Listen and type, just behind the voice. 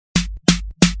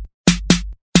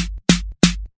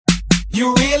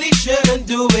You really shouldn't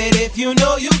do it if you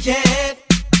know you can't.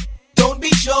 Don't be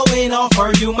showing off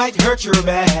or you might hurt your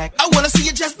back. I wanna see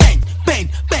you just bang, bang,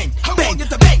 bang, bang, get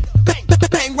the bang, bang, bang,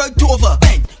 bang right over.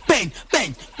 Bang, bang,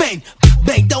 bang, bang,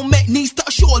 bang. Don't make knees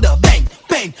touch shoulder. Bang,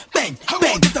 bang, bang,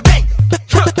 bang, get the bang,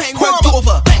 bang, bang right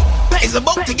over. Bang, bang. It's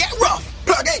about to get rough.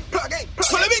 Plug in, plug in.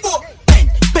 So let me go. Bang,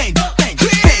 bang, bang,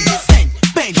 bang, bang,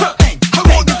 bang, bang.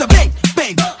 Come on, get the bang,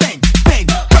 bang, bang, bang.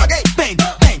 Plug in, bang,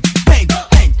 bang, bang, bang,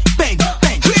 bang, bang,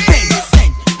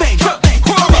 bang, bang, bang.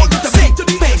 Come on, get the bang,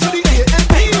 bang, bang, bang,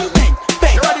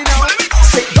 bang. Ready now?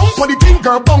 Say don't put the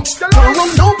finger bounce. Turn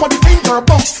around, don't put the finger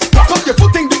bounce. Back up your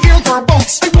foot in the air, girl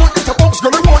bounce. I want you to bounce,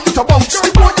 girl. I want you to bounce. I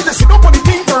want you to sit up on the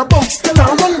finger bounce. Turn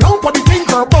around, don't put the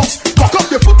finger bounce. Back up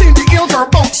your foot in the air, girl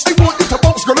bounce. I want you to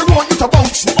bounce, girl. I want you to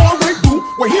bounce. All right, boo.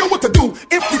 We're here what to do.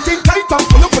 If you think tight and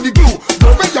pull up on the glue,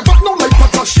 girl, when you got no life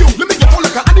but a shoe. Let me get all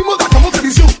like an animal that come out to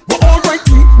the zoo. But all right,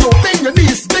 you no bend your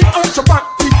knees, bend out your back,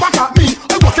 feet back at me.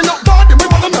 I'm walking out bad in my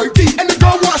mother 90, and the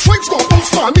girl want shrinks go bounce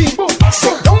for me.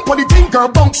 So don't put the finger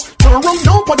bounce. Turn around,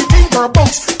 don't put the finger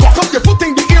bounce. Cock up your foot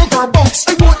in the air, girl bounce.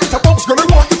 I want you to bounce, girl. I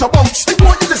want you to bounce. I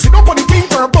want you to sit up on the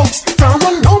finger bounce. Turn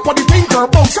around, don't put the finger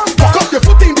bounce. Cock up your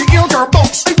foot in the air, girl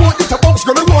bounce. I want you to bounce,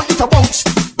 girl. I want you to bounce.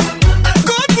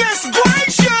 Goodness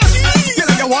gracious! You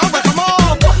know you want to come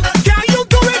on. Can you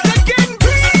do it again,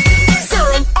 please?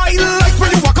 Girl, I like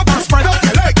when you walk up and spread out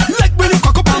your leg. Like when you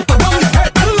cock up and put down your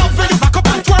head. I love when you back up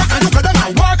and twerk and you go down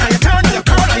and work and you turn and you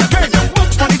curl and you bend.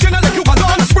 Bounce for the chin like you was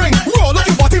on a spring. Roll up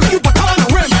your body like you put on a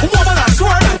rim. Woman and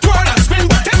squirt and twirl and spin.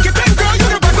 But take your thing, girl, you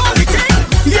never got the king.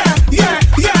 Yeah,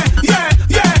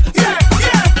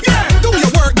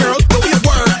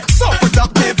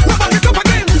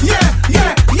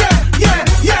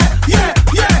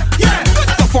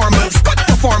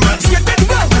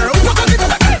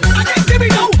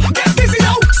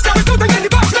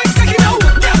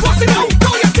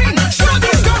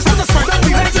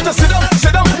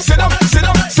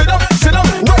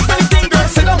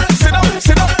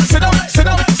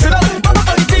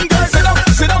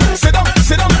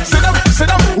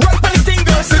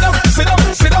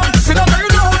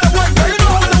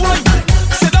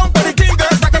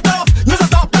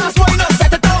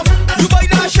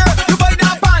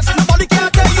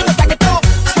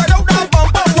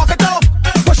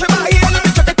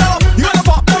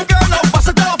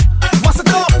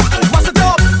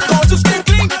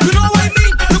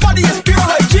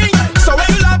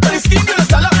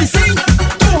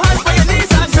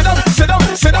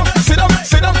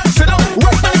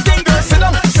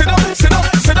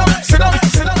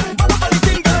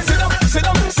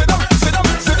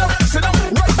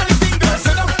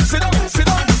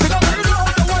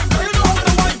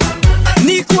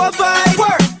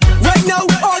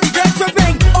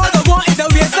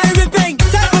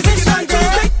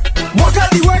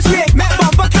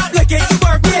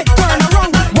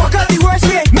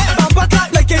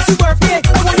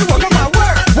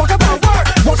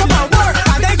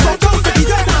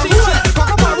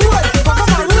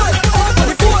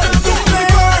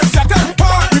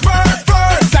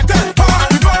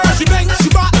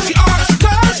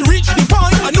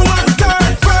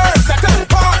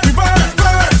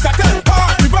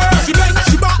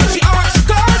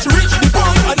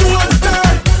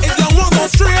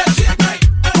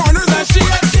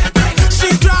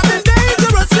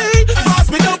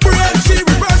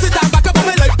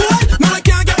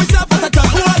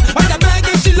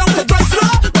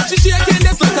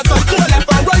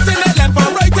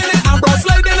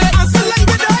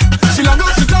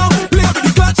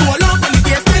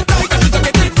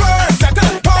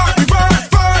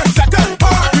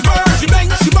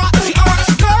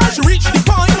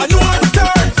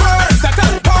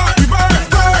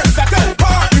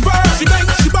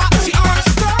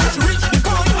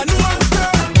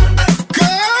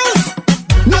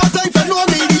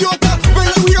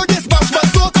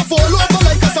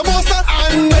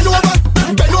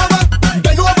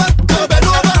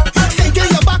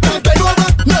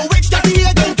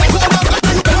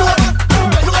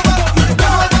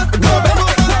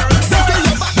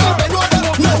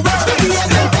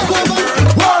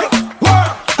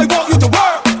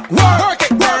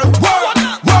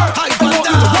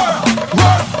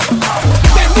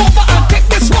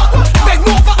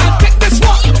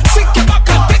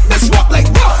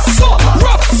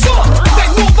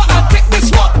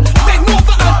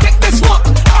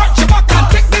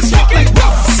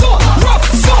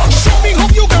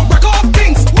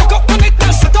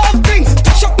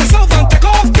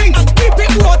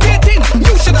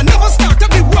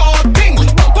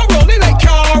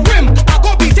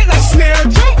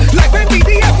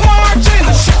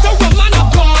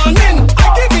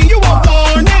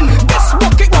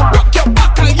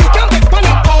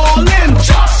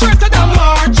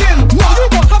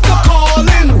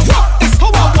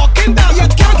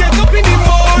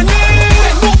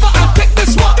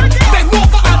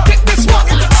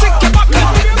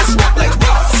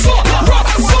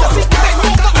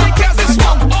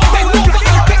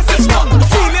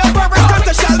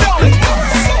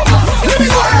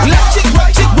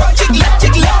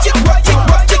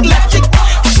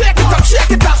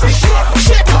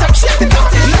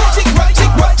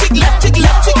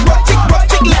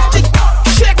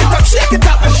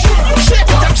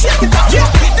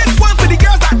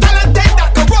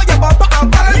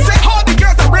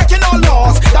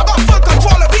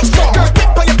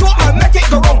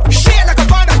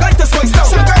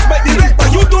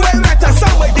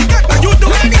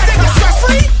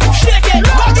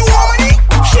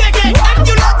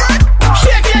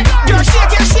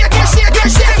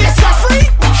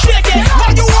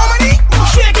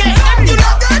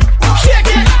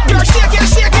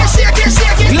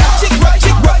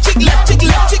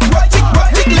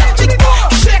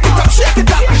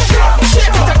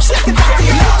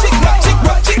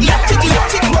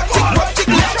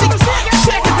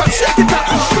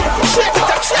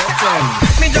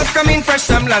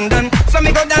 London, so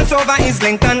me go dance over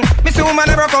Islington. Me see woman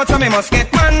a broke out, so me must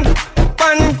get man.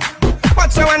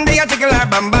 Watch her one day I jiggle her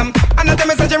bam bam. And I tell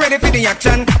me say she ready for the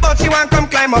action, but she want come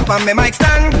climb up on me mic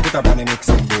stand. Put up on the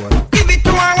mixing board. Give it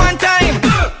to her one time,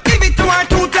 give it to her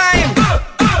two times.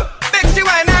 Make she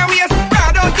whine her waist,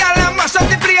 proud out girl and mash up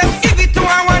the place. Give it to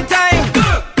her one time,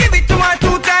 give it to her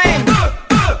two times.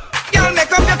 Girl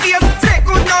make up your face, say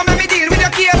good now, make me deal with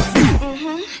your case.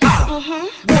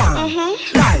 One,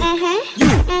 like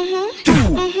you, two,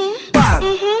 bad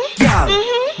girl,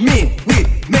 me, we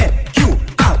make you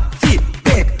outfit,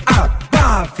 take out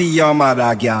bar for your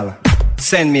mother girl.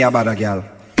 Send me a bad girl.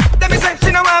 Let me say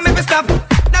she no want me to stop.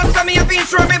 That's why me a feel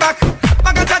throw me back.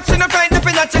 Back a touch, she no frightened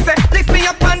for that. She say lift me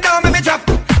up and down, make me drop.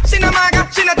 She no maga,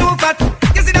 she no too fat.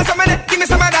 You see that some of that, give me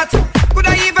some of that. Could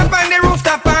I even find the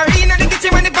rooftop or in the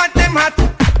kitchen when the pot them hot?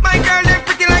 My girl they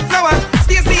pretty like flower.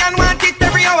 Stacy and want it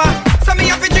every hour. So me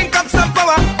have to drink up some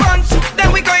power. Punch,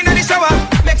 then we go in the shower.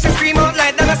 Make she scream out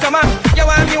like that in the summer. You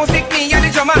want music, me and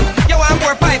the drummer. You want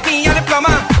more pipe, me and the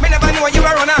plumber. Me never know you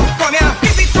a runner. Come here,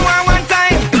 give it to her one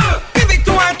time, give it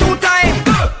to her two times.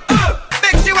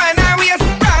 Make she whine her waist,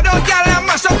 proud out girl and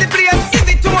mash up the place. Give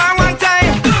it to her one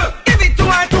time, give it to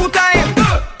her two times.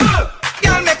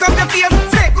 Girl make up your face,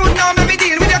 say good now, make me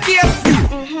deal with your case.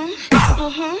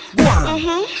 One,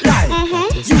 like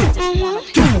you,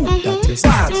 two,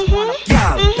 bad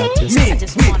girl, me,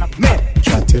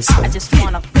 I just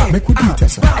wanna fuck. Make we do it,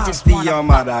 sir. I just wanna your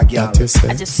mother girl.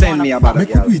 I just Send me a bad Make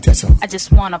we girl. do it, sir. I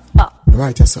just wanna fuck.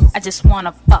 Right, sir. I just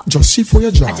wanna fuck. Just shift for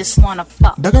your job. I just wanna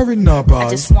fuck. Dagger in now, boy. I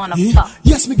just wanna fuck.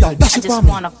 Yes, me girl, dash I it just for me.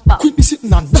 wanna fuck. Quit me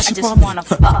sitting and dash I it just for me. wanna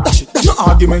fuck. Dash it, dash it. No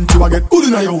argument, you a get good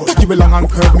in your. Take you along and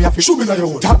curve me, I feel shoe in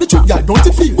your. Tap the truth, girl, don't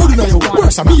you feel good in your.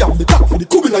 Worse, me have the top for the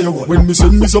coup in your. When me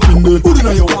send me up in there, good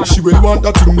in your. She will want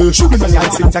that thing there, shoe in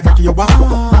your. Since I cocky your bar,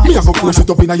 me a go force it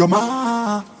up in your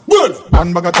mouth. Well,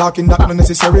 one bag of talking that not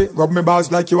necessary. Rub me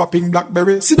bars like you a pink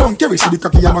blackberry. Sit down, carry, see the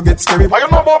cocky and I get scary. Why you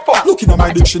know about fuck? Looking at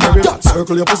my dictionary. That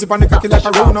circle your pussy pan the cocky like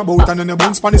a roundabout, and then your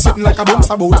bounce pan is sitting like a bounce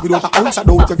about. Without a ounce of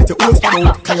doubt, you get your old span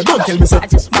out. Can you don't tell me say? I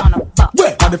just wanna fuck.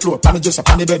 Where? On the floor, pan it just up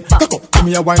on the bed. Cock up, give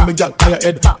me a wine, me gal, on your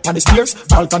head. On the stairs,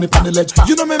 fall on the ledge.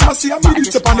 You know me, I see a me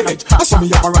step on the edge. I saw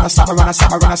me up and run a stab, run a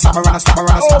stab, run a stab, run a stab,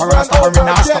 run a stab, run a stab, run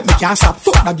a stab. Me can't stop.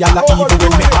 Fuck that gal, even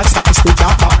when me can't stop, me still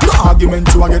can't stop. No argument,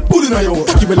 you a get good in your.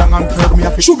 Cocky belong and curve me, I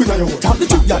feel shoe in your. Tap the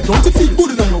truth, yeah, don't you feel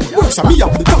good in your. Worse, me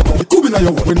have the top, the coup in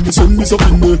your. When me send me up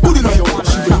in there, good in your.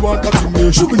 She will want that in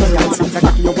there, shoe in your. Since I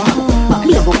cocky your bar,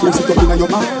 me a go close it up in your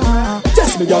bar.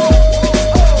 Yes, me gal.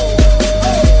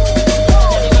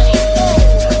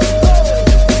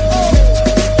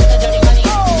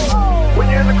 When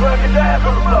you're in the club, your dance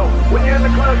on the floor. When you're in the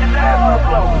club, your dance on the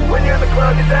floor. When you're in the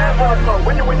club, your dance on the floor.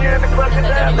 When you're in the club, your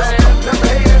dance on the floor. Them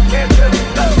haters can't tell you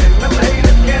nothing. Them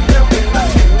haters can't tell me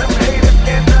nothing. Them haters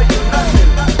can't tell you nothing.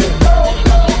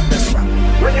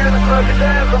 When you're in the club, your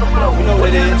dance on the floor. You know what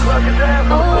it is. When you're in the club, your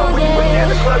dance on the floor. When you're in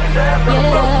the club, your dance on the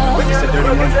floor. When you're in the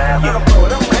club, your dance on the floor.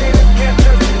 Them haters can't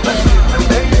tell you nothing. Them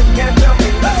haters can't tell me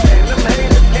nothing. Them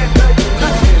haters can't tell you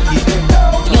nothing.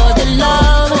 You're the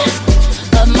love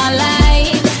of my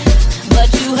life, but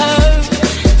you hurt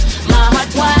my heart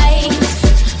twice.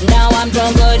 Now I'm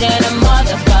drunker than a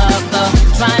motherfucker,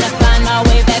 trying to find my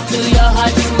way back to your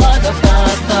heart, you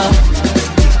motherfucker.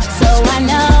 So I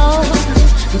know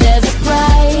there's a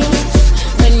price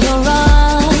when you're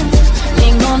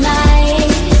running all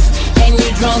night, and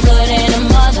you're drunker than a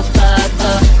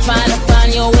motherfucker, trying to find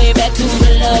your way back to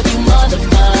the love, you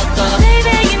motherfucker.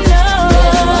 Baby, you know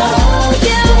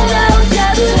just what to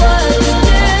do.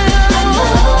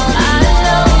 I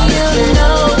know you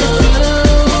know the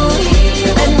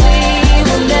truth, and we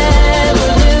will never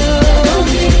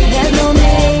lose. There's no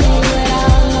name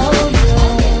without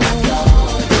no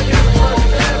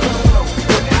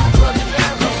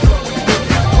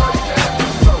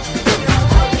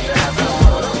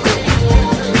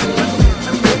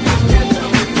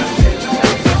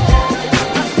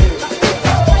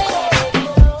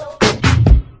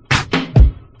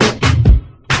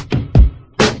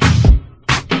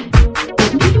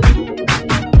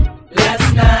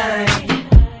Last night,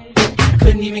 I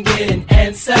couldn't even get an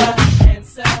answer.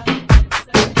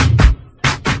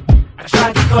 I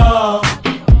tried to call,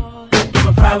 but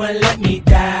my pride wouldn't let me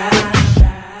die.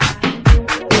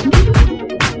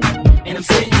 And I'm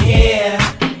sitting here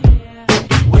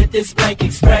with this blank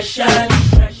expression.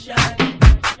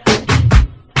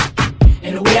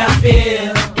 And the way I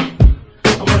feel,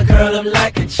 I wanna curl up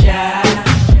like a child.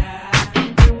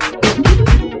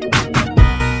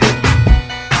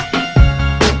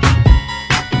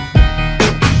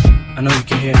 I know you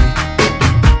can hear me.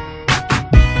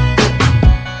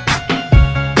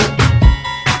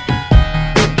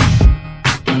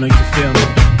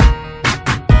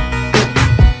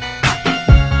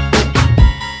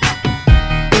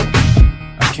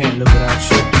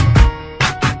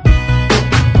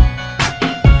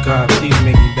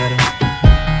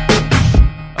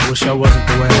 that wasn't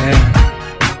the way I am.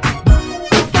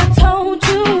 If I told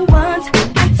you once,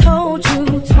 I told you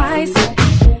twice.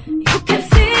 You can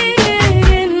see it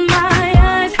in my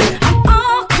eyes. I'm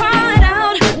all cried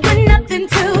out with nothing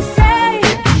to say.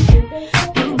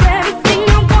 You're everything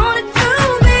I wanted to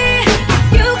be. If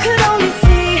you could only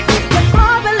see your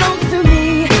heart belongs to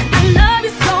me. I love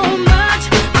you so much,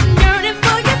 I'm yearning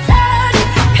for your touch.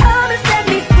 Come and set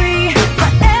me free,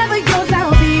 forever yours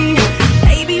I'll be.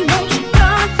 Baby, won't you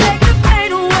come take this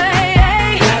pain away?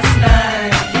 Last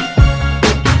night,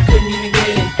 couldn't even get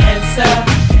an answer.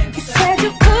 You said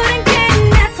you couldn't get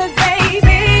an answer,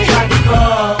 baby. Tried to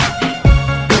call,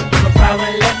 but power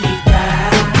let me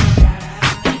die.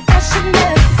 That should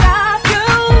never stop you.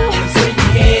 I'm sitting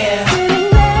here Sitting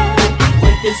there,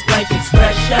 with this blank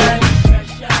expression.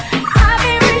 I've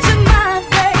been reaching my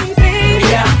baby. The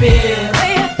way I feel,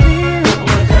 Way I feel, I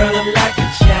wanna curl up like a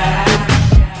child.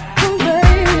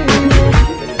 baby.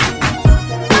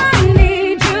 I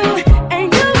need you and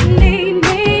you need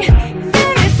me.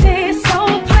 This is so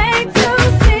plain to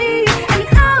see, and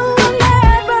I will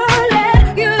never let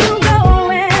you go.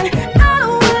 And I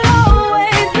will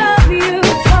always love you,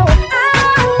 so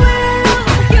I will.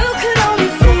 You could only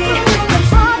see your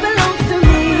heart belongs to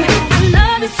me. I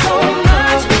love you so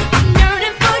much, I'm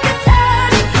yearning for your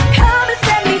touch. Come and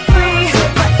set me free,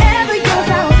 forever yours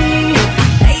I'll be.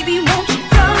 Baby, won't you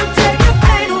come take this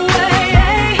pain away?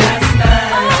 Last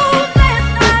night, Oh, last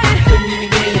night, couldn't even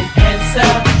get an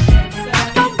answer.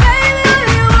 oh baby, what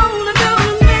do you wanna do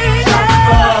to me?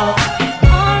 Call,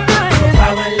 Alright,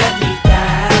 power let me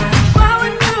die. why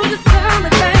would you just tell me,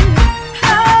 baby?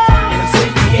 And I'm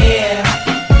sitting here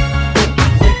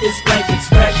with this blank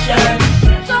expression.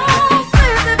 Don't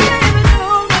say that, baby, no,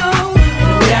 no. And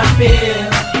the way I feel,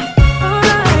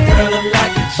 Alright, curl up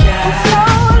like a child. so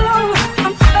long,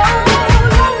 I'm so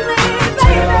lonely,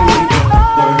 baby.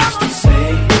 Words to say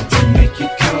to make you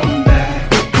come back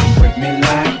and break me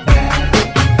like that.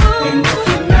 And if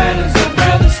it matters, I'd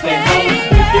rather stay home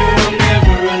with you. I'm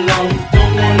never alone.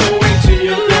 Don't wanna wait till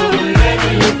you're gone. Whatever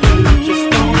you do, just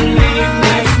don't leave me.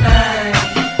 Last night,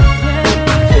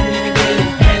 couldn't even get an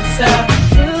answer.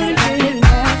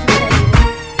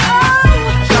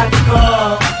 Tried to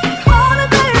call,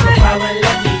 power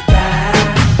let me die.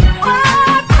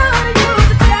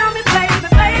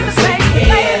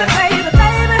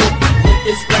 With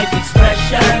this blank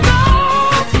expression,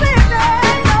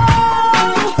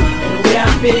 and the way I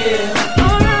feel,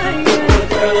 wanna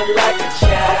curl up like a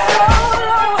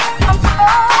child.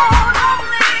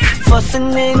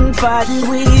 Fussing and fighting,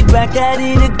 we back at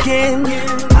it again.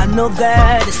 I know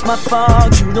that it's my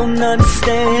fault, you don't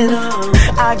understand.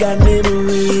 I got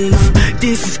memories,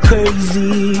 this is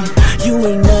crazy. You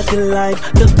ain't nothing like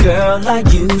the girl I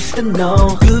used to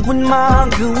know. Good with mom,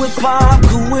 good with pop,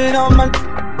 good with all my.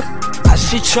 I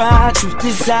should try, truth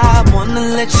is I wanna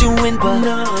let you in, but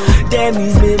damn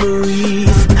these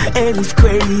memories, and it's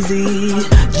crazy.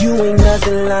 You ain't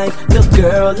nothing like the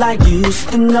girl I used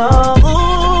to know.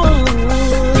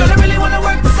 Girl, I really wanna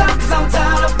work this out, cause I'm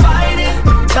tired of fighting.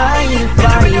 Tired of And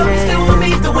I really hope you fighting. stay with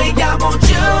me the way I want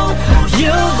you.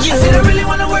 I said I really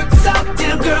wanna work this out,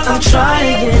 damn girl, I'm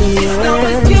trying. It's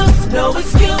no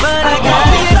excuse, But I got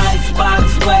this it. icebox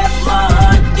where my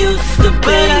heart used to be.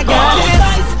 But I got it.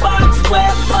 Icebox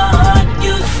where my heart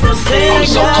used to be. I'm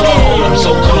so cold, I'm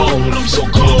so cold, I'm so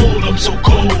cold, I'm so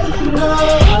cold.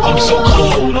 I'm so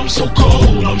cold, I'm so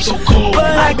cold, I'm so cold.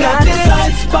 But I got this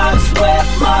icebox where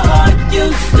my heart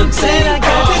used to be. I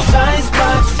got this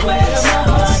icebox where my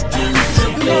heart used to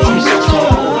be. I'm so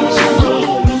cold, I'm so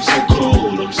cold, I'm so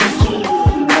cold, I'm so cold.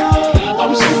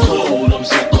 I'm so cold, I'm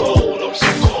so cold, I'm so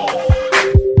cold.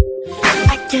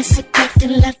 I can't sit back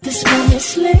and let this moment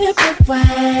slip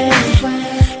away.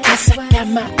 Cause I got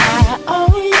my eye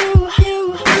on you.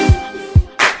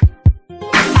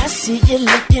 I see you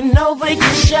looking over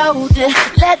your shoulder.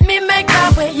 Let me make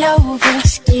my way over.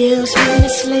 Excuse me,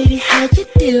 Miss Lady, how you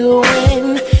doing?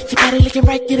 Your body looking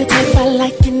right, get a type I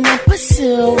like and I'm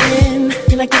pursuing.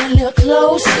 Can I get a little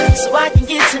closer so I can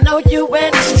get to know you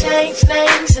and exchange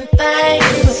names and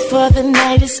things before the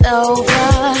night is over?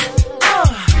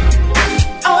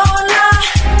 All I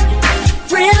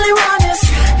really want is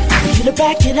for you to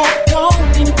back it up,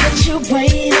 don't even put your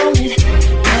weight on it.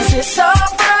 Cause it's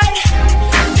alright,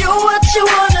 do what you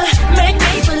wanna, make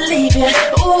me believe it.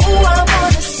 Ooh, I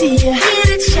wanna see you hit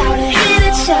it, shout it, hit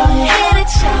it, shout it, hit it,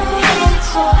 shout it, hit it,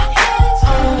 shout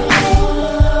it.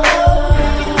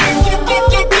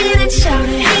 Hit it, shout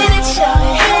it, hit it, shout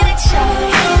it, hit it, shout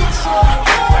it, hit it, shout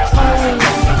it.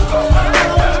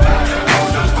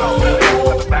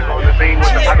 Back on the scene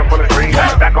with a pocket full of dreams.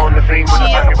 Back on the scene with a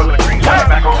pocket full of dreams.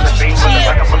 Back on the scene with a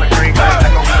pocket full of dreams.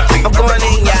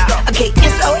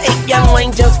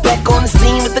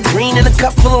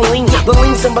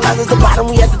 symbolizes the bottom,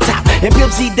 we at the top. And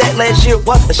Pimp C that last year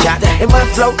was a shot. And my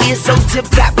flow is so tip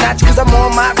top notch, cause I'm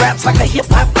on my raps like a hip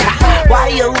hop cop.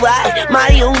 Why oh why,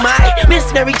 my oh my, Miss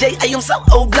Mary J, I am so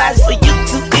obliged for you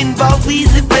to involve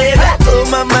Weezy, baby. I told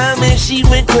my mom and she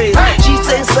went crazy. She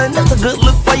said, son, that's a good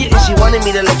look for you. And she wanted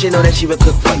me to let you know that she would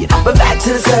cook for you. But back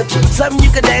to the subject, something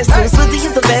you can dance to. Swizzy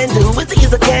is a bandu, Wizzy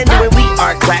is a candy. And we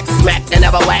are crack, smack, and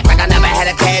never whack. Like I never had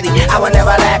a caddy, I would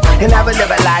never laugh. And I would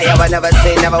never lie, I would never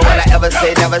say never. Will I ever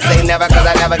say never cause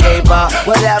I never gave up.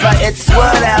 Whatever, it's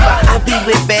whatever. I be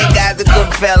with bad guys and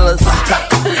good fellas.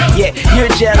 Yeah, you're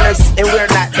jealous and we're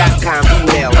not .com,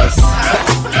 email us.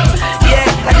 Yeah,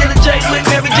 I did a joint with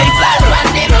Mary J. Blige, my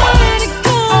nigga. Let it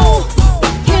go.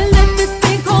 Can't let this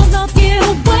thing called love get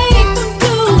away from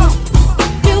you.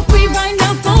 Feel free right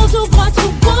now, go do what you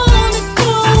wanna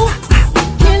do.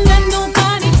 Can't let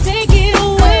nobody take it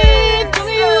away from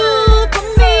you, from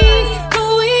me, from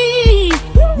we.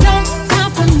 No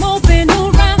time for moping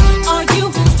around. Are you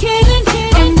kidding?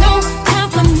 Ain't no time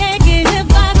for negative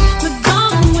vibes. But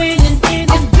I'm winning.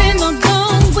 It's been a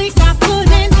long week. I put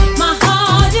in my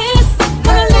hardest.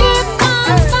 Gonna live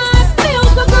my life.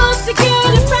 Feels so good to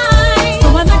get it right. So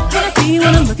I like what I see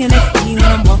when I'm looking at you. When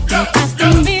I'm walking past the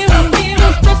mirror.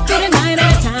 Stressed through the night at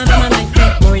a time. My life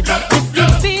ain't worried about if you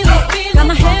feel it. Got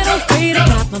my head on straight. I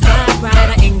got my vibe right.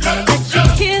 I ain't gonna let you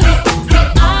kill it.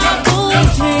 I will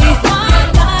change my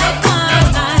life.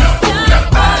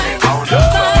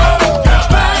 Just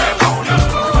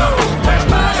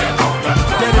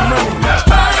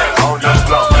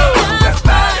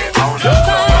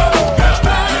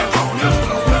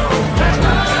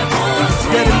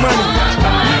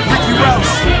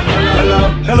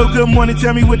Hello, good morning,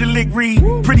 tell me what the lick read.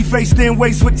 Pretty face, thin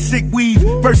waist with the sick weave.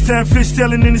 First time fish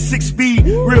tailing in the 6-speed.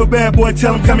 Real bad boy,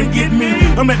 tell him come and get me.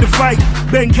 I'm at the fight,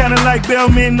 betting kinda like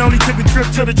Bellman. Only took a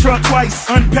trip to the truck twice.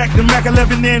 Unpacked the Mac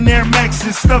 11 in Air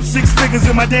Maxes. Stuffed 6 figures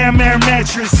in my damn air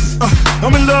mattress.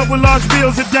 I'm in love with large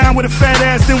bills, a dime with a fat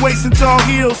ass, then waist and tall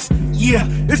heels. Yeah,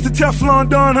 it's the Teflon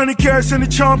Don, 100 carats in the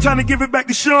charm, time to give it back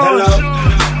to Sean. Hello.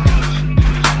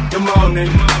 Good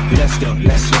morning. Let's go.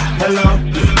 Hello.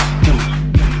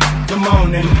 Good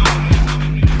morning.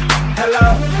 Hello.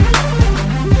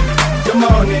 Good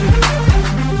morning.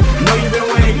 Know you've been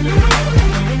waiting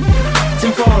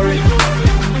for it.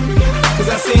 Cause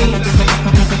I see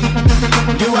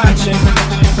you watching.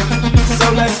 So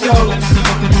let's go.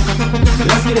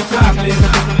 Let's get it poppin'.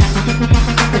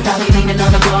 Cause I be leaning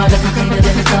on the bar, looking cleaner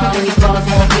than the sun. And these bars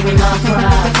won't give me my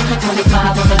pride.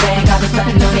 25 on the bank, I've been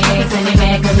stunting on the eggs and they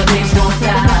mad cause the bitch don't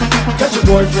stop. Got your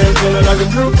boyfriend feeling like a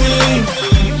groupie.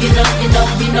 You know we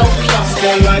on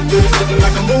Stay that. like this, looking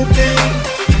like a movie.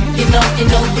 You know we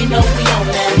on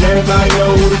that. And everybody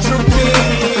know who the truth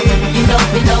is. You know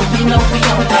we on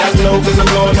I that. know cause I'm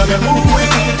going on that movie.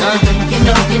 You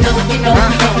know we on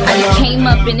that. I just came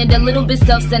up in it a little bit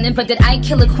self-centered, but did I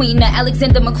kill a queen? Now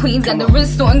Alexander McQueen's got the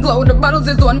wrist on glow, the bottles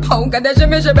is on poke. Got that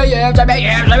shimmy.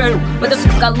 What the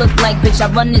fuck I look like, bitch?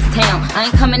 I run this town. I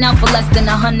ain't coming out for less than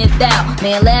 100,000.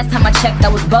 Man, last time I checked, I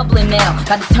was bubbling now.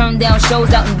 Got to turn down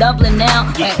shows out in Dublin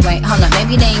now. Wait, hold on,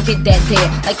 maybe they ain't get that there.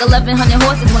 Like 1,100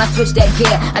 horses when I switch that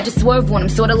gear. I just swerve on them,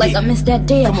 sorta like I missed that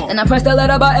deal. And I press the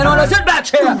letter button on the sit back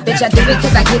chair. Bitch, I do it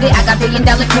cause I get it. I got $1 billion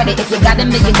credit. If you got $1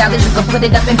 million, you can put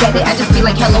it up and bet it. I just be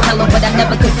like hello, but I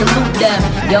never could salute them.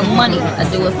 Young money, I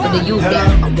do it for the youth there.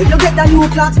 When you get the new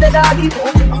clocks, the daddy,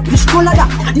 which color that?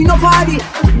 I did no party.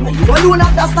 You alone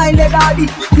have the style, the daddy.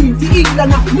 Queen for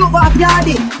England, no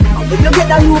backyardy. When you get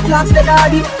the new clocks, the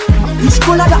daddy, which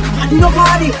color that? I did no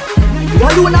party. You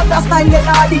alone have the style, the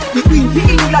daddy. The Queen for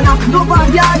England, no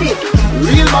backyardy.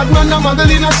 Real bad man, I'm a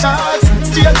in a shots.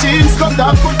 Straight jeans, cut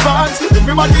off foot pants.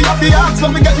 Everybody have the axe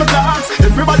when me get my plants.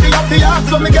 Everybody have the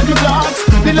axe when me get my plants.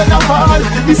 The leather ball,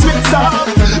 the sweet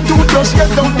soft. Toothbrush get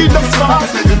down the dust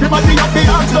fast. Everybody have the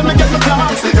axe when me get my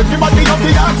plants. Everybody have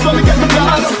the axe when me get my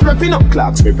plants. Repping up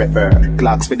clocks we prefer.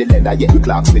 Clocks for the leather, yeah,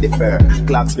 clocks for the fur.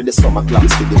 Clocks for the summer,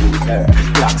 clocks for the winter.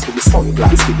 Clocks for the sun,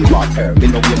 clocks for the water. Me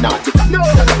know you're not it, no,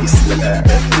 that is still her.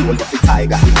 Hold up the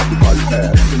tiger, he have the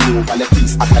golfer. The new over the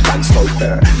piece after dance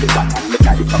sculptor. The bottom, the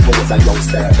carry propose and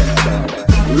youngster.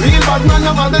 Real bad man,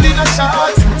 I'm in a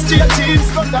shots. Straight jeans,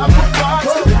 cut off foot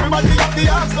pants. Everybody have the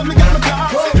axe when me get my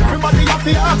plants. Everybody have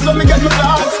the axe when me get my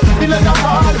plants. The leather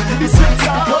ball, the sweet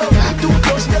soft.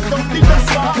 Toothbrush get down the dust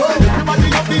fast. Everybody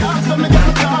have the axe when me get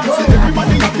my plants.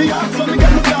 Everybody have the axe when me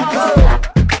get my plants.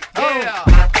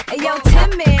 Hey yo, Tim,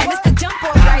 man, it's the jump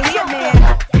off right here, man.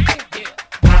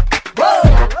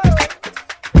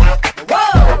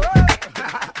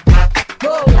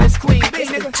 Whoa, it's Queen B,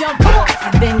 nigga, jump off.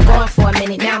 I've been gone for a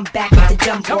minute, now I'm back with the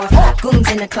jump off. Goons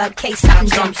in the club, case something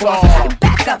jump off. You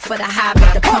back up for the high,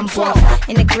 but the pump off.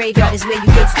 In the graveyard is where you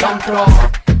get dumped off.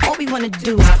 All we wanna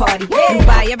do is party and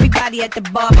buy everybody at the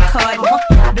bar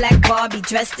Bacardi. Black Barbie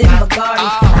dressed in Bulgari.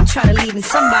 I'm tryna leave in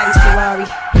somebody's Ferrari.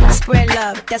 Spread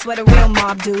love, that's what a real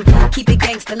mob do. Keep it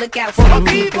gangster, look out for the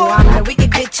people. I'm the wicked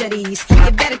bitch of these.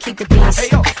 You better keep the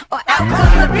peace, or out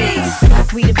come the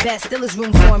beast. We the best, still is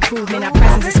room for improvement. Our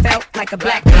presence is felt like a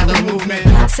black people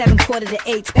movement. 7 quarter to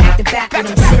 8, back to back with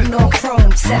them sitting on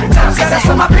chrome 7 times. That's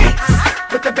on my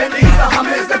beats. With the Bentleys, the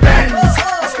Hummers, the Benz.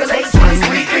 Escalade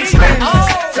 23 inch rims.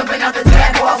 Jumping out the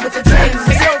Jaguars with the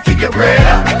Timbs. Keep your bread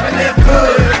up and live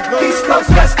good. East Coast,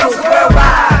 West Coast,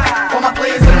 worldwide. All my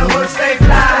players in the hood stay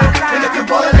fly. And if you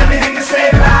ballin', let me hear you say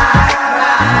ride.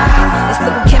 It's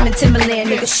little Kim and Timberland,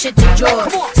 nigga, shit to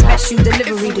yours. Special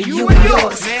delivery to you and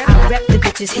yours. I rep the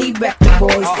bitches, he rep the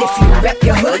boys. If you rep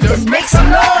your hood, then make some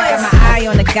noise. Got my eye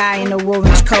on the guy in the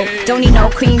orange coat. Don't need no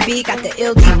queen bee, got the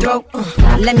ill deep throat.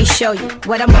 Let me show you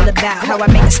what I'm all about. How I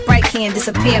make a Sprite can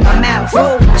disappear in my mouth.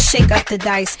 Shake up the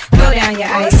dice, throw down your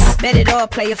ice. Bet it all,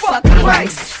 play a fucking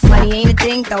price. Money ain't a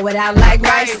thing, throw it out like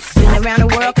rice. Been around the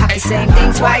world, cop the same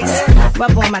thing twice.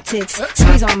 Rub on my tits,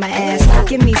 squeeze on my ass.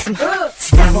 Give me some,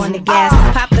 step on the gas.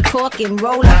 Pop the cork and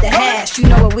roll up the hash. You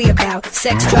know what we about,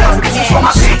 sex, drugs, and cash. On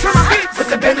my beats, with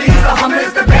the Bentleys, the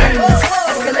Hummers, the Benz.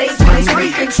 Escalade 23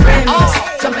 inch rims.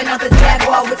 Jumping out the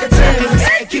Jaguar with the Timbs.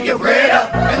 Keep your bread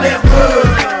up and live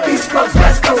good. East Coast,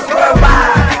 West Coast,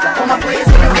 worldwide. All my players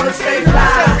in the hood stay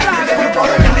fly. And if you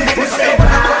ballin', then they stay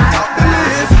fly.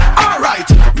 Alright,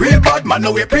 real bad man,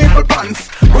 now we people pants.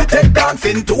 We take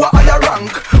dancing to a higher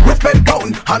rank. With pen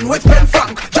pound and with pen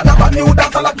frank. Janaba new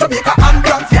dance like Jamaica and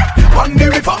France. Yeah, on the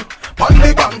river, on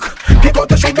the bank. Kick out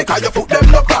the shoe because your foot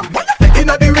them no cramp.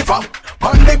 Inna the river,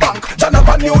 on the bank.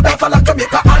 Janaba new dance like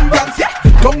Jamaica and France. Yeah,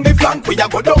 down the flank, we a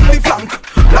go down the flank.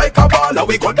 Like a baller,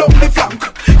 we go down the flank.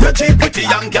 You cheap pretty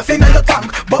young, gas inna your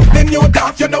tank. But the new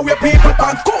dance, you know we people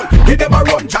pants cool. Give them a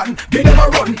run, John, give them a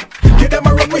run. Give them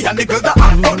a run, we and the girls that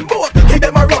have fun. Both, give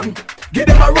them a run, give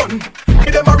them a run.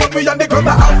 Give them a run, we and the girls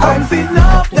that have fun. I've seen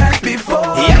enough that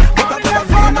before. Yeah, but I never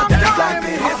seen a dance like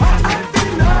this. I've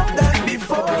seen enough that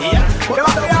before. Yeah, but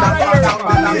I never seen a dance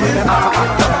like this.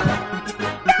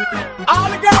 All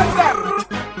the girls there.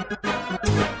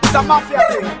 It's a mafia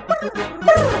thing.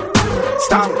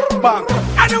 Stand, bang,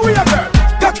 anyway, girl.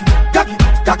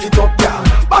 Cock it up, y'all.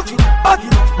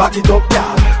 Back it up,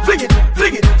 y'all. Fling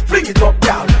it up,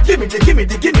 y'all. Give me the.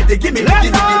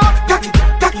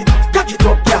 Cock it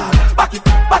up, y'all. Back it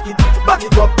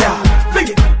up, y'all. Fling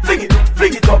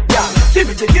it up, y'all.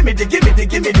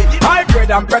 Give me the. High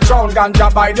grade and Patron, ganja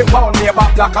by the pound. Neighbor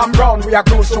black and brown, we are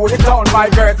cruise through the town. My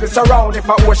girls we surround, if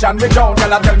a ocean we drown.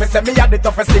 Y'all tell me say me had the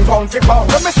toughest thing pound for pound.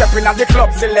 When me step in at the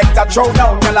club, select a throw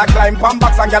down. Y'all climb pan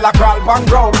box and y'all crawl pan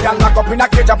ground. Y'all lock up in a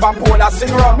cage up and pole a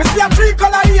sing round. Me see a 3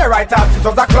 color here right after it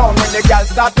was a clown. When the girls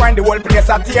start wine, the whole place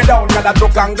a tear down. Y'all a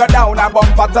duck and go down, a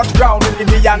bumper touch ground. With the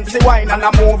Beyonce wine and I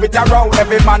move it around.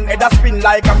 Every man head a spin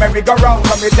like a merry-go-round.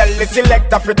 So me tell the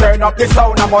selector fi turn up the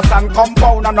sound. I must and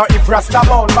compound and not if rasta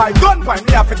bound. My gun point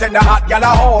me have to take the hot gal a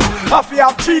home. I fi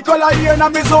have 3 color here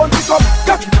in me zone. Pick up,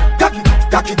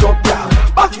 cock it up, y'all.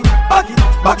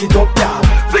 Back it up, y'all.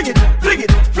 Fling it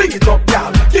up,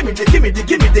 y'all. Give me the.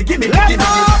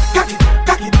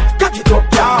 Cock it up,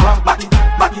 y'all. Back it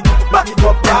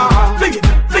up, y'all.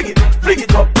 Fling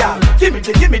it up, y'all.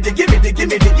 Give me the.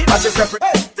 That's a separate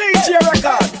DJ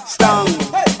record. Stang,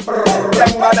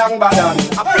 dang badang.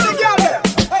 I feel the girl there.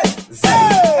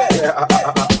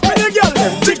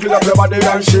 Jiggle up your body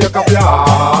and shake up your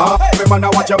heart. Me man a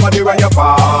watch your body when you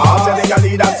pass. Tell the girl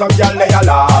lead and some girl lay a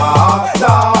la.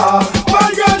 My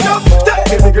girl just take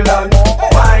the wiggle and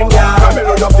wine ya. Come here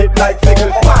load up it like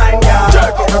figgle. Wine ya.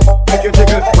 Jerk up your make you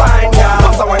jiggle. Wine ya.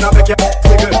 Pass a wine and make you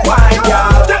wiggle. Wine ya.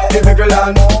 Take the wiggle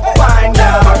and wine ya.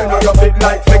 Come here load up it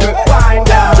like figgle. Wine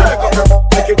ya. Jerk up your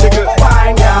make you jiggle.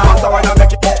 Wine ya. Pass a wine and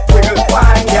make you wiggle.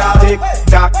 Wine ya.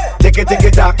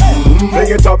 Tick tack. Bring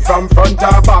it up from front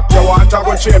or back. You want a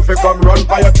good chain fi come run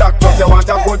by your jack. Plus you want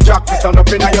a good jack fi stand up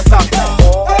in your sack.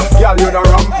 Girl, you know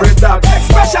ramp with that.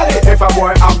 Especially if a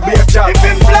boy have beer chat. If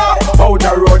him flop out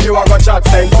the road, you a go chat.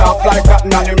 Sense off like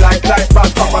cotton and him like bad.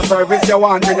 Proper service you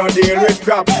want, you no deal with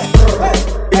crap.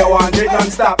 You want it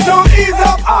non-stop. Don't ease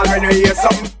up. All when you hear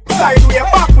something side way,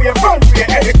 back way, front way,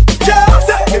 any just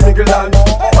set the wiggle and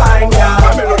wine ya.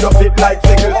 Come here load up it like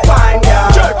figgle. Wine ya.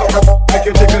 Jerk up your make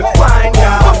you jiggle. Wine ya.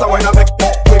 Pass a wine and make you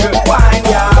wiggle. Wine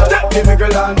ya. Set the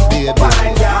wiggle and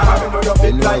wine ya. Come here load up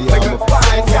it like figgle.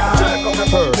 Wine ya. Jerk up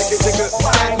your make you jiggle.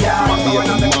 Wine ya. Pass a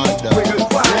wine and make you wiggle.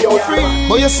 Wine ya.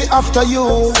 But you see after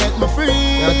you set me free,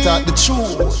 you talk the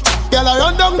truth. Girl I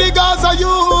run down the Gaza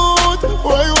youth.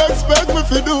 What you expect me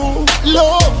to do?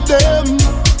 Love them,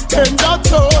 tender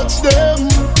touch them,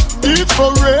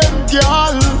 different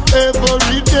girl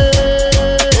every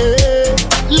day.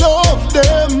 Love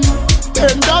them,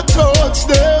 tender touch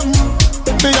them.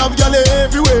 Me have girl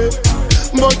everywhere,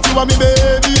 but you are me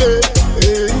baby.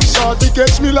 Hey, shorty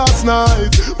catch me last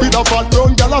night with a fat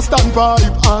brown girl a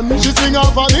standpipe, and she swing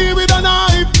off on me with a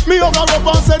knife. Me hug her up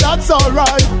and say that's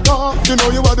alright. You know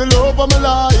you are the love of my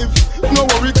life. No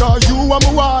worry 'cause you are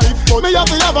my wife. But me have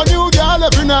to have a new girl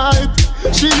every night.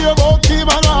 She hear about Kim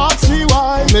and asks me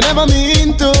why. Me never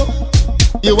mean to.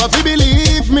 You have to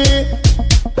believe me.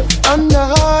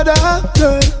 Another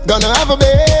girl gonna have a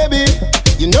baby.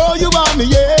 You know you want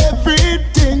me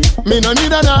everything. Me no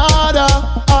need another.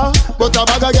 But a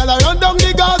bag of girl run down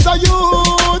the Gaza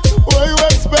youth. What you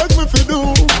expect me to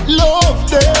do? Love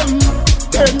them,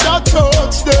 tender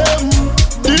touch them,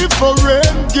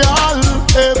 different girl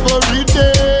every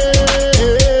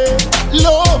day.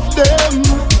 Love them,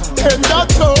 tender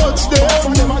touch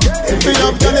them. Me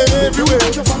have girl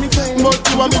everywhere, but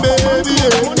you want me baby.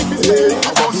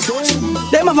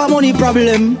 Them have a money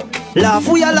problem. Laugh,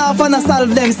 we a laugh and a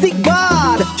solve them sick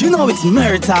bad. You know it's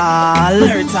murder.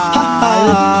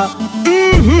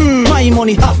 My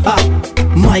money, ha ha.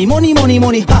 My money, ha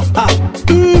ha.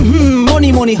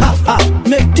 Money, ha ha.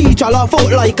 Make teacher laugh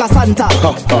out like a Santa.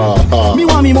 Me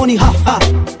want me money, ha ha.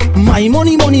 My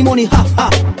money, ha ha.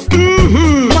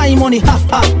 My money, ha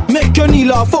ha. Make your knee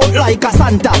laugh out like a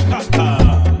Santa.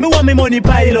 Me want me money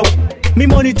pile up. Me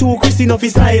money too Christy enough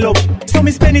is style up. So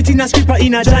me spend it in a stripper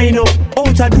in a gino.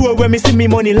 Out a door where me see me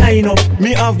money line up.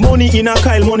 Me have money in a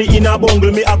Kyle, money in a bungle.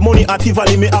 Me have money at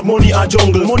Tivoli, me have money at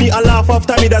jungle. Money a laugh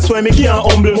after me, that's why me can't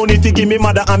humble. Money to give me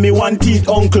mother and me one teeth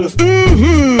uncle.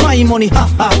 My money, ha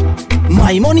ha.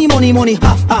 My money,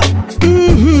 ha ha.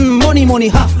 Money,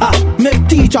 ha ha. Make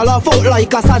teacher laugh out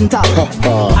like a Santa.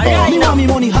 Me want me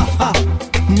money, ha ha.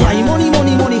 My money,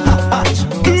 ha ha.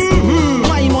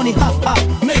 My money, ha ha.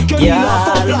 Make your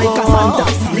laugh out like a Santa.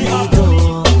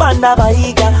 Panda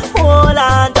bike, hold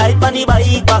on tight on the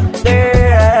bike back,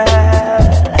 girl.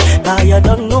 Now you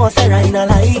don't know, say I not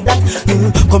like that.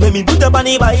 Come let me put up on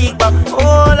the bike back,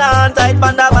 hold on tight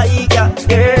on the bike,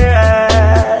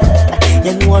 girl.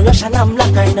 You know I'm Russian, I'm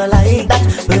black, I not like that.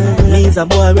 Me's a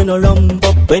boy when no rump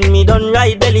up. When me done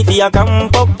ride belly for your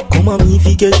camp up. Come on me if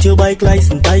you get your bike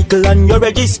license title and your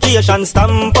registration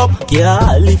stamp up.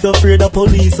 Girl, if you're afraid of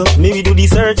police up, maybe do the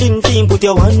searching thing, put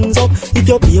your hands up. If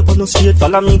your paper no straight,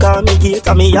 follow me, call me gate.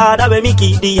 And me yard where me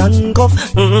keep the handcuff.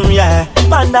 Yeah,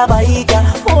 panda bike,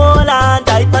 hold on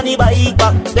tight on the bike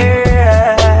back,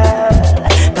 girl.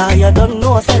 Now you don't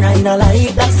know, say I not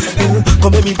like that.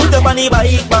 Come let me put up on the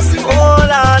bike back, hold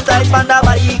on tight on the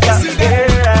bike, girl.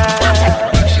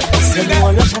 You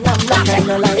know Russian, I'm black, I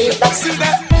not like that.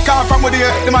 Car from where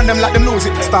the man them like them lose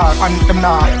it start and them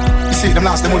not. You see them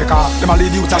last them way car. Them a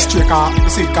lead you to straight car. You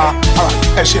see car. Alright,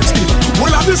 hey shit, Steve.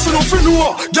 Well I listen up for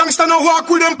know. Gangsta no walk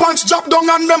with them pants drop down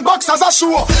and them boxers a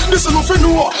show. Listen up for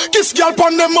know. Kiss girl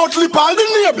pon them mouth lip all the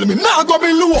nable me. Nah go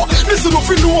below. Listen up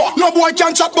for know. No boy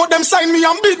can chat but them sign me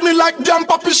and beat me like damn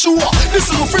papi show.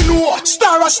 Listen up for know.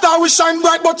 Star a star we shine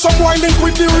bright but some boy link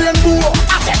with the rainbow.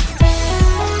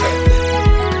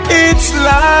 It's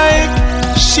like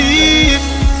she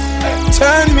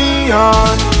turn me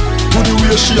on to the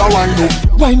way she a wine up.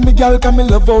 Wine me girl, come me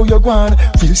love how you gwan.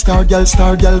 Feel star girl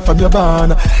from your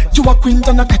band. You a queen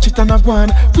and a catch it and a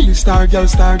gwan. Feel star girl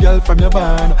from your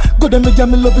band. Go them me girl,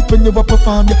 me love it when you a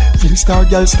perform. Feel star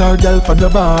girl from your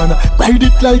band. Ride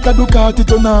it like a Ducati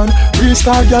turn on. Real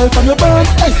star girl from your band.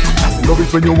 Hey, I love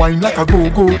it when you wine like a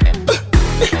go-go.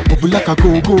 Bubble like a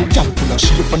go-go. Girl full of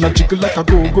shape and a jiggle like a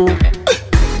go-go.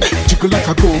 Jiggle like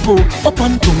a go-go. Up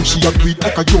and down she a tweet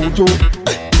like a yo-yo.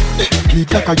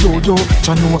 Tweet like a yo-yo.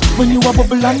 Ya know when you a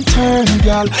bubble and turn,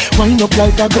 girl. Wind up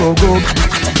like a go-go.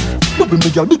 Bubble me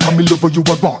girl because me love how you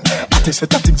a born. I say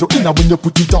that things so inna when you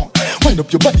put it on. Wind up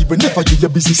your body whenever you hear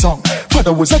busy song.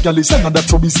 Father was a girl son and that's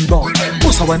so busy born.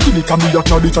 Most of when you come me a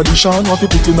carry tradition. What you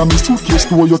put in a me suitcase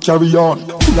to you carry on.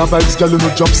 Full of vibes girl you no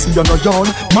job see you no yawn.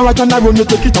 Marathon I run you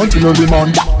take it until you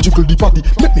remand. Jiggle the body,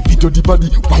 make me video the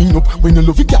body. Wind up when you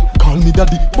love it girl, call me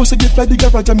daddy. Boss get fly the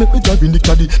garage and make me drive in the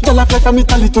caddy. Girl I fly from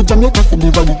Italy to Jamaica from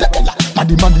the valley.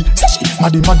 Maddy, sashi,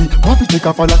 maddy. Want to take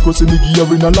off all across me gear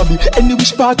in a lobby. Any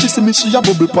wish party see me she a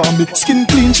bubble palm me. Skin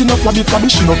clean she no flabby,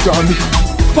 she no cranny.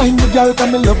 Find the girl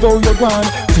come me love how you gwan.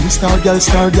 Feel star girl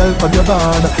from your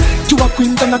band. You a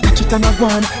queen and a catch it and a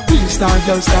gwan. Feel star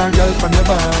girl from your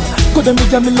band. Go them me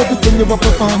girl me love it when you a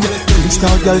perform. Feel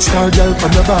star girl from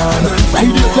your band.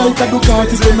 Ride it like a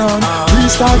Ducati turn on. Feel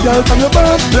star girl from your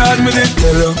band. Lord me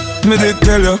did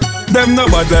tell you. Them no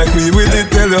bad like we did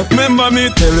tell you. Remember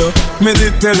me tell you, me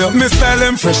did tell you. Me style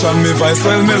them fresh and me voice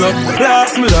well mellow.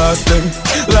 Last me lost them,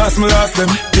 last me lost them.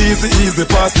 Easy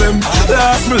pass them.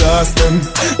 Last me lost them,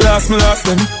 last me lost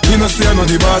them. You know see I know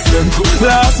the boss them.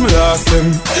 Last me lost them,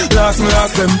 last me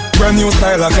lost them. Brand new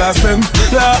style I cast them.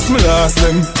 Last me lost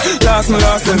them, last me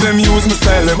lost them. Them use me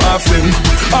style them off them.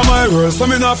 I'm my world, so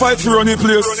me not fight for any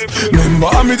place. Remember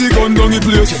I me the gun down the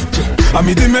place. I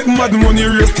me the make mad money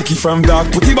race. Sticky from dark,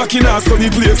 put it back in a sunny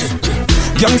place.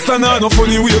 Gangsta nah no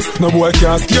funny ways. No boy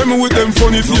can't scare me with them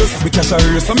funny face. Me cash a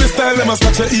race, so me style them a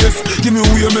scratch a ears. Give me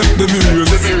way make them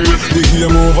erase. The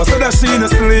game over, so that she in a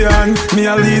stallion. Me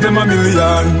a lead them a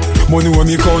million. Money when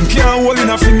me count, can't hold in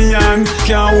a Fimian.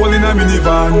 Can't hold in a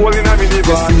minivan.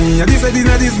 Yes me, a this a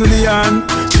dinner Disneyland.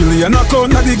 Chili and a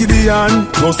count na the Gideon.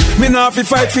 Plus, me nah fi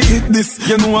fight fi hit this.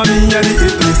 You know I me a the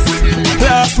hit list.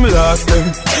 Last me lost them,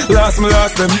 last me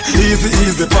lost them.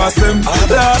 Easy pass them.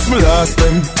 Last me lost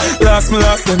them, last me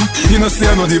lost them. You know see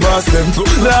I know the boss them.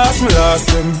 Last me lost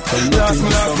them, last me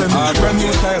lost them. Brand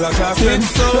new style I cast them.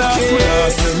 Last me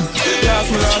lost them, last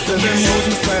me lost them. Them use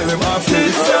me style them off them.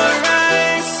 It's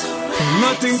alright.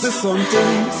 Nothing to some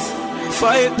things.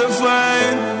 Fight the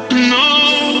fight.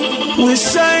 No, we're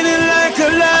shining like a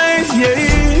light,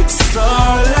 yeah.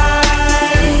 Starlight,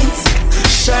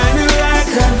 shining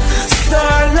like a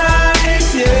starlight,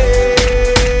 yeah.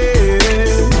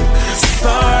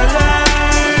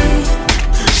 Starlight,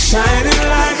 shining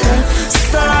like a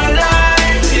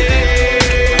starlight,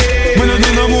 yeah. We don't do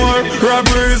no more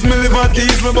robberies, me live at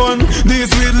ease, me bun.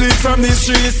 These weed leave from these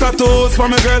streets, tattoos for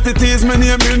my girl to tease, my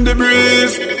name in the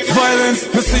breeze. Violence,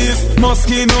 me seize,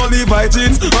 Moschino, Levi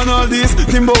jeans, and all these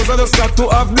Timbos I just got to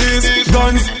have these.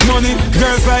 Guns, money,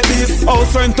 girls like this.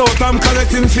 House rent out, I'm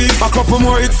collecting fees. A couple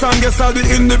more hits and guess I'll be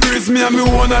in the breeze. Me and me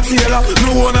own a tailor,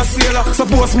 me own a sailor.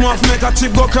 Suppose me have make a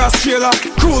chip go cross trailer.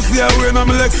 Cruise the way and I'm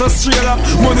Lexus trailer.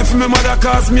 Money for me mother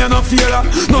cause me a no failure.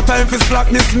 No time for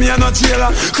slackness, me a no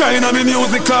jailer. Crying on me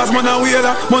music cause man a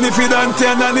wailer. Money for Dante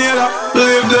and Daniela.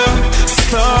 Live the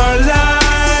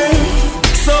starlight,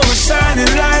 so we're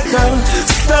shining like a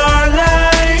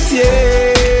starlight,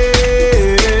 yeah.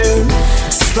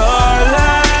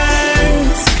 Starlight,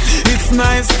 it's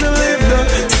nice to live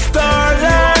the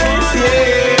starlight,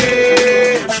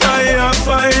 yeah. Fire,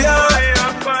 fire,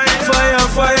 fire,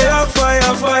 fire,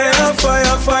 fire, fire,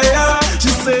 fire, fire. She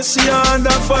says she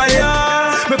under fire.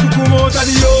 Me could come out of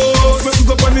the house, me could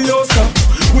go on the house.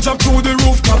 Push up through the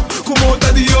rooftop, come out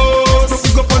of the house, me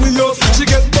could go on the house. She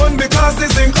get bun because they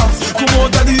sing up. Come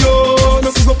out of the house,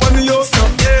 me could go on the house.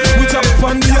 Push up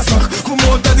on the house, come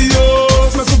out of the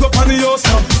house, me could go on the house.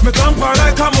 Me tamper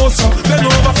like a mouse, bend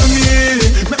over for me,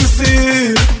 let me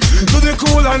see. Do the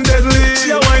cool and deadly,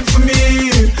 she a wine for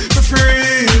me, for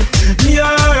free. Me a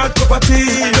hot cup of tea,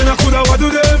 then I coulda what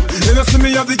do them. Then I see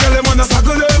me have the girl them and I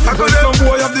suckle them. Some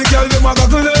boy have the girl them and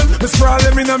goggle them. Me sprawl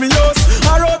them in a me house,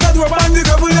 I wrote that door and the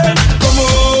gobble them. Come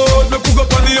out, me cook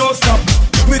up on the house top.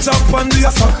 Me chop on the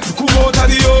assack, come out of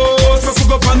the house, me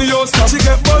cook up on the house top. She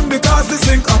get bun because the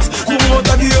sink hot. Come out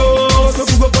of the house, me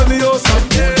cook up on the house top.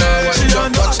 She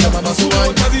on watch them and so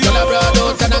on. Girl a broad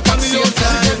out and a come same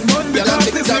time. Girl a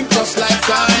tick tock just like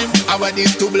time. Our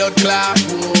this two blood clot.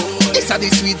 This a the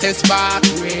sweetest part.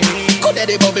 Coulda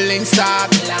the bubbling start.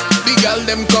 The girl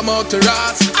them come out to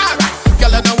us. Alright.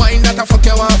 Girl a no wine that a fuck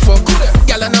you want fuck.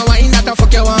 Girl a no wine that a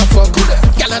fuck you want fuck.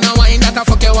 Girl a no wine that a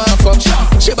fuck you want fuck.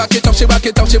 She back it up, she back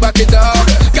it up, she back it up.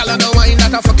 Girl a no wine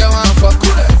that a fuck you want fuck.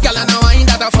 Girl a no wine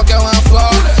that a fuck you want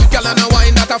fuck. Girl a no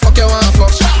wine that a fuck you want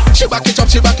fuck. She back it up,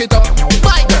 she back it up.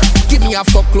 Bye girl, give me a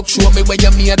fuck look, show me where you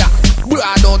made that.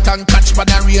 Broad out and catch for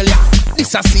the real ya.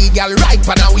 This a see girl right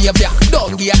for the wave ya.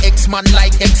 Don't give a ex-man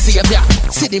like ex-savior.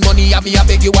 See the money and me a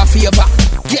beg you a favor.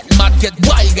 Get mad, get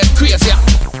wild, get crazy.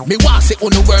 Me want say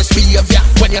on the worst behavior.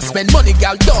 When you spend money,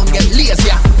 girl, don't get lazy.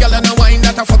 Girl, I know wine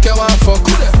that a fuck you want fuck.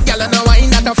 Girl, I know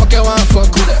wine that a fuck you want fuck.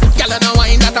 Girl, I know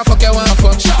wine that a fuck you want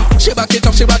fuck. She back it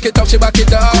up, she back it up, she back it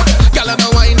up. Girl, I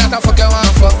know wine that a fuck you want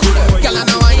fuck. Girl, I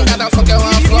know wine that a fuck you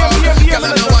want fuck. Girl,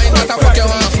 I know wine that a fuck you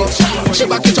want fuck. She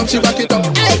back it up, she back it up.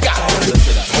 Hey, girl.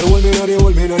 I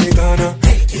hold me on the corner.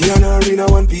 Me and her in a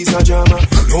one piece of drama.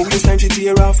 Now this time she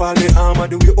tear off all me armor.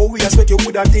 The way how we expect you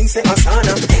would have things say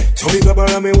Asana. So me grab her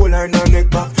and me hold her in her neck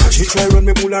back. She try run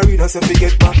me pull her in and say fi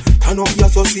get back. Turn up here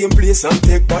so same place and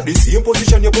take back. The same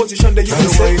position, your position that you can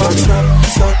set back.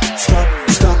 Stop, stop,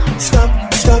 stop, stop,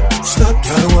 stop, stop.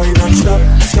 Can't wind and stop,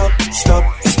 stop, stop,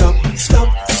 stop, stop,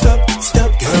 stop, stop.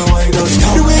 Can't wind and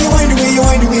stop. The way you wind, the way you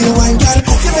wind, the way you wind, girl.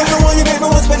 You make me want, you make me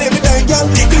want spend every day, girl.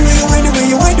 The way you wind, the way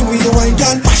you wind, the way you wind,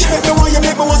 girl. You make me want, you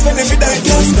make me want spend every day,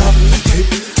 girl. Stop,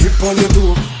 tip on your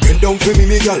toe. Bend down for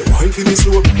me, girl. Wine for me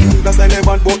slow. That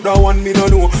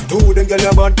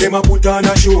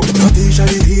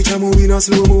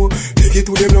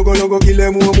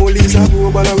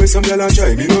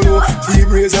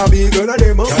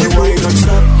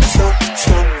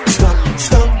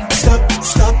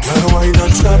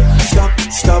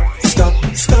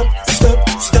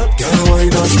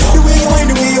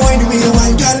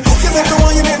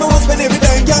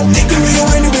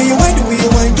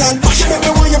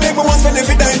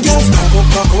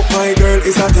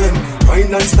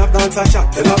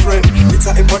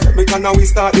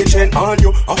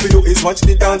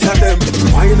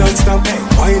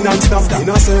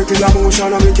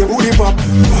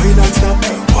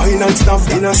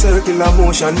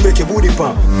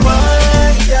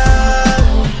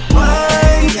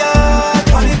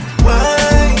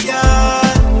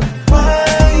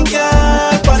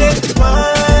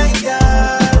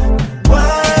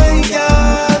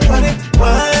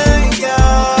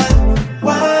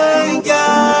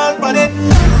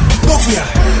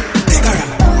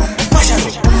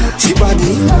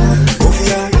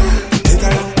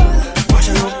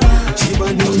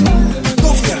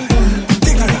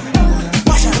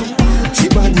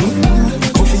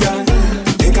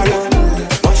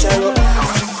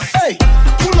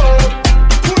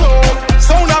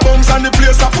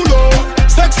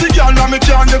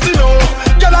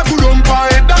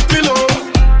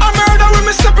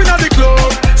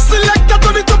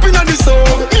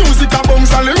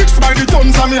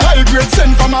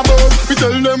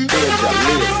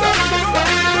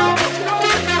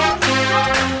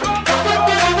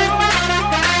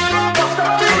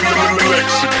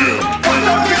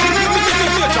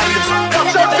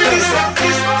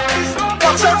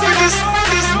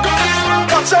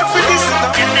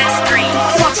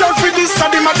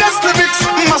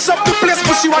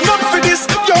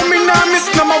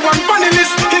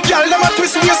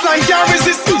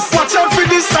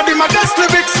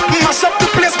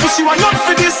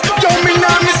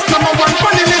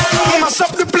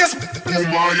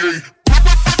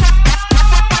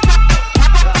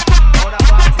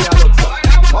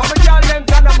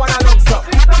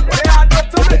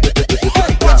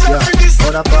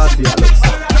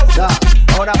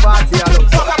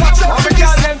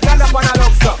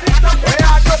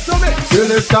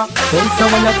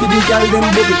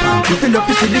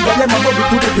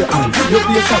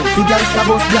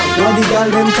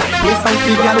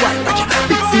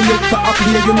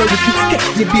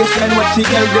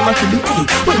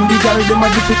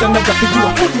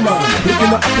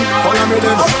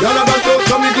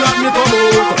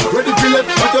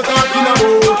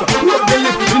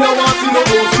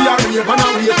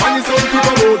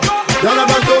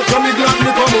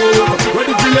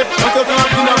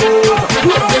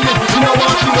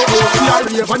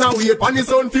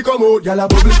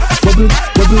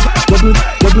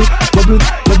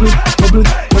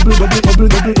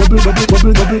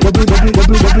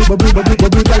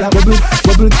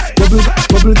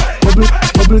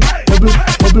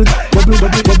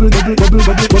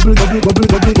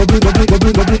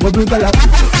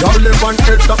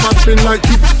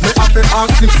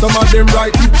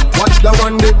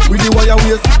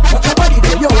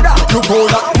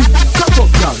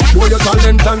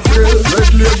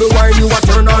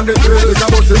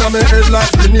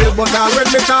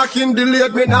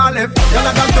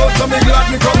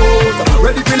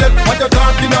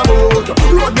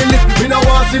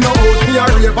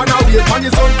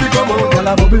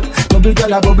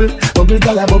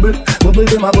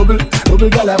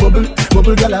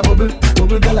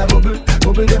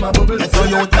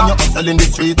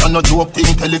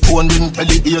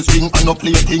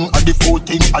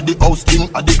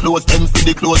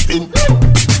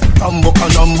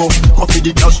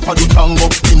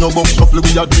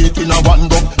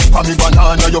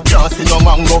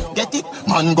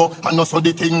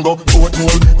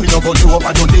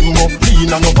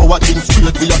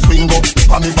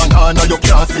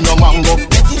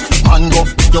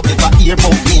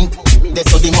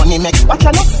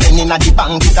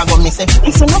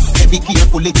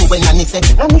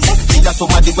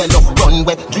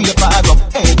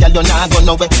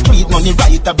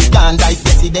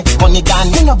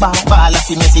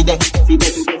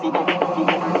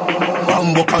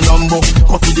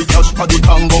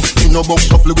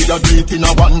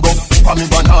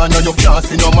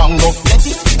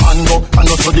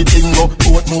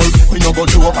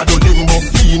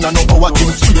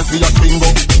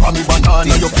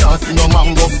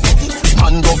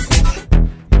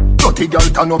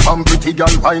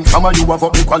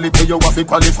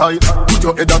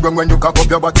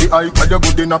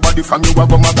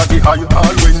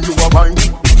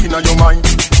inna your mind.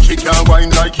 She can't whine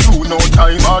like you, no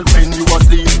time. All when you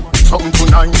asleep, something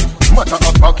tonight. Matter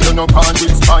of fact, you no can't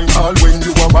this time. All when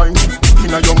you a whine,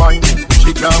 inna your mind.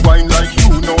 She can't whine like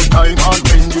you, no time. All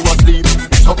when you asleep,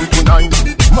 something tonight.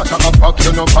 Matter of fact,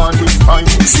 you no can't this time.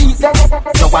 See,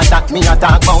 no one that me a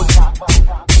talk about.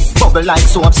 Bubble like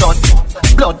so absurd.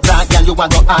 Blood clot, girl, you a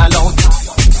go all out.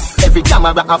 Every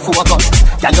camera a focus.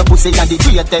 Girl, your pussy and the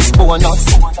greatest bonus.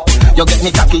 You get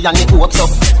me cocky and it hopes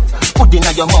up. Put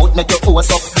inna your mouth, make your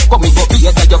hose up. Come me go beat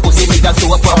your pussy with a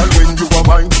soap up. All when you a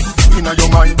whine, inna your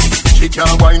mind. She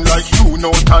can't whine like you,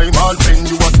 no time. All when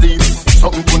you asleep,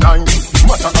 something tonight.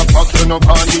 Matter of fact, you no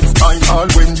can't this time. All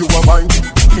when you a whine,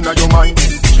 inna your mind.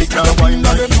 She can't whine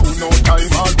like you, no time.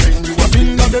 All when you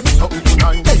asleep, something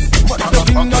tonight. Matter of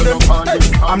fact, you no can't this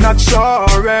time. I'm not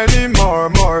sure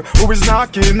anymore, who is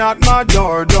knocking at my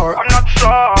door. I'm not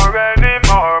sure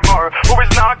anymore, who is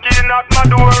knocking at my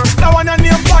door. Now I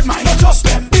name bad man, not just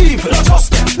them. Evil, not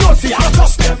just them. Naughty, not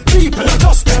just them. People, not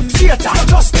just them. Satan, not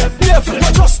just them. Devil,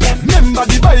 not just them. Remember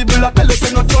the Bible, I tell you,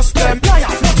 say not just them.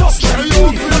 Liars, not just them.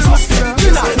 Evil, not just them.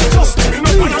 Killers, not just them.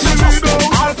 Preach, not just them.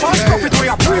 Alpha's prophet, we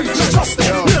are preach, not just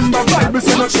them. Remember Bible,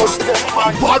 say not just them.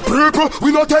 Bad people,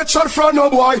 we no take shot from no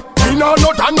boy. We no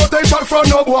and no take shot from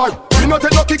no boy. We no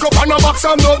take no kick up and no box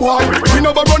from no boy. We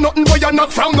no borrow nothing but you knock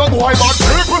from no boy. Bad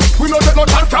people, we no take no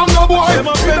shot from no boy. We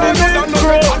no take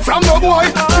shot from no boy.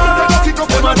 We no take no kick up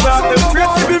and no box from no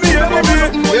boy.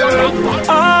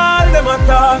 All them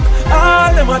attack,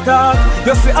 all them attack.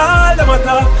 You see all them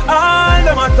attack, all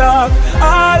them attack,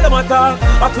 all them attack.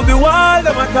 Up to the wall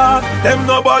them attack. Them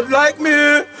no bad like me,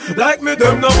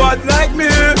 them no bad like me,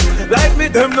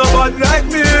 them no bad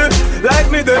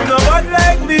like me, them no bad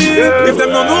like me. If them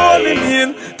no know what me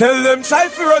mean, tell them try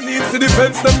to run in. See the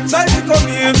fence, them try to come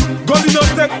in. God you not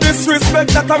take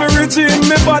disrespect that I'm a regime.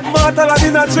 Me bad mortal and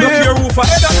in a dream. Look your roof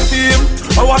ahead of steam.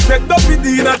 I want take the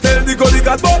PD and tell the God he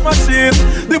got bad machine.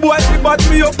 The boy he bad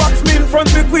me up, box me in front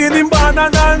me queen in band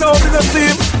and all now in the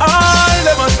team. All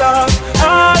them attack,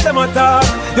 all them attack.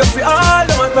 You see all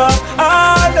them attack,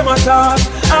 all them attack,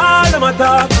 all them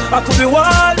attack. Up to the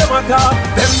wall them attack.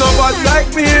 Them no bad like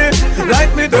me,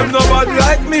 them no bad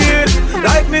like me,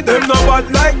 them no bad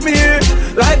like me,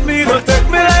 don't take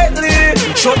me lightly.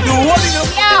 Shut the wall in your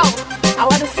yo. I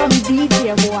want some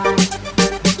DJ boy.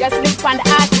 Just look for the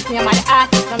artist name and the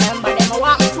artist remember them. I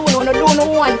want me to know, no do no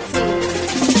one thing.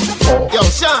 Yo,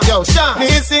 Sean. Me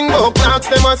sing about clocks,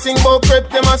 them a sing about crepe,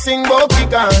 them a sing about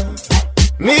kickers.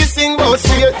 Me sing about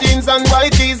straight jeans and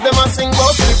white tees, them a sing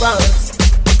about slippers.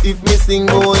 If me sing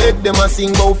about head, them a sing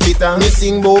about fitter. Me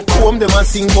sing about comb, them a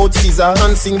sing about scissor.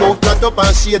 And sing about cut up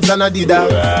and shades and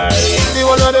Adidas. The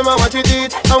one of them a watch it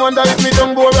eat. I wonder if me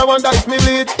tongue bore, I wonder if me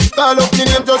bleach. Call up me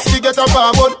name just to get a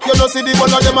forward. You know see the one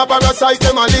of them a parasite,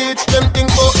 them a leech. Them think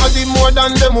about a the more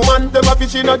than them want. Them a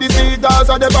fishing at the sea,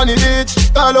 Gaza, them on the beach.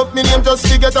 Call up me name just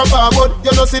to get a forward.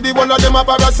 You know see the one of them a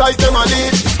parasite, them a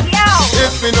leech.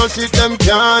 If me no shit, them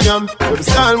can't yam. But the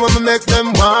style when me make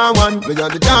them one. Me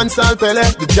got the dancehall Pele,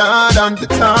 the Jordan, the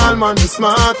tall man, the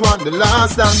smart one, the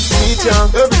last dance. Teacher,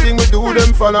 everything we do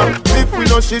them follow. If we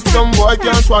no shit, some boy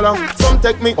can't swallow. Some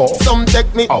take me, some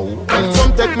take me,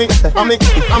 some take me. I'm a.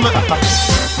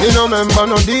 Me no member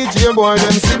no DJ boy,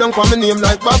 them sit down for me name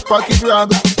like back pocket rag.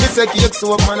 Me say cake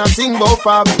soap man, I sing bout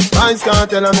fab. Minds can't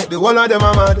tell I make the whole of them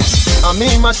a mad. And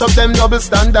me mash up them double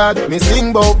standard. Me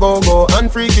sing bout go-go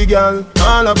and freaky girl.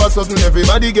 All of a sudden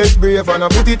everybody get brave and I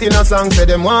put it in a song, say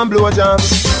them want blow job.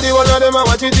 The one of them a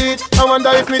watch it eat. I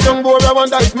wonder if me tongue bore, I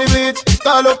wonder if me bleach.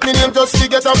 Call up me name just to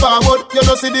get a forward. You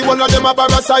know see the one of them a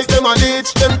parasite, them a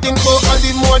leech. Them think bout a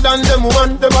the more than them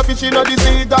want. Them a fishing at the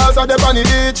sea, Gaza, them on the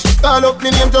beach. Call up me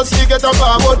name just to get a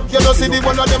forward. You know see the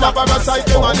one of them a parasite,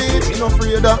 them a leech. No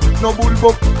afraid of, no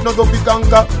bullbuck, no go big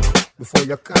anchor. Before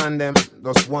you can them,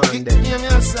 just one them. Hear me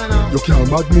a say now. You can't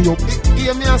mad me up.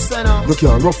 Hear me a say now. You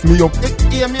can't rough me up.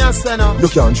 Hear me a say now. You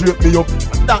can't drape me up.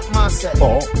 That man said.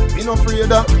 Me no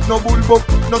afraid of, no bullbuck,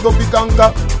 no go big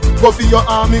anchor. Go for your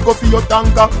army, go for your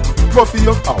tanker. Go for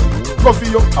your go for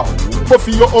your go for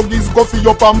your huggies, go for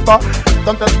your pamper.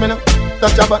 Come touch me now,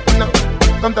 touch your button now.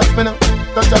 Come touch me now,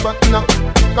 touch your button now.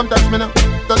 Come touch me now,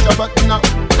 touch your button now.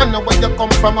 I know where you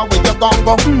come from or where you gon'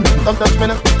 go. Come touch me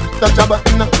now, touch your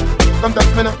button now. Come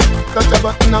touch me now, touch your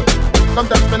button now. Come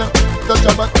touch me now, touch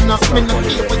your button now. Me no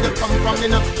care where you come from, me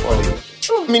now.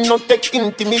 Me no take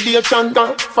intimidation.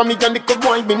 For me and the good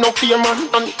boy, me no fear man.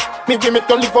 And me give me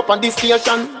to live up on this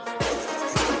station.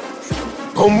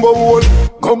 Combo hole,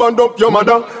 come and up your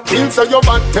mother. Kill say your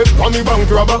bad, take for me bank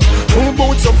robber. Two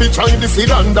boots of each eye, this is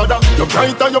under. You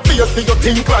bright on your face, do you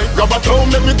think like grabber?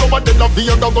 Don't make me go a den of the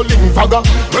double link fagger.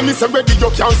 When me say ready, you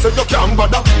can't say you can't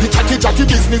bother. The chatty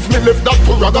business, me left that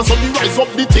to rather. So me rise up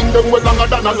the thing, them well longer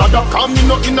than a ladder. Come me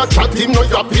no in a chatting, no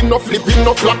yapping, no flipping,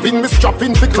 no flapping. Me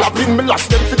strapping, fi clapping, me last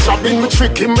them fi trapping. Me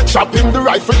tricking, me chopping. The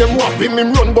rifle them whopping,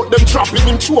 him run but them trapping.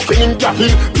 Him choking, him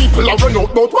gapping. People are run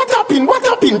out, but what happened?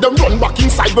 Them run back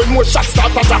inside when more shots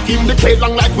start attacking. They play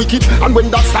long like wicked, and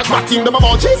when that start batting them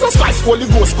about Jesus Christ, Holy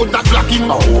Ghost could not block him.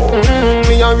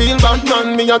 Me a real bad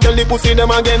man, me a tell the pussy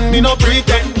them again. Me no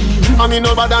pretend, I me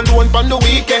no bad alone on the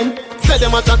weekend. Say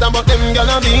them a chat about them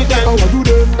gonna beat them. How I do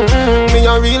them? Me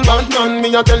a real bad man,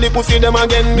 me a tell the pussy them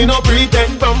again. Me no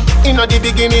pretend from inna the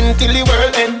beginning till the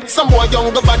world end. Some boy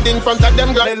younger bad in front of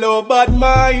them. Hello bad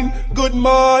mind, good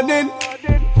morning.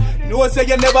 No say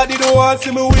you never did want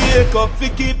see me wake up. We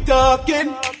keep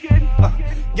talking.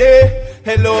 Yeah,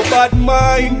 hello bad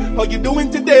mind. How you doing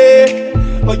today?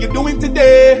 How you doing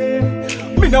today?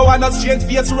 Me no wanna change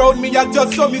face around me, I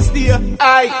just saw me steer.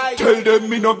 I tell them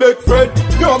me no big friend.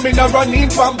 No, me no running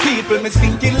from people. Me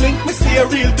stinking link, me stay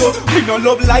real too. Me no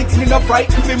love likes, me no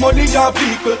frighten for money or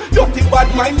people. Dirty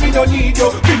bad mind, me no need you.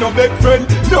 Me no big friend.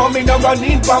 No, me no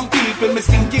running from people. Me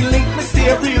stinking link, me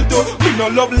stay real too. Me no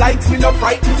love likes, me no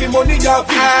frighten for money or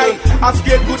people. I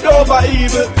scared good over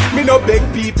evil. Me no beg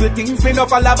people things. Me no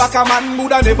follow back a man.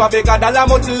 Woulda never beg a dollar,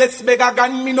 much less beg a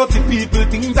gun. Me no see people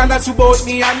things and that's about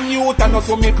me and youth and no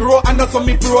so me grow and not so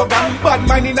me program. Bad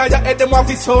mind in your head, them off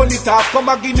his own it up. Come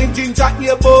and give me ginger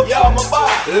here, bro. Yeah, my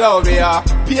boy. Love ya.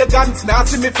 Pagans now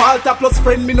see me falter, plus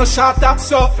friend me no shatter.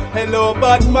 So, hello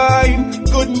bad mind,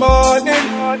 good morning.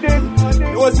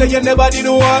 No say you never did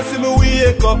want see me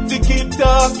wake up to keep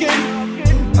talking.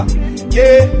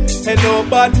 Yeah, hello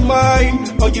bad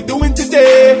mind. How you doing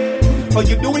today? How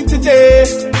you doing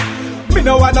today? Me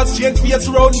no wanna change face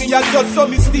around me, I just saw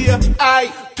me steer.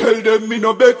 I tell them me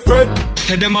no big friend.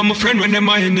 Say them I'm a friend when them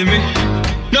my enemy.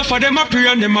 No for them a pray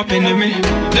and them a penny me.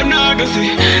 Them nah go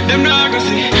see, them nah go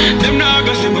see, them nah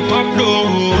go see me pop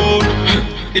down.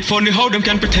 It's funny how them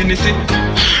can pretend to see.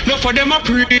 No for them a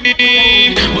pray,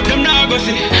 but them nah go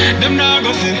see, them nah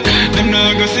go see, them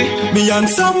nah go see. Me and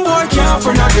some boy can't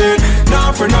friend again,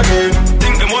 nah friend again.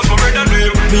 Think them was my brother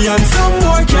them. Me and some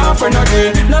boy can't friend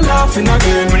again, nah laughing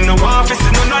again. When no one fi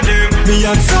see none of them. Me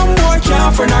and some boy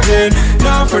can't friend again,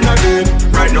 nah friend again.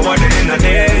 Right now they in a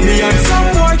day. Me and some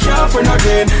boy can't friend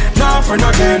again, nah friend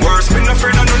again. Worse me no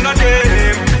friend of none of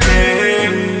them.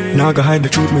 Nah go hide the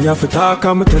truth, me have to talk.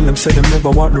 I'ma tell them, say them never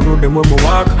walk the road, them when me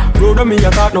walk. Road on me I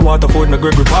thought no Waterford, no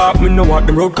Gregory Park. Me no walk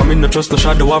them road, come in, no trust, no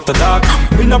shadow after dark.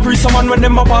 Me no pre someone when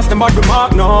them a pass them bad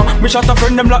remark, no. Me shot a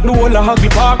friend, them like the whole of Hagley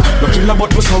Park. No killer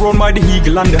but was surrounded by the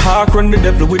eagle and the hawk. Run the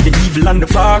devil with the evil and the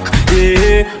flock.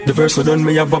 Yeah, the verse so done,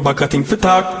 me have a back, I think for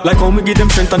talk. Like how me give them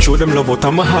strength and show them love out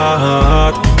of my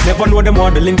heart. Never know them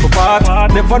want the link for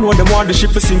part. Never know them want the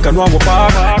ship for sink and one more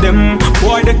park. Them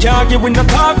boy they can't give in the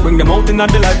talk. Bring them out in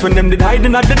the light when them did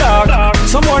hiding at the dark.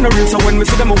 Some wanna real, so when me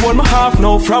see them I hold my half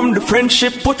now from the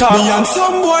friendship put up. Me and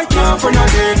some boy can't friend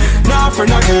again, nah friend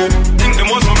again. Think them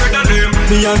was my brother them.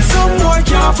 Me and some boy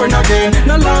can't friend again,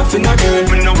 nah laughing again.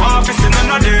 When no one fi see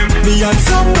none of them. Me and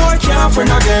some boy can't friend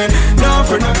again, nah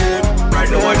friend again. Right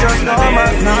now I just know my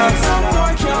not some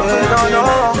boy can't friend again,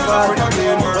 nah friend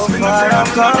again. Worse me no friend of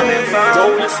none of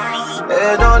them.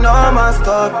 They don't know my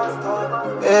story,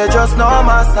 they just know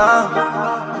my sound.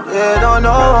 They don't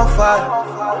know how far,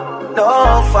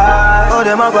 no fight. Oh,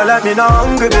 them a go like me not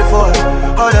hungry before.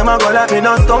 Oh, them a go like me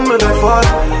not stumble before.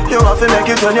 You have to make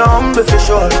it when you're humble for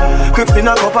sure. Crips in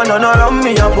a cup and none around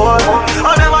me a pour.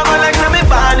 Oh, them a go like me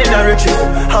born in the riches.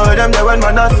 How them there when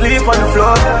man asleep on the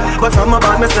floor. But from a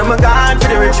band me say me gone for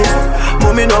the riches.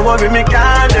 Mommy no worry me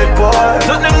can't get poor.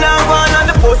 Nothing now gone on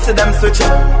the post to them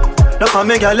switching. No for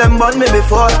me girl them born me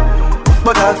before.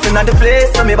 But I've seen at the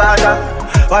place so me bother.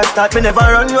 Why start me never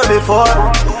run you before.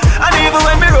 And even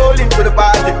when me roll into the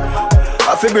party,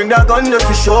 I feel bring that gun just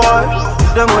for sure.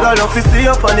 Them woulda love to see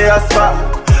up on the asphalt.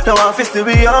 Now I feel to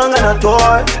be young and a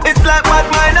toy. It's like what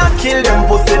might not kill them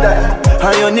pussy there.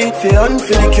 And you need to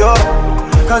unfeel the cure.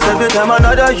 Cause every time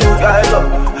another you guys up,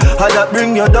 I that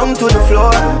bring you down to the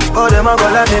floor. Oh, them a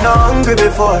go like me not hungry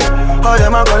before. Oh,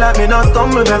 them a go like me not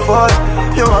stumble before.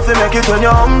 You have to make it when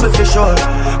you're humble for sure.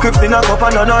 Crips in a cup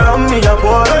and none around me a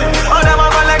pour. Oh, them a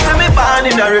go like to me born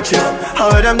in the riches.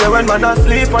 How them there when man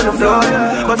asleep on the floor.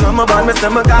 But from a band me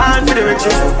say me gone for the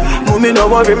riches. Mommy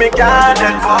no worry me can't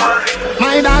dead for.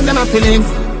 My dog them a feelings.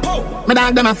 My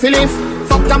dog them a feelings.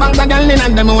 Fuck the bag the girl in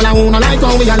and them all a who no like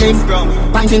how we a live.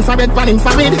 Punching for bed, panning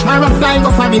for bed. My rough line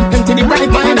go for it. Empty the bright,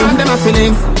 my dog them a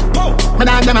feelings. My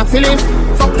dog them a feelings.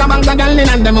 Fuck Fuck a bang of girl in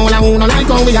and them all who no like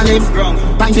how we a live.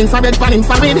 Punching for bed, pan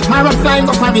infrared. My rock flying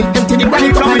go for it. Empty the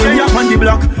body cup of it. On the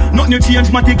block, nothing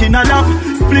change, my tick in a lap.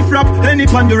 Split rap, any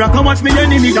pan you rock. How much me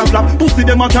enemy that flap? Pussy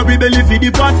them a carry belly for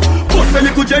the pot. Put a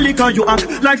little jelly cause you act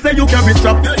like say you carry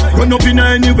strap. Run up in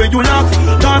anywhere you lock.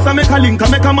 Dance and make a link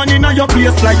and make a man in a your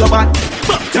place like your back.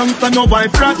 Youngster no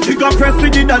wife rat. You got press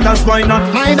with it and that's why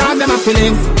not. My dog them a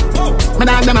feeling. My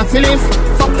dog them a feeling.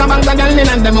 Fuck a bang of girl in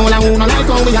and them all who no like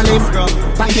how we a live.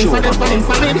 Fighting for them, fighting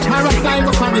for it. My rock flying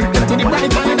go for it. Empty the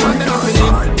bright line and them a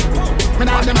feeling.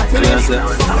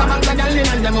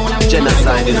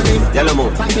 Genocide, yellow moon.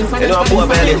 You know a boy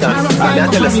violator. I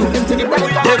tell us.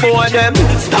 They boy them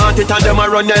start it and them a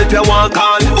run help you walk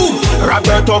on.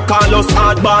 Roberto Carlos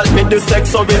hardball. Me the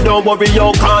sex so we don't worry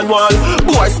you can't wall.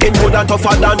 Boy skin good and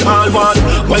tougher than all one.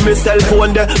 When me cell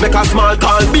phone there make a small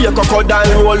call. Be a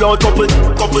crocodile roll out couple.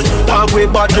 Talk way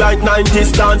bad like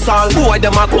 90s dance hall. Boy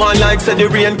them a go on like say the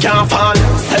rain can't fall.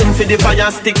 Send for the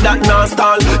fire stick that non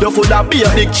stall. You full of be a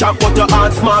big chop but you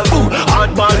heart small. Boom,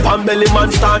 hardball pan belly man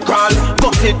start crawl.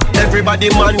 Cut it, everybody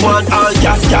man want all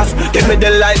gas. Give me the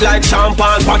light like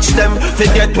champagne. Watch them,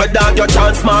 forget whether your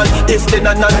chance man. This thing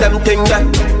and them thing that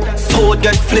food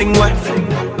get fling wet.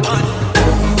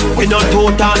 We not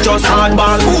total just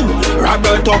hardball. Boom,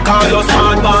 Roberto Carlos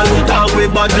hardball. Talk we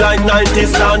bad like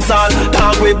 90s dancehall.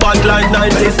 Talk we bad like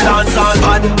 90s dancehall.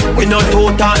 Bad, we not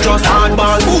total just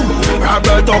hardball. Boom,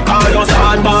 Roberto Carlos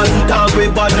hardball. Talk we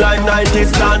bad like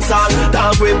 90s dancehall.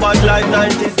 Talk we bad like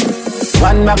 90s.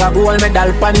 One bag of gold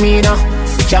medal pan me now.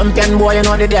 Champion boy, you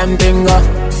know the damn thing.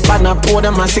 Pan a pour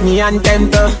them a sing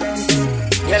anthem.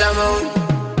 Yellow moon.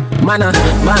 Man,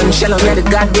 shell on the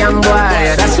goddamn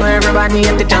boy. That's why everybody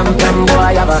at the champion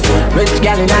boy. Have a rich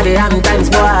gal in the Hamptons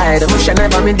boy. The bush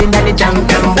never been in the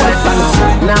champion boy.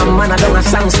 Now man, I don't have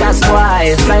songs that's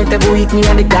boy. Flight every week me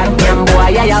and the goddamn boy.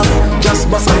 Yeah. Just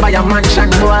bust up by a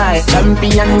mansion boy.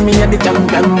 Champion me and the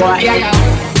champion boy.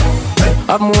 Yeah.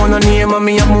 I'm more no name and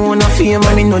me I'm more no fame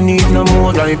and me no need no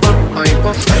more life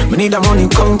up. Me need a money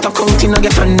counting I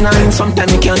get a 9.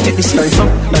 Sometimes me can't take this life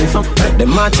up. The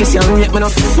artists you rate me no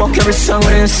fuck every song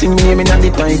when they sing me in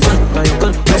the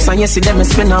title. Plus I see them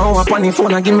spend an hour upon the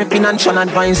phone and give me financial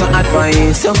advice.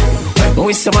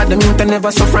 We some of them to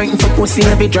never so frightened for pussy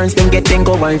every joints them get then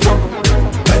go wife up.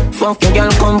 Fuck your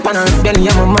girl come pan her belly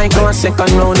and my mic go a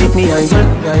second round with me I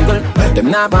girl. Them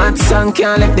not bad song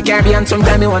can't left the Caribbean.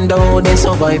 Sometimes me wonder how they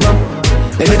survive.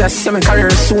 They did a semi-career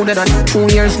sooner than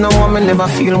 2 years now. I never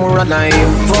feel more alive.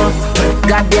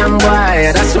 Goddamn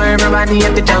boy, that's why everybody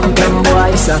at the champion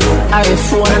boy. So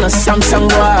iPhone and a Samsung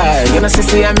boy. You know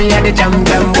see me at the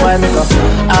champion boy. Me go,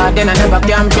 then I never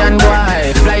champion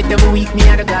boy. Flight every week me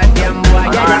at the goddamn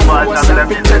boy. Yeah, what's up,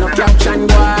 picture no caption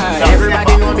boy.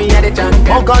 Everybody know me at the champion.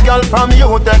 Fuck a girl from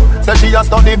UTech, say she a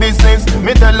study business.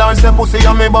 Me tell her say pussy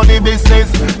on me body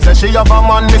business. Say she have a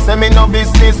man, me say me no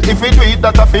business. If it do it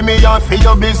that a fi me and fi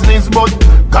your business. But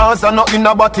cause I not in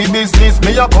a body business.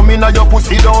 Me a come in a your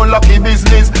pussy down lucky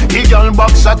business. The girl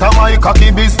back shot a my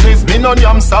cocky business. Me no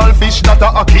yam selfish that a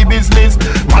hockey business.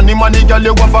 Money girl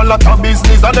you have a lot of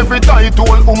business. And every title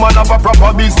woman have a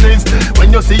proper business.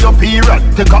 When you see your period,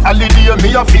 take a holiday.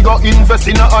 Me a figure invest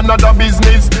in another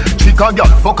business. Trick a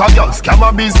girl, fuck a girl, scam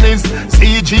a business.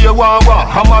 CG Wawa,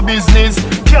 hammer business.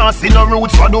 Can't see no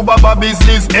roots for do baba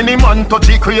business. Any man touch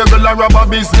it, create a rubber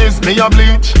business. Me a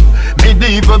bleach,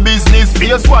 me evil business.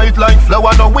 Face white like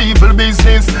flower, no evil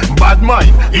business. Bad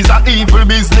mind is a evil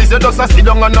business. You just a sit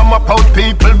down and I'm about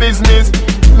people business.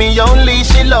 Me only,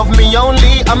 she love me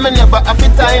only. I'm never have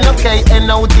it time, okay,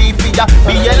 N-O-T for ya.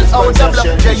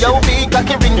 B-L-O-W, J-O-B,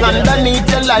 cocky ring underneath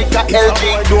you like a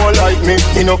LG. Don't like me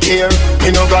no care.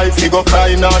 Me no guy figure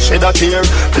cry, nah shed a tear.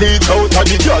 Bleach out of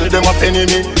the girl, them a penny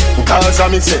me. Cause I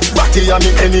me say, Batty a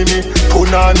me enemy.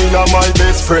 Punani na my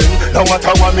best friend. No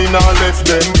matter what me nah left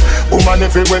them. Woman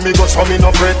everywhere me go, so me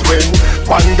no fret when.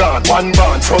 One gun, one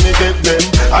band, so me get them.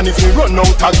 And if me run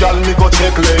out a girl, me go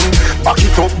check them. Back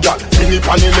it up, girl, fling it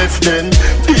on the left then.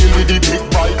 Deal with the big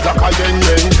bike like a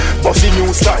yen. Bossy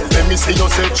new style, let me see you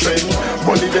set trend.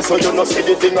 Money there so you no see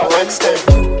the thing a extend.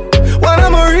 When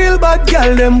I'm a real bad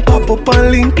girl, them pop up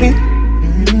and link me.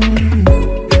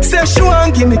 Say she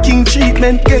want give me king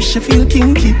treatment, guess she feel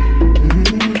kinky.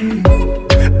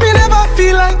 Me never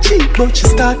feel like cheap, but she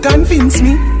start convince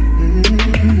me.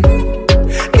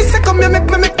 Me say come here,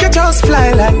 make you just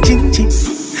fly like Gingy.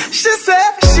 She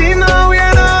say she know we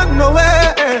ain't on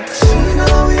nowhere. She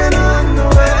know we ain't on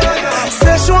nowhere.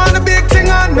 Say she want a big thing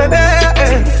on me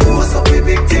there. Force up a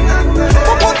big thing on me.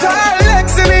 Put her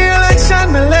legs in the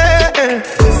election, me lay.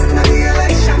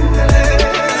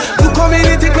 Who come in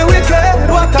and take me wicked?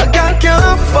 What a girl can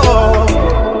afford.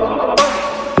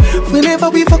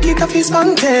 whenever we fuck it off is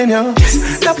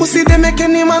spontaneous. That pussy they make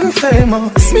any man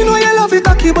famous. Me know you love it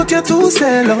cocky but you're too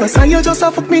zealous. And you just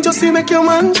a fuck me just to make your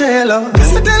man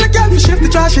jealous. I tell a girl to shift the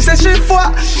trash, she says shift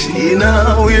what? She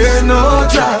now wear no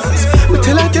dress. But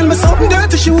tell me something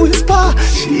dirty, she whisper.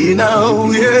 She now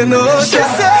wear no dress. She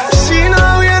said she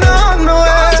now wear no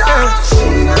underwear. She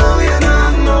now wear no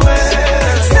underwear.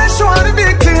 Said she want a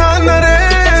big thing on the day.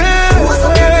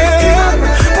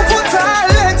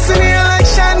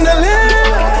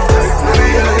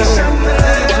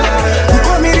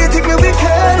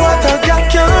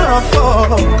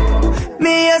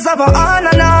 Me as have a on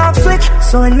and off switch.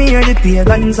 So when me hear the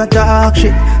pagans a talk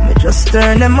shit, me just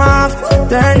turn them off,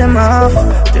 turn them off,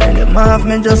 turn them off,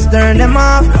 me just turn them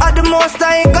off. At the most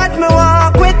I got me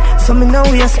walk with, so me no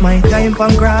waste my time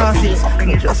on grasses.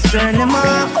 Me just turn them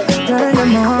off, turn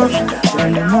them off,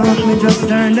 turn them off, me just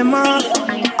turn them off.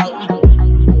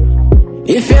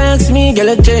 If you ask me, girl,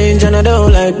 I change and I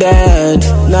don't like that,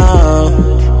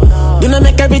 no. You know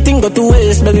make everything go to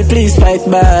waste, baby, please fight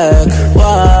back.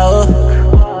 Wow.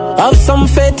 Have some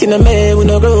faith in a man, we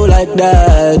no grow like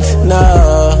that.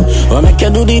 No. Or make you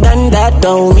do the done that,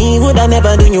 don't me. Would I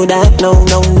never do you that? No,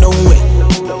 no, no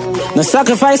way. No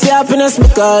sacrifice your happiness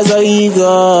because of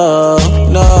ego.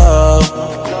 No.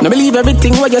 No believe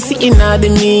everything what you see in the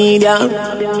media.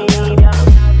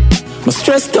 I'm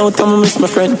stressed out, I'm miss my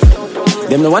friend.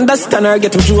 Them no understand or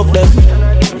get to joke them.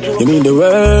 You mean the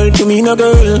world to me, no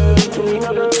girl.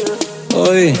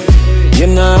 Oi, you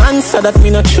no answer that me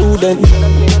not true then.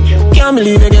 Can't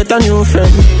believe you get a new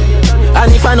friend.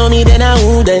 And if I know me then I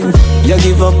wouldn't. You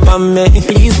give up on me,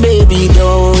 please baby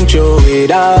don't throw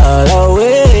it all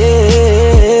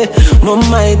away. My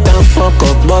might have fuck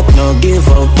up but no give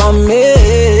up on me.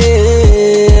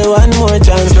 One more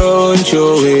chance, don't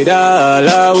throw it all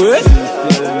away.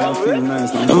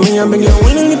 I mean I beg you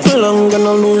win a little longer,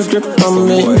 no lose grip on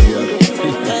me.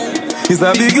 It's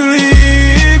a big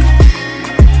league.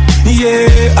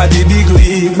 Yeah, at the big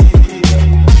league.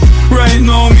 Right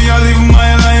now, me I live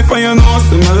my life, and you know,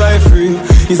 see my life real.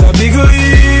 It's a big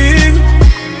league.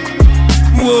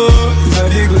 Whoa, it's a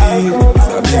big league. It's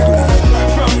a big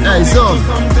league. Nice song.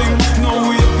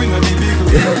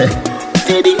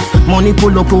 Teddy, money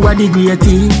pull up over the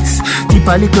greatest. Tip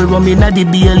a little rum in the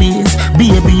Baileys.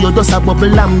 Baby, you just a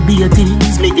bubble and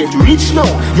beaties. Me get rich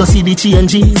now, you see the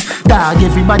changes. Dog,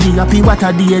 everybody happy what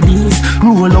a day this.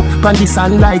 Roll up on the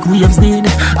sun like waves did.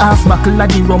 Half buckle of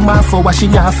the rum, half for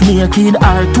washing half naked.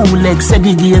 Our 2 legs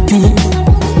segregated.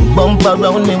 Bump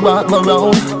around, me walk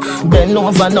around. Bend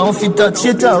over now if you touch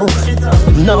it out.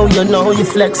 Now you know you're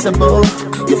flexible.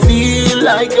 You feel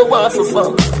like you want to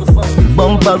fuck.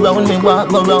 Bump around, me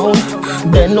walk around.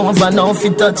 Bend over now if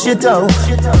you touch it out.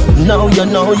 Now you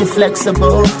know you're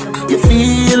flexible. You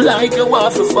feel like you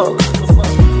want to fuck.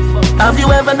 Have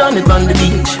you ever done it on the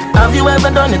beach? Have you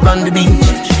ever done it on the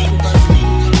beach?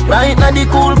 Right now the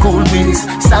cool, cool breeze.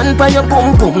 Stand by your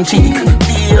pum pum cheek.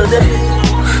 Feel the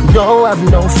don't have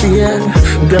no fear,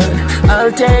 girl,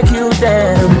 I'll take you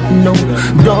there. No,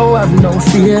 don't have no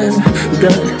fear,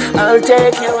 girl, I'll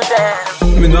take you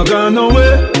there. Me not gone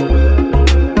nowhere.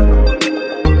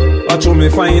 I try me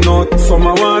find out some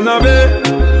I wanna be.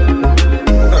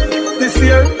 This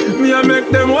year, me I make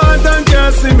them want and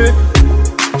can't see me.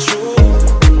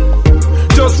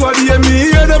 Just what they me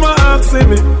hear them a asking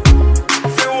me.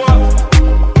 See what?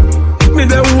 Me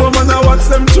the woman I watch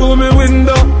them through me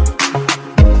window.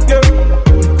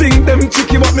 Think them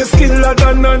tricky but me skiller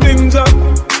than a ninja.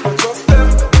 Just them.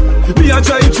 Me a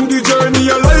drive through the journey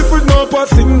of life with no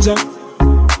passenger.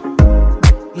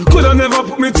 Coulda never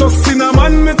put me trust in a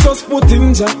man, me just put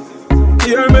in ja.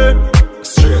 Hear me?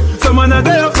 Straight. Some man a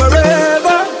there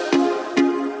forever.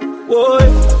 Boy,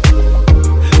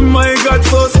 my God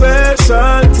so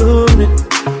special to me.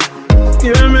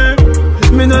 Hear me?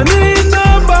 Me no need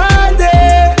nobody.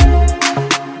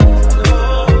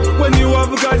 When you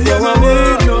have God, you no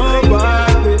need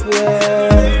nobody.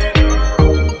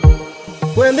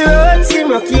 When the road seem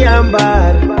rocky and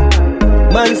bad,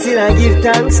 man still I give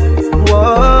thanks.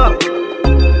 Whoa.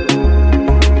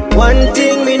 One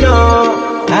thing me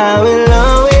know, I will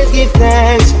always give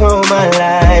thanks for my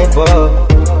life. Oh.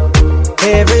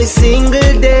 Every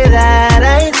single day that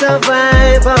I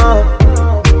survive. Oh.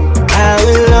 I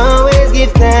will always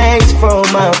give thanks for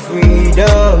my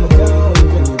freedom.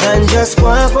 And just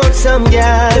walk up some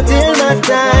girl till my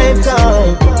time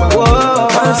come. Whoa.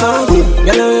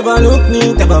 Girl, you ever look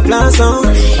neat, ever flash out.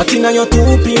 I think on your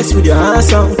 2-piece with your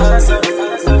ass out.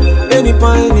 Any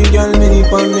pine, any girl, many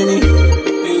pine, many.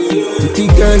 Pretty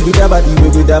girl with a body,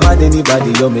 with a bad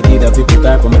anybody. You make it a people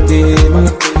type on my table.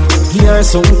 Give her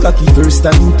some cocky first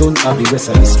time turn up the rest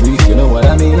of the street, you know what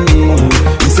I mean?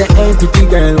 He say, hey pretty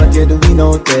girl, what you doing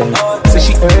out there? Say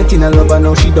she hurting a lover,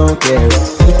 now she don't care.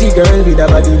 Pretty girl with a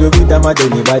body, with a mad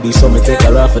anybody, so me take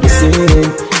her off for the scene.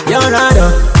 You're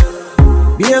rather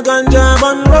be a ganja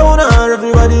man round her,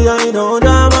 everybody I know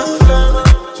drama.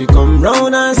 She come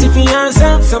round and see for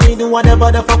herself, so we do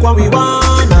whatever the fuck what we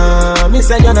wanna. Me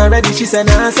say you're not ready, she say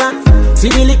nah sir. See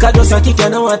the liquor just a kick, you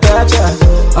know what touch her.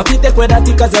 I fit take with that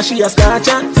tick as she a scratch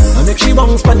her. I make she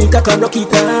bounce panic, I can rock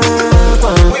it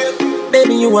up.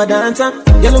 Baby you a dancer,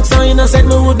 you look so innocent,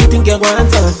 me wouldn't think you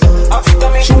want her.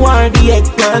 She want the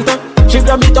eggplant, she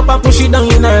grab it up and push it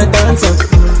down in her dancer.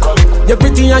 You're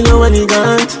pretty and you're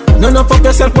elegant. None of up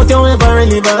yourself but you're ever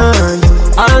relevant.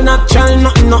 All natural,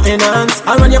 nothing enhanced.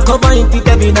 All when you cover it, it's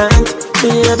evident.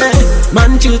 Baby,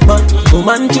 man cheat but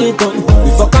woman cheat on.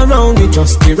 We fuck around with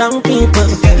just the wrong people.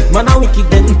 If man a wicked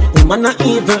then woman a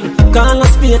evil. Call a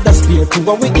spade to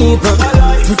what we evil.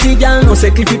 Pretty girl no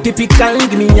say clippy typical.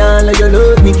 Give me all of your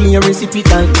love, me give you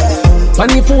reciprocal.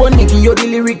 Funny phone, me give you the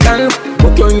lyrical.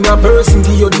 But you're in a person,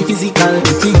 give you the physical.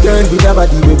 Pretty girl with a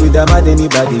body, with a mad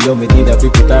anybody. You me need a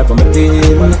quick guitar from a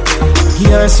table.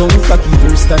 Give her some cocky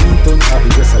first time turn up the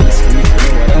rest of the street.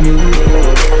 You know what I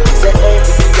mean? Say hey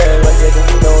pretty girl, what you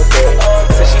doing out there?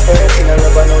 Say she hurting a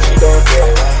rubber, now she don't care.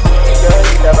 Pretty girl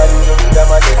with a body, with a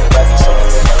mad anybody. So me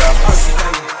take her off.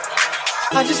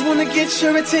 I just wanna get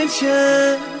your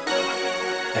attention.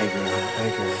 Hey girl.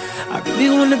 I really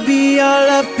wanna be all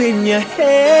up in your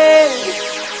head.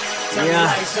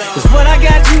 Yeah, cause what I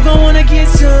got you gon' wanna get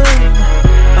some.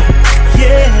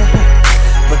 Yeah,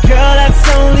 but girl that's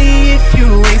only if you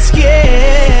ain't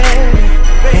scared.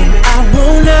 And I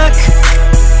won't knock,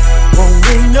 won't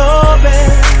ring no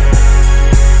bell.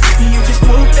 You just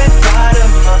put that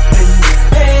bottom up in your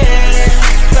head.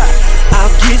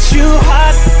 I'll get you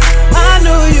hot, I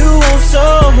know you want so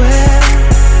well.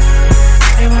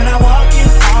 And when I walk in,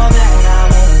 all that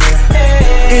I want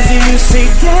is you say,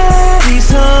 Daddy's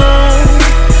home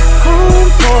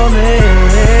for me.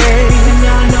 And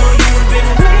I know you've been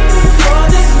waiting for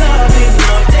this loving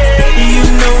all day. You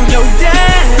know your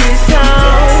daddy's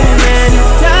home and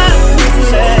it's time to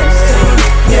rest.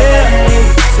 Yeah,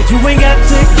 so you ain't got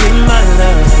to give my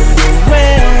love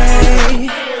away.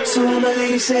 So I'ma let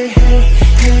you say, hey,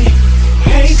 hey,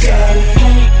 hey, daddy.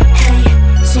 Hey, hey.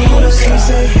 So I'ma let you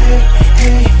say, hey,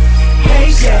 hey, hey,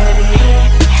 daddy.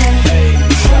 Hey,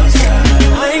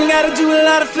 I ain't gotta do a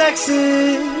lot of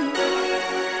flexing.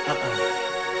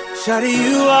 Shawty,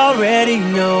 you already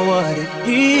know what it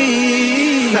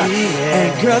is.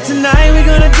 And girl, tonight we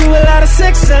gonna do a lot of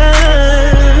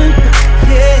sexing.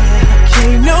 Yeah,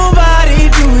 can't nobody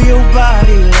do your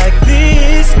body like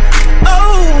this.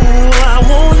 Oh, I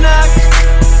won't knock,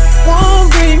 won't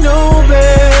ring no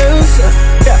bells.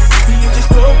 Yeah, you just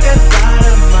broke that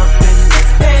bottom up in the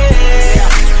head.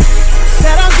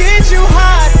 Said I'll get you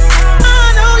hot,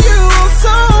 I know you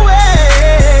so well.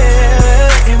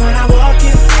 And when I walk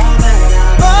in, all that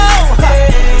I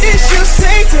it should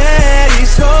say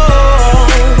Daddy's home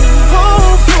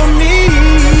for me.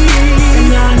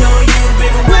 And I know you've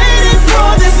been waiting for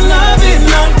this loving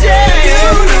all day.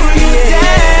 You know your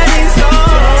daddy's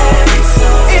home,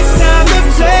 it's time to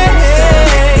play.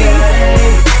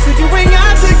 So you ain't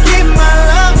got to give my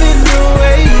loving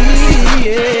away.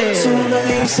 Yeah. So I'ma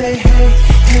let you say, hey,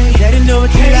 hey, Daddy know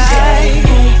what you like.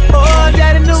 Oh,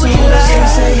 Daddy know what you like.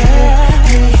 Say, hey,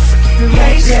 hey,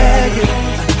 right there.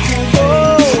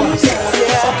 Oh,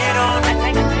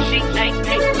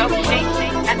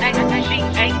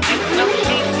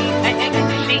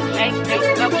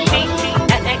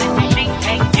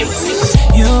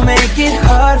 you make it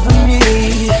hard for me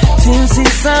to see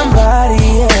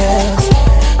somebody else.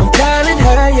 I'm calling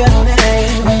her your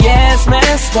name. Yes,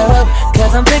 messed up,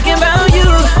 cause I'm thinking about you.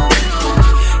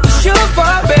 It's your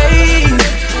fault, babe.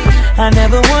 I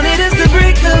never wanted us to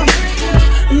break up.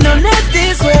 No, not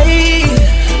this way.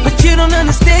 But you don't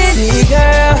understand it,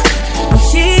 girl. When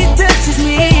she touches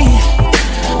me,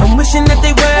 I'm wishing that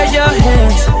they were your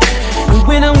hands. And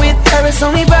when I'm with her, it's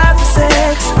only about the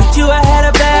sex. With you, I had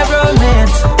a bad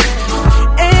romance.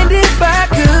 And if I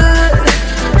could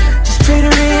just trade her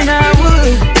in, I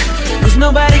would. Cause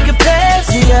nobody compares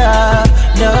to you.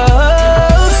 No,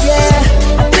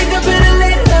 yeah. I think I better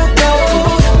let her go.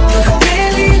 I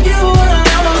can't leave you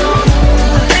alone.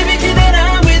 Everything that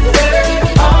I'm with her,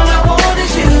 all I want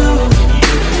is you.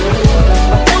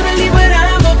 I wanna leave but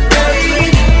I'm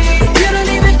afraid that you don't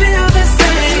even feel the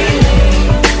same.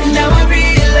 And now I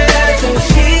realize that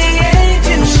she ain't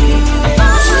you.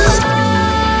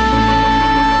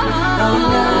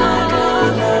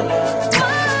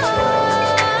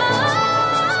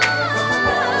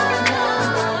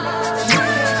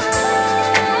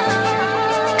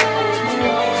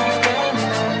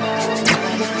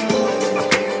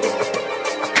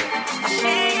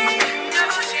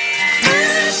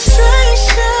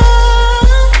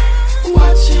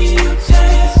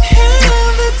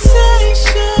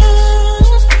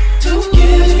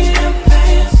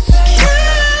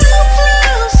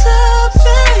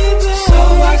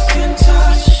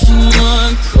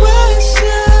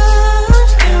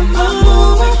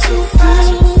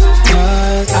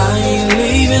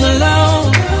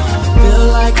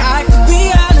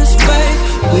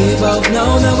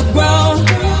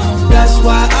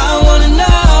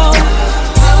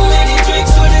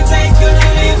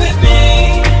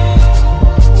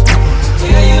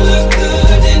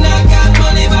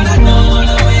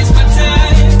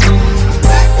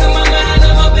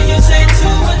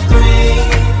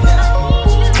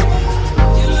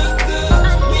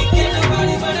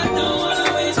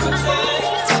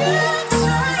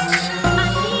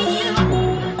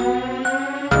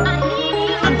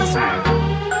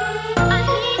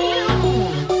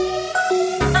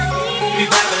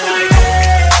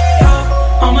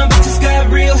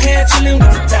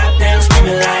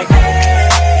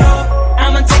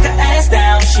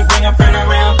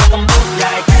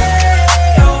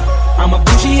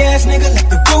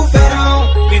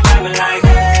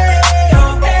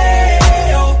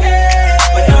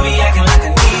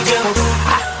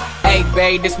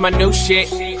 okay, this my new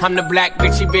shit. I'm the black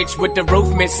bitchy bitch with the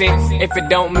roof missing. If it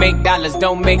don't make dollars,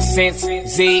 don't make sense.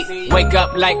 Z, wake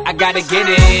up like I gotta get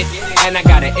it. And I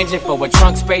got an engine for a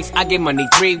trunk space. I get money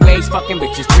 3 ways, fucking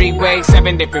bitches 3 ways.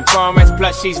 7 different formats,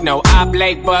 plus she's no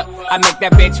oblate. But I make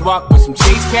that bitch walk with some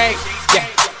cheesecake. Yeah.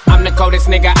 I'm the coldest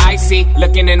nigga I see.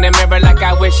 Looking in the mirror like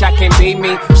I wish I can be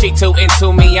me. She too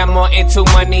into me, I'm more into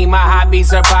money. My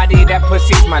hobbies are body, that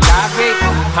pussy's my lobby.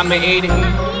 I'ma eat it,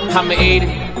 I'ma eat it.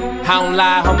 I don't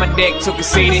lie, on my dick too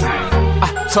conceited.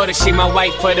 I told her she my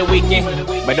wife for the weekend.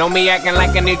 But don't be acting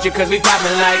like I need you cause we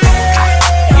poppin' like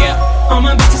yeah. All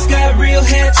my bitches got real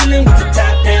hair, chillin' with the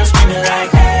top down, screamin'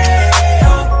 like hey,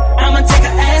 oh. I'ma take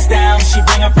her ass down, she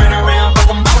bring her friend around, fuck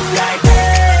them both like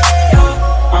hey,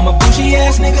 oh. I'm a bougie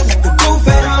ass nigga, like the roof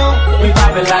at home. We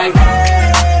poppin' like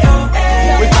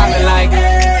we poppin' like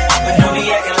but don't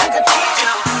be acting like a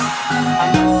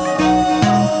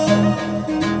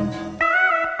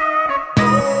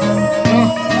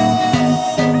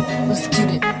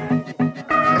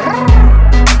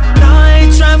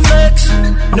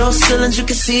no ceilings, you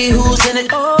can see who's in it.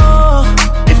 Oh,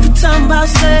 if we're talking about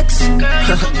sex,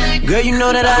 girl, you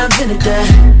know that I invented that.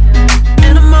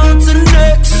 And I'm on to the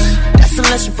next. That's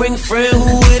unless you bring a friend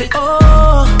who with it.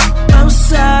 Oh, I'm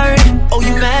sorry. Oh,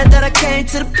 you mad that I came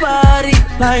to the party?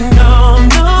 Like, no,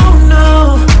 no,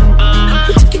 no.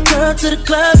 You took your girl to the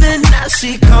club and now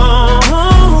she gone.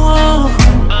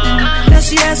 Now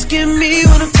she asking me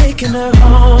when I'm taking her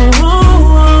home.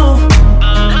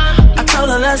 I told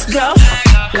her let's go.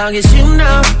 Long as you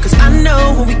know, cause I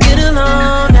know when we get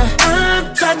along. Now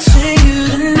I'm touching you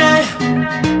tonight.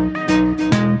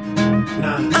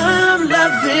 I'm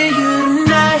loving you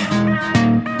tonight.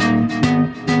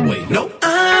 Wait, no.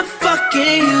 I'm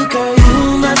fucking you, girl.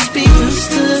 You must be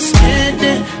used to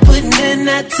spending, putting in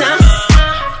that time.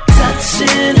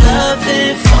 Touching,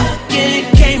 loving, fucking,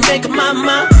 can't make up my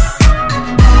mind.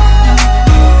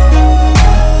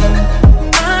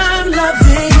 I'm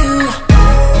loving you.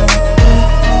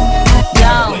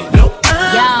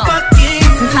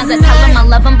 Sometimes I tell him I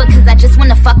love him because I just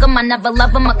wanna fuck him. I never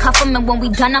love him, I cuff him, and when we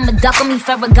done, I'ma duck him. He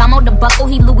Ferragamo, the buckle,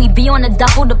 he Louis V on the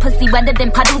duffel. The pussy wetter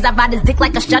than puddles, I ride his dick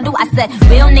like a shuttle. I said,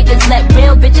 real niggas let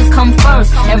real bitches come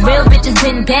first, and real bitches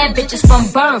been bad bitches from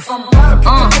birth.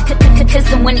 Kiss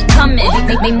him when he coming.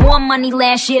 Made more money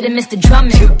last year than Mr.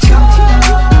 Drummond.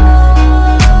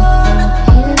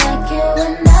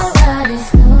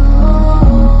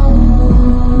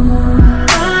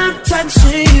 I'm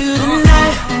touching you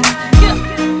tonight.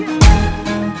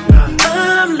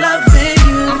 I'm loving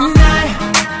you tonight.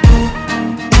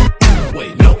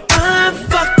 Wait, no. I'm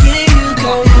fucking you,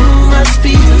 girl. You must be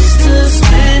used to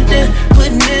spending,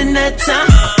 putting in that time.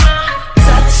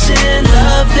 Touching,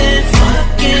 loving,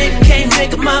 fucking, can't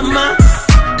make up my mind.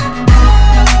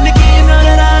 Nigga, you know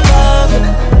that I love you.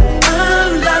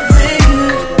 I'm loving you.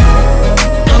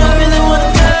 And I really wanna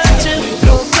touch you.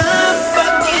 I'm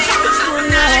fucking you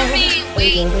tonight.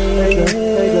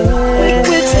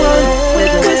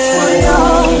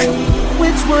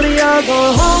 Which one of y'all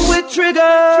going home with Trigger? I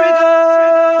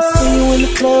see you in the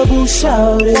club, who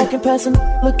shouted? Walking past and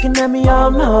looking at me,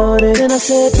 all nodded. Then I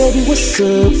said, baby, what's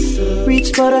up?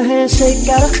 Reach for the handshake,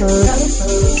 got a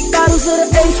hug. Bottles of the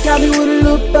Ace got me with a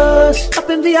little buzz. Up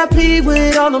in VIP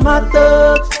with all of my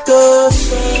thugs.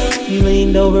 You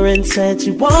leaned over and said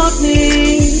you want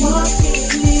me.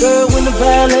 Girl, when the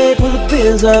valet pull the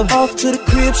bills up, off to the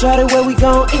crib, shout it where we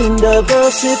gon' end up.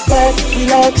 Girl, sit back,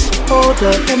 relax, hold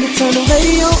up, let me turn the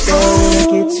radio on.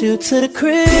 Get you to the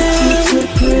crib,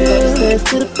 upstairs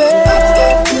to the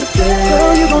bed.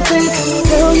 Girl, you gon' think,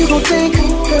 girl, you gon' think,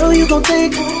 girl, you gon'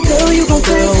 think, girl, you gon'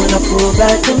 think. When I pull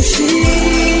back them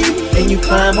sheets and you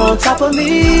climb on top of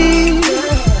me.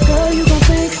 Girl, you gon'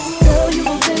 think, girl, you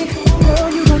gon' think, girl,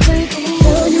 you gon' think,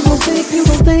 girl, you gon' think, you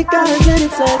gon' think I get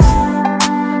it sex.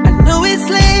 I know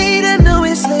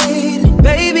it's late, and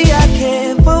baby, I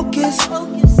can't focus.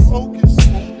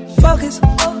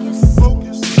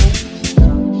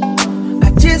 I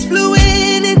just flew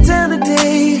in town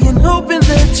today and hoping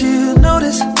that you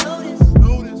notice.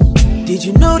 Did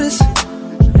you notice?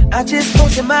 I just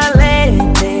posted my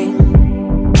landing.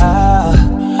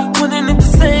 Wondering if the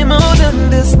same old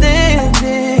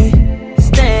understanding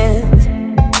stands.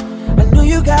 I know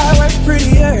you got work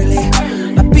pretty early.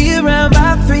 I'll be around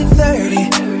by 3:30.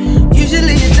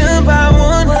 Usually you're done by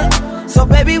 1. So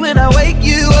baby, when I wake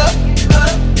you up,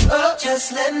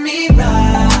 just let me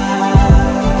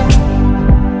ride.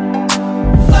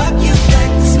 Fuck you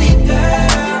like to sleep,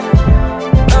 girl.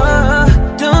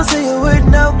 Don't say a word,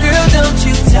 no, girl, don't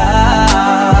you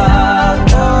talk.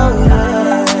 Oh,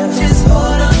 yeah. Just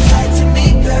hold on tight to me,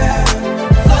 girl.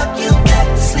 Fuck you back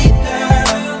to sleep, girl.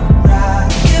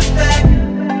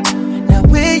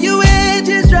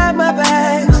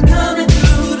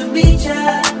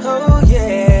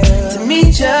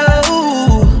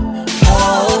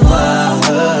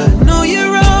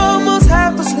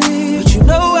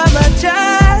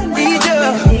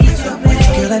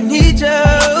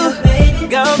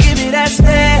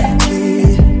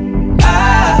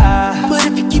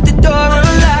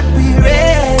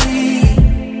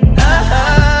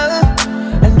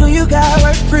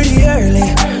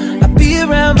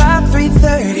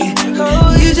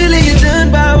 30. Usually you're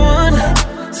done by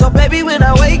 1. So baby, when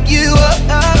I wake you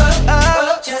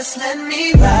up, just let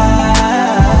me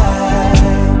ride.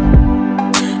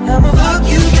 I'ma fuck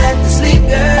you back to sleep,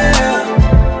 girl.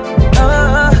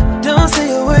 Don't say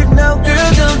a word now,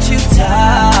 girl, don't you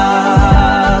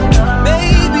talk.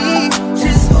 Baby,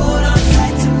 just hold on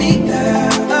tight to me,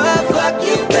 girl. I'll fuck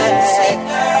you back to sleep,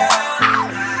 girl.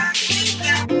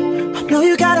 I know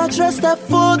you got all dressed up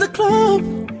for the club,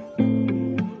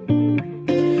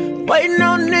 waiting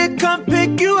on Nick, come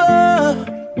pick you up.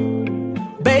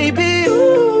 Baby,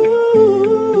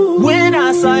 ooh, when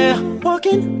I saw you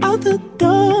walking out the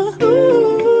door,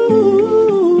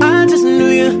 ooh, I just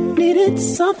knew you needed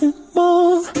something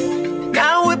more.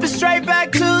 Now whip it straight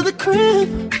back to the crib.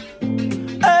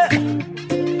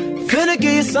 Finna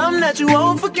give you something that you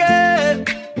won't forget.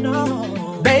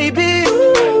 No, baby,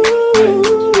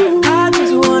 ooh, I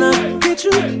just wanna get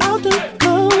you out the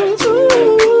clothes.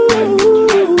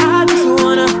 Ooh, I just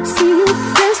wanna see you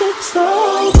dancing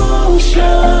slow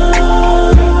motion.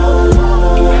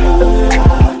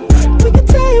 We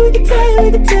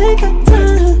can take our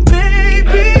time,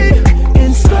 baby,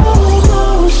 in slow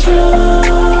motion.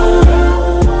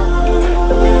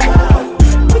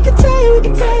 We can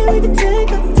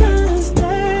take our time,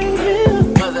 stay here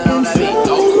in slow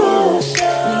motion.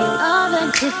 All that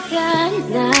you got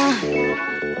now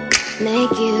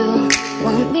make you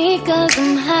want me 'cause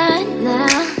I'm hot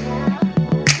now.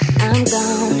 I'm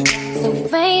gone, so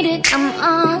faded, I'm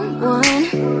on one.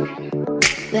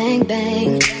 Bang, bang,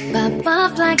 pop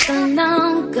off like a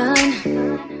long gun.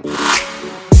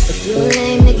 If you a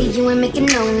lame nigga, you ain't making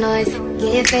no noise.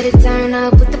 Get ready to turn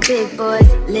up with the big boys.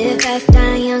 Live fast,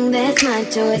 die young, that's my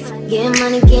choice.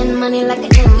 Getting money like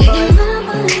an invoice.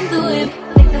 The whip,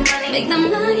 make the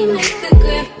money, make the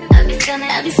grip.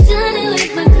 I be stunning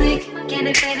with my click. Get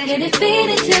it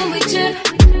faded till we trip.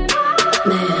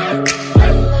 Man, I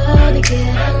love to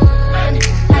get on.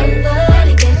 I love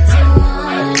to get to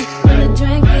one. When the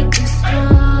drink be too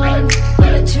strong,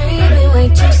 when the tree be way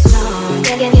too strong.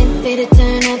 Get faded,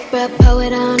 turn up, bro, pull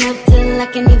it on up till I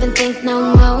can't even think no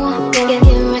more. Get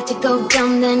right to go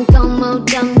dumb, then go more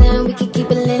dumb, then we can keep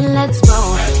it lit, let's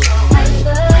roll. I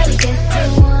love to get to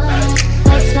one.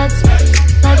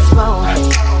 Let's roll. I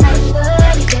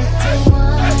love to get to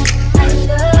one. I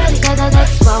love to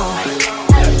let's roll.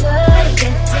 I love to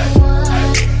get to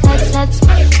one.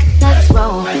 Let's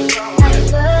roll. I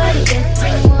love to get to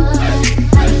one.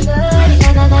 I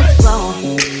love to let's roll.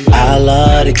 I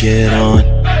love to get on.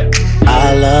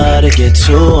 I love to get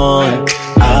you on.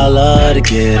 I love to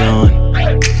get on.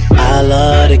 I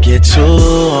love to get you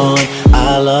on.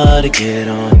 I love to get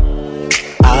on.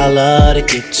 I love to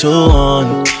get you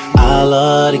on. I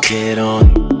love to get on.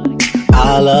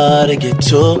 I love to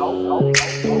get you.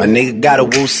 A nigga got a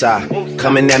woo-side.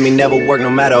 Coming at me never work no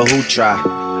matter who try.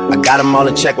 I got them all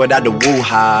in check without the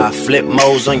woo-ha. Flip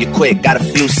modes on you quick, got a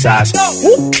few sides.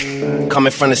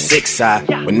 Coming from the 6 side.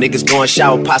 When niggas going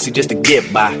shower posse just to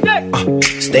get by.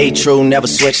 Stay true, never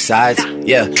switch sides.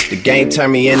 Yeah, the game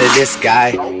turned me into this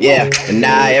guy. Yeah, and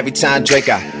now every time Drake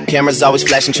out. Cameras always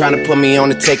flashing, trying to put me on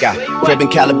the takeout. Crib in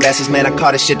Calabasas, man, I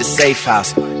call this shit the safe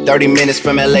house. 30 minutes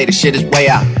from LA, the shit is way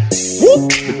out.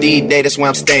 But these days, that's where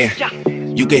I'm staying.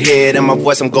 You can hear it in my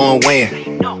voice, I'm going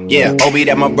weighing. Yeah, Obi,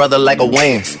 that my brother like a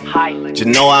Wayans. You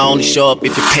know I only show up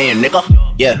if you're paying, nigga.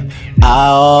 Yeah, I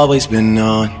always been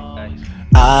on.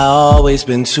 I always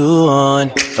been too on.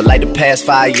 For like the past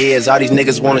 5 years, all these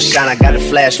niggas wanna shine. I got a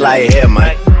flashlight here,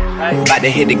 man. About to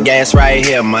hit the gas right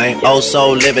here, man. Old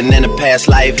soul living in the past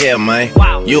life here, man.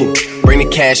 You bring the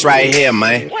cash right here,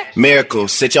 man. Miracle,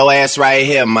 sit your ass right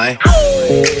here, man.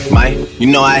 Man, you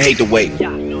know I hate to wait.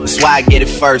 That's why I get it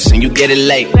first and you get it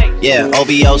late. Yeah,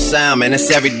 OVO sound, man,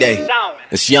 that's every day.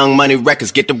 It's Young Money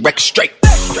Records, get the record straight.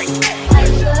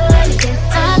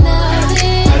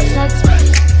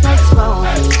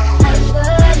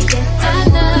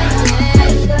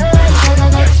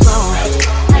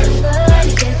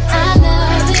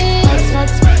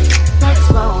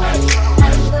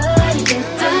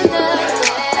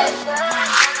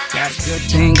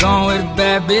 Ain't going with a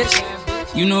bad bitch.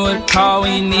 You know what to call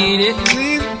when you need it.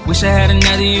 Wish I had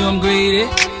another you, I'm greedy.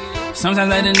 Sometimes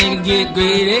let a nigga get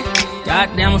greedy.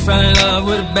 Goddamn, I fell in love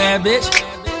with a bad bitch.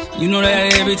 You know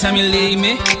that every time you leave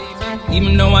me.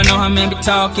 Even though I know how men be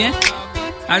talking,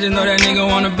 I just know that nigga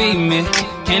wanna be me.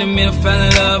 Came to me and fell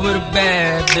in love with a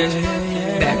bad bitch.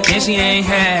 Back then she ain't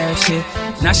had shit.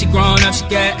 Now she grown up, she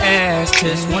got ass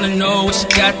tits. Wanna know what she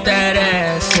got that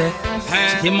ass at.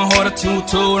 She hit my heart a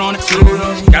toot on it. She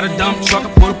got a dump truck,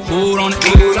 I put a boot on it.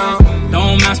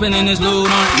 Don't mind spending this loot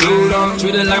on it.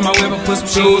 Treat it like my whip, I put some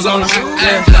shoes on it.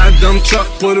 Yeah. Got a dump truck,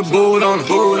 put a boot on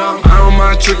it. I don't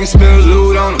mind tricking, spill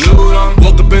loot on it.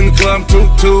 Woke up in the club,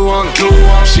 two on it.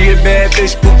 She a bad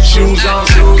bitch, put shoes on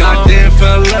it. Goddamn,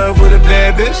 fell in love with a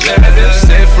bad bitch.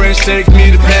 Said French, take me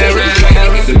to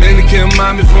Paris. Dominican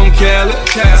mommy from Cali.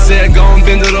 I said, go and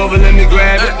bend it over, let me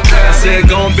grab it. I said,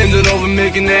 go and bend it over,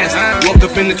 make it nasty. Woke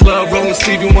up in the club, rolling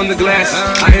Stevie Wonder glass.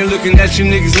 I ain't looking at you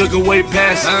niggas, looking way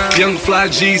past. Young fly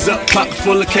G's up, pocket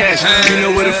full of cash. You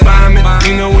know where to find me,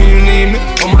 you know when you need me.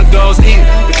 All my dogs eat,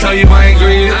 they tell you I ain't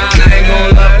greedy. I ain't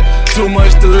gon' love it, too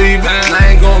much to leave it.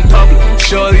 I ain't gon' public,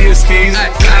 shorty is skis. Got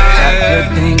a good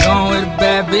thing going with a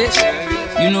bad bitch.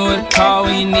 You know what to call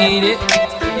when you need it.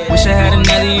 Wish I had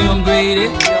another, you I'm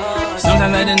greedy.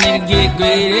 Sometimes let a nigga get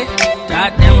greedy.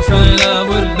 Goddamn, I fell in love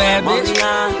with a bad bitch. You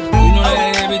know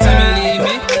that every time you leave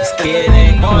me. Just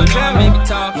kidding. Boy, trying to make me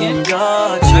talking. I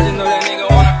just know that nigga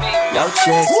wanna be. Yo,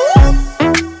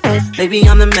 chick. Baby,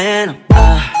 I'm the man.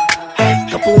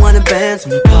 Couple hundred bands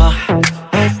in the car.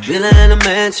 Villa in a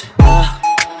mansion.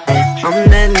 I'm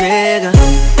that nigga.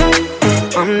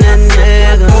 I'm that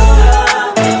nigga.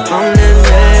 I'm that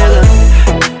nigga.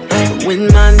 With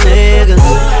my niggas.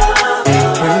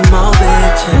 Bring more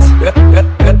bitches.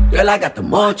 Girl, I got the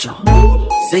mojo.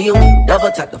 See you,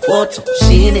 double tap the photo.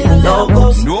 She ain't in the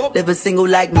logos. Living single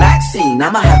like Maxine.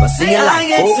 I'ma have her see her like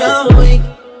Coco. Weak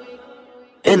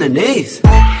in the knees.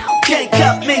 Can't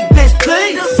cut me, bitch,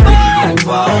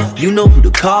 please. You know who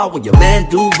to call when your man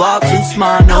Duval too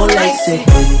smart, no lacy.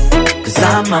 Cause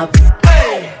I'm up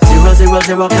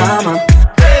 000, comma.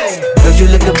 Heard you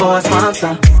looking for a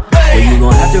sponsor. Well, you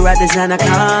gon' have to ride this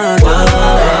anaconda.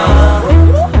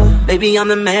 Baby, I'm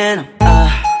the man.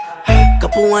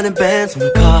 Couple hundred bands on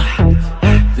the car.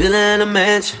 Villa in a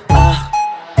mansion.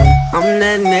 I'm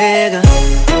that nigga.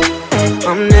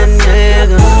 I'm that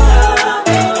nigga.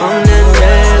 I'm that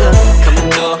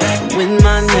nigga. With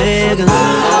my niggas.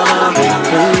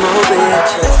 Bring more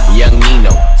bitches. Young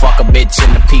Nino, fuck a bitch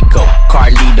in the Pico.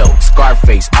 Carlito,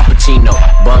 Scarface, Al Pacino,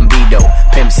 Bumbido,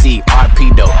 Pimp C,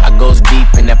 Arpedo. I goes deep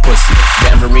in that pussy.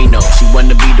 Dan Marino, she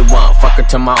wanna be the one. Fuck her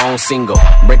to my own single.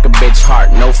 Break a bitch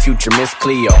heart, no future, Miss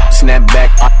Cleo. Snap back,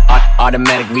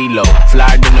 automatic reload.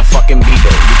 Flyer than a fucking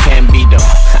Beetle, you can't beat them.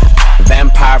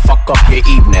 Vampire, fuck up your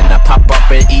evening. I pop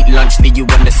up and eat lunch, leave you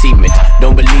in the cement.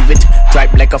 Don't believe it?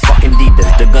 Dripe like a fucking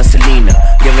Adidas. The Gunselina,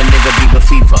 give a nigga Bieber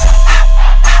fever.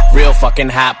 Real fucking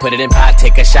hot, put it in pot,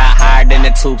 take a shot higher than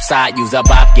the tube side. Use a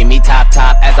bop, give me top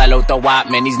as I load the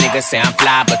wop. Man, these niggas say I'm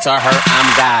fly, but to her, I'm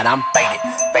God. I'm faded.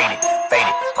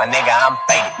 My nigga, I'm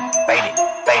faded.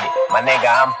 My nigga,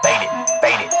 I'm faded.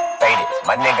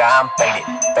 My nigga, I'm faded.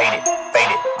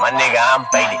 My nigga, I'm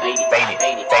faded.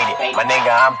 My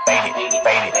nigga, I'm faded.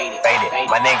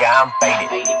 My nigga, I'm faded.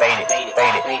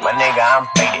 My nigga, I'm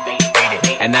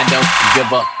faded. And I don't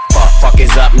give up. Fuck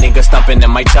is up, nigga stumping in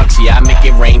my chucks. Yeah, I make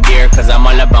it rain gear, cause I'm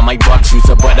all about my bucks. Used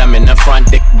to put them in the front,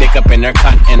 dick up in her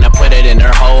cunt. And I put it in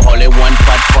her hole, hold it one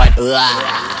putt.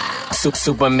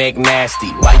 Super make nasty.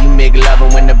 Why you make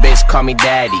lovin' when the bitch call me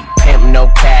daddy? Pimp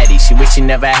no caddy, she wish she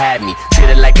never had me. Treat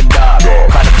her like a dog,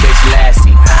 call the bitch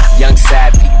Lassie. Young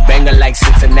savvy, banger like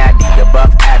Cincinnati.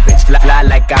 Above average, fly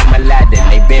like I'm Aladdin.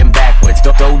 They bend backwards,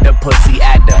 throw the pussy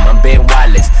at them. I'm Ben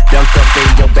Wallace, dunk up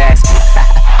in your basket.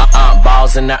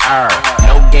 Balls in the air.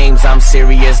 No games, I'm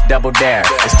serious, double dare.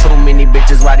 There's too many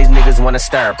bitches, why these niggas wanna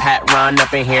stir? Pat run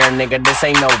up in here, nigga, this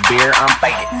ain't no beer. I'm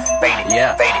faded,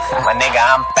 yeah. My nigga,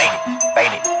 I'm faded.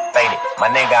 My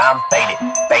nigga, I'm faded.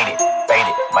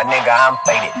 My nigga, I'm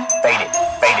faded.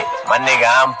 My nigga,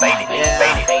 I'm faded.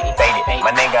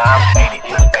 My nigga, I'm faded.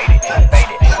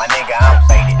 My nigga, I'm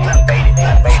faded.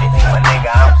 My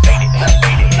nigga, I'm faded.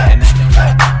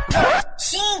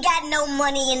 She ain't got no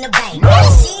money in the bank.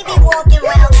 She be walking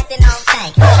around acting all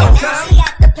stank. And now she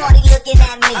at the party looking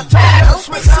at me.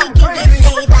 Hoping she can get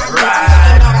saved by me. I'm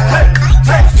looking at her like, I ain't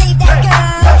trying to save that girl.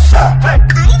 I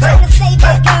ain't trying to save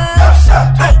that girl.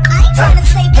 Hey, I ain't trying to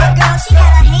save that girl. She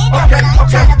got her hand up, but I ain't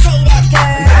trying to pay that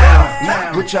girl.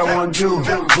 Now, what y'all wanna do?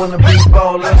 Wanna be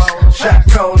ballers? Shot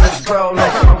callers,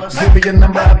 brawlers. Give me your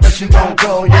number, I bet she gon'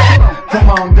 call you. Come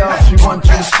on, dog, she want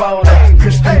you to spoil her.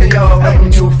 Christian Dior,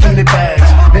 with new Fendi bags.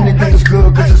 Anything is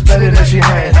good, cause it's better than she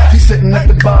had. She's sitting at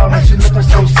the bar and she looking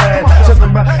so sad.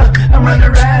 Something about, I'm running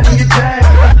around in your tag.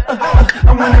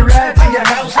 I'm want to ride to your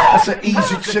house? That's an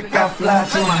easy chick, I fly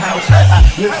to my house.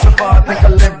 Live so far, I think I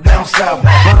live down south.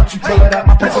 Why don't you tell her that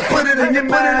my people put it in your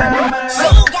mind? She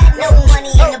ain't got no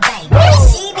money in the bank.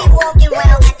 She be walking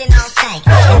around acting all stank.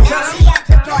 And now she at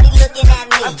the party looking at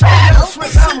me. Hope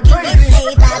that she can get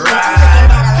saved by me. Looking at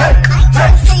her like, I ain't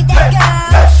trying to save that girl.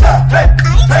 I ain't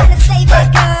trying to save that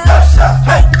girl.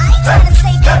 I ain't trying to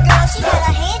save that girl. She got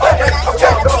her hand up, but I ain't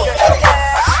trying to take that girl.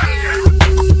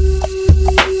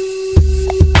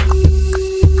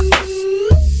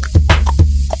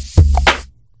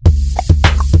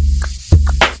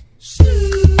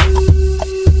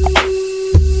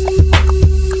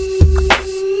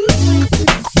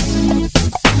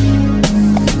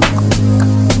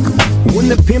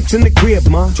 The pimps in the crib,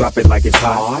 ma. Drop it like it's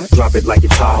hot. Drop it like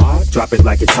it's hot. Drop it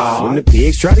like it's hot. When the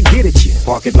pigs try to get at you,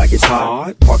 park it like it's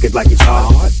hot. Park it like it's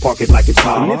hot. Park it like it's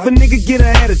hot. And if a nigga get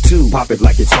an attitude, pop it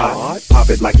like it's hot. Pop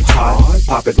it like it's hot.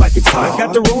 Pop it like it's hot. I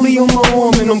got the rollie on my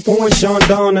arm and I'm pouring Sean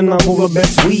Don and I'm over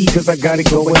best weed cause I got it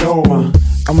going on.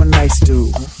 I'm a nice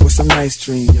dude with some nice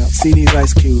dreams. See these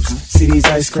ice cubes, see these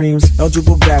ice creams.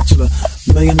 Eligible bachelor,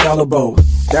 $1 million bow.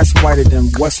 That's whiter than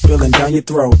what's spilling down your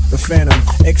throat. The phantom,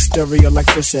 exterior like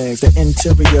fish eggs. The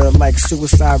interior like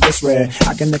suicide wrist red.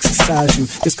 I can exercise you,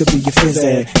 this could be your phys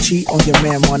ed. Cheat on your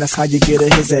man, man, that's how you get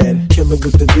a his ed. Killer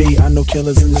with the B, I know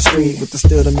killers in the street. With the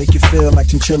steel to make you feel like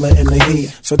chinchilla in the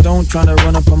heat. So don't tryna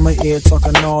run up on my ear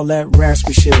talking all that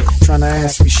raspy shit. Tryna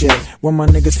ask me shit. When my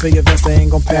niggas feel your vest, they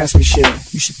ain't gon' pass me shit.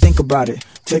 You should think about it,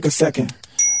 take a second.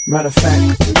 Matter of fact,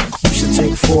 you should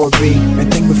take 4B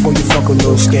and think before you fuck a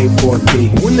little skateboard B.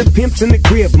 When the pimp's in the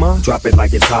crib, ma, drop it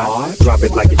like it's hot. Drop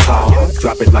it like it's hot.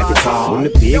 Drop it like it's hot. When the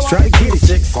pigs try to get it,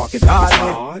 chicks, park it like it's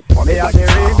hot. Park it like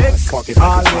it's hot. Park it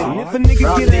like it's hot. And if a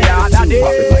nigga get it out, pop it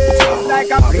like it's hot.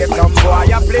 Like I play some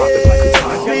boy, I play.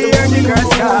 Hear the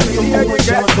girls call, hear the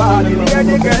girls ball, hear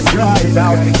the girls cry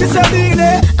out. This a beat.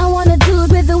 I want a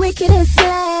dude with the wickedest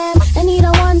slam. I need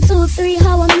a 1, 2, 3,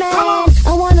 how a man.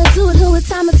 I want a dude who would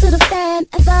time it to the fan.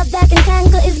 I thought that can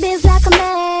tangle his biz like a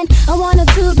man. I want a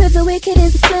dude with the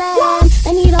wickedest slam.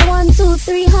 I need a 1, 2,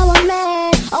 3, how a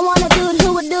man. I want a dude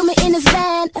who would do me in his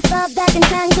van. I thought that can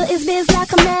tangle his biz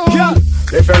like a man. Yeah.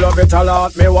 If you love it,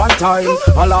 allot me one time.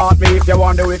 Allot me if you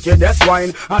want the wickedest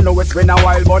wine. I know it's been a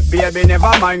while, but baby,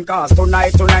 never mind. Cause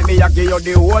tonight, me I give you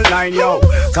the whole line, yo.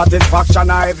 Satisfaction,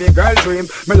 a every girl dream.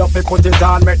 Me love to put it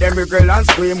on, make them girl and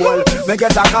scream. Well, me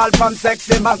get a call from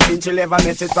sexy machine. She leave a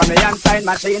message from me and sign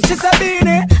machine. She said,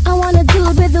 Beanie. I want a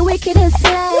dude with the wickedest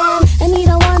slam. I need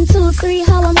a 1, 2, 3,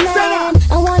 how a man.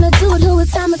 I want a dude who would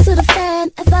time it to the fan.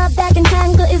 I thought that can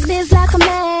tangle his biz like a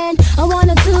man. I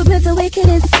want a dude with the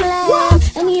wickedest slam.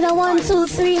 I need a 1, 2,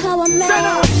 3, how a man.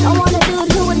 I want a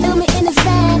dude who would do me in his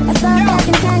van. I thought that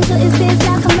can tangle his biz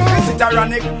like a man. Is it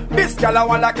ironic? This girl I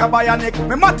want like a bionic.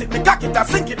 Me mat it, me cock it and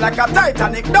sink it like a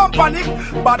Titanic. Don't panic,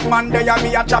 Batman they a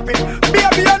me a chop it.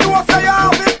 Baby you know say you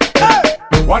have it.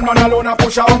 Hey! One man alone a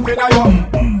push a hump in a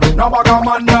you. No bag a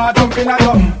man nah jump in a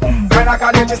you. When I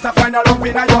call it just to find a lump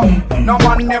in a you. No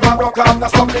man never broke off the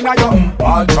stump in a you.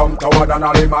 All jump toward and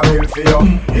all him a bill for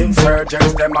you.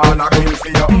 Insurgents them all a kill for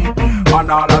you. Man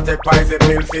all a take poison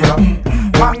pill for you.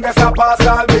 Congress a pass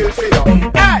all bill for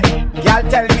you. Hey! Y'all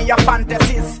tell me your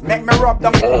fantasies. Make me rub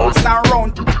them ass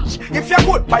around. If you're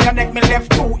good by your neck, me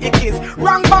left 2 ickies.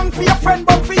 Wrong bang for your friend,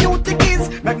 but for you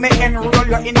tickies. Make me enroll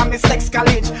you in a me sex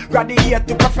college. Graduate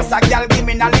to professor, girl, give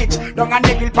me knowledge. Down a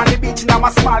niggle on the beach, now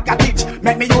a small cottage.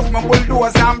 Make me use my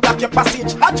bulldozer and block your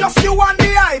passage. I just you and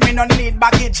the eye, me no need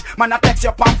baggage. Man, I text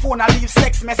your palm phone, I leave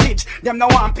sex message. Them no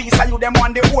one piece, of you them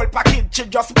want the whole package. She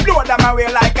just blow them away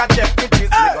like a jet bridges.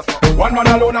 Hey. One man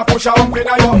alone a push a hump in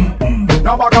a you.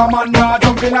 No bag a man nah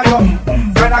jump in a you.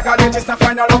 When I call it just to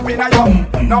find a lump in a you.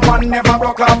 No man never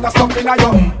broke off the stump in a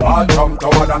you. All jump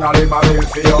toward and all him a bill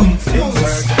for you.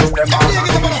 Insurgents them all a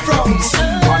kill for you.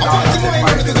 Man all a take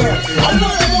my bill for you. Everyone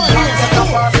knows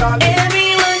I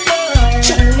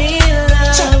need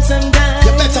love sometimes.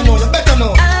 You better know, you better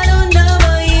know. I don't know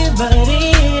about you, but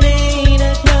it ain't a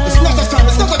crime. It's not a crime,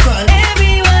 it's not a crime.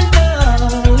 Everyone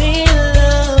knows I need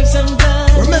love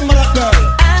sometimes. Remember that girl.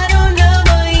 I don't know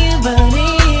about you, but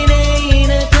it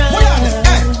ain't a crime. Well,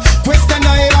 hey, question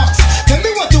I ask. Tell me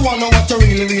what you wanna, what you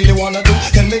really wanna do.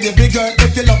 Tell me the big girl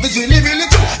if your love is really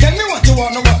true. Tell me what you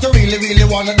wanna, what you really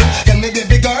wanna do. Tell me the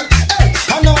big girl. Hey,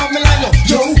 I know how me like no.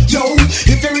 Yo,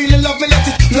 if you really love me, let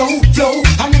it flow.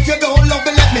 And if you don't love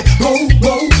me, let me go.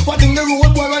 What in the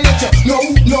road, boy, I let you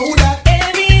know that.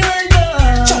 Everyone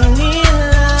knows I need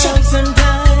love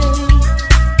sometimes.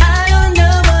 I don't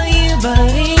know about you,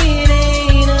 but it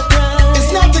ain't a crime.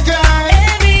 It's not a crime.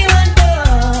 Everyone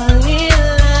knows I need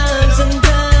love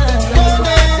sometimes.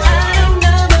 I don't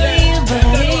know about you, but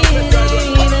it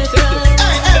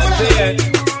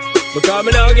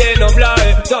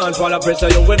Don't fall a pressure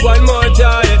you with one more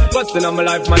time. Busting on my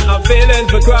life, man, I'm feeling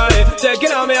for crying.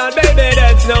 Checking on me out, baby,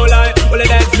 that's no lie. Well,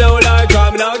 that's no lie,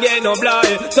 cause me now get no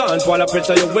blind. Don't fall a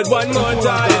pressure you with one more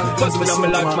time. Busting on my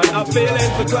life, man, I'm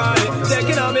feeling for crying.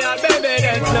 Checking on me out, baby,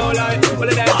 that's no lie. Well,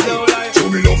 that's no lie. Show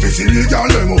me love is illegal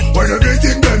demo, when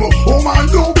everything demo. Oh man,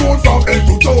 no good from head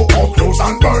to toe, up close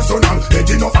and personal.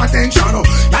 Get enough attention, girl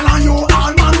and you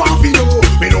all man want to know.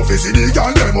 Me love is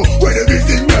illegal demo, when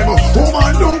everything demo. Oh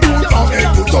man, no good from head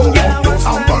to toe, up close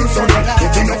and personal.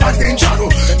 Get enough attention,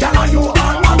 girl and you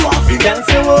all man want to know. Can't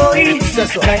say oh, it's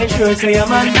so I sure say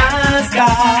I'm a nasty.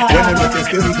 When they make it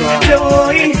still go. Say oh,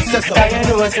 it's so I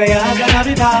know say I'm gonna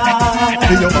be bad.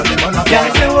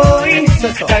 Can't say oh, it's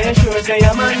so I sure say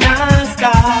I'm a nasty.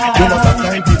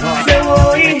 Say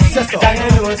oh, it's so I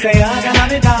know say I'm gonna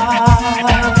be bad.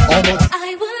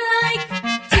 I would like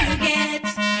to get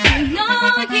to know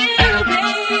you,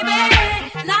 baby.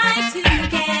 Like to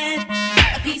get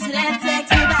a piece of that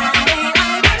sexy body.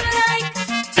 I would like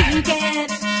to get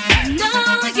to know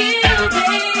you,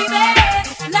 baby.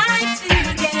 Like to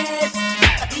get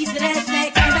a piece of that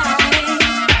sexy body.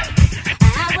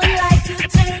 I would like to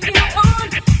turn you on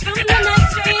from the night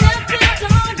straight up till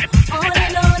dawn. On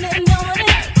and on and on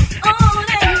and on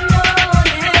and on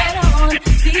and on.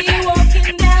 See you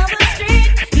walking down the street,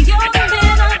 you're the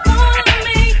man I wanna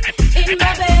meet. In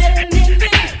my bed and in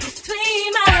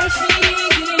between my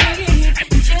sheets.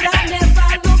 Should I never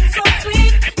look so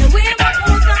sweet? The way my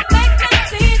pose I make me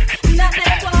see. Not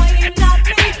that boy, you knock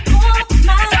me off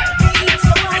my feet.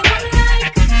 So I would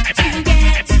like to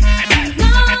get to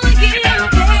know you,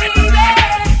 baby.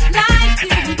 Like to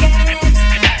get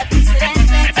a piece of that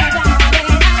sexy body.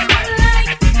 I would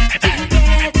like to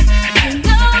get to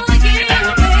know you,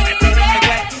 baby.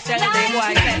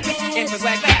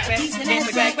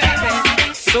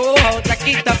 So out, like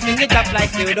it up, fling it up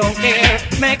like you don't care.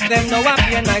 Make them know up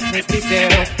your niceness this year.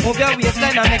 Move your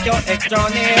waistline and make your extra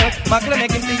near. Macle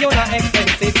make him see you not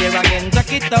expensive here again.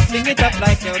 Jack it up, fling it up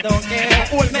like you don't care.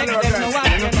 Make them know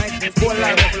up your niceness this year.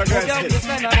 Move your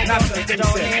waistline and make your extra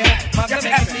near. Macle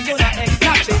make him see you not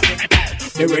expensive.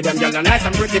 The way them girls are nice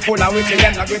and pretty, full of witty,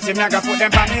 them not gritty, me I go put them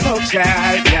on me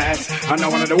bookshelf, yes. And now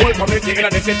one of the whole community in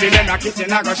the city, them not kitchen,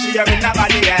 I go share with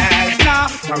nobody else, no.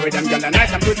 The way them girls are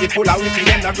nice and pretty, full of witty,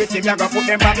 them not gritty, me I go put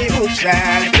them on me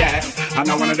bookshelf, yes. And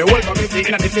now one of the whole community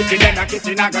in the city, them not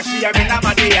kitchen, I go share with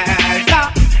nobody else,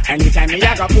 no. Anytime me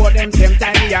I go pour them, same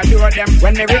time me adore them.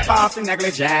 When me rip off the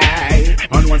negligee,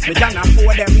 and once me can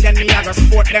afford them, then me I go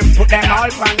support them, put them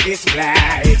all on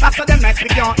display. After them nice, we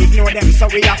can't ignore them, so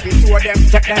we have to tour them,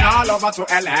 take them all over to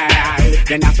LA.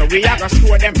 Then after we I go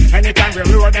score them, anytime we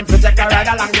roll them, to take a ride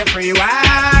along the freeway.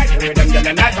 The way them get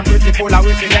nice and pretty, full of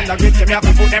witty, them the gritty, me have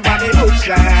to put them on the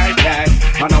bookshelf, yes.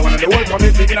 And I want the whole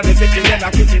community in the city, them the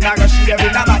kitchen, I go share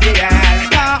with nobody else,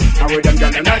 no. The way them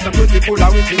get nice and pretty, full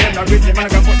of witty, them the gritty, man I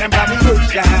go put them on the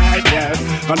bookshelf, yes.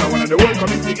 And I want the whole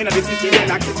community in the city, them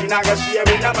the kitchen, I go share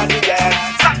with nobody else.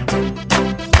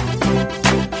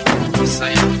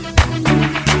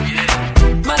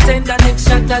 My tender next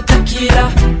shot of tequila.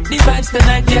 The vibes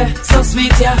tonight, yeah, so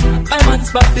sweet, yeah. My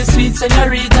man's back the sweet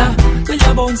señorita. Will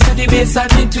you bounce to the bass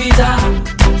and the tweeter?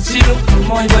 She look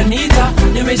muy bonita.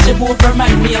 The way she move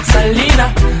remind me of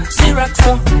Selena. She rocks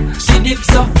so, she dips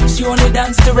so. She only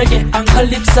dance to reggae and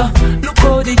calypso. Look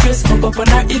how the dress hook up on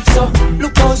her hips so.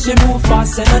 Look how she move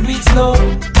fast and not do it slow.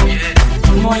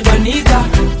 Muy bonita.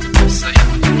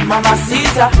 Mama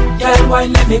Caesar, girl, why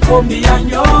let me come behind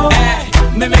you?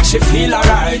 Hey, me make she feel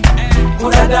alright.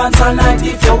 Coulda dance all night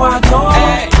if you want to.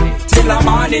 Hey, till the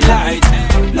morning light.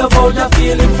 Love how you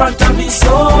feel in front of me,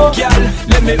 so girl,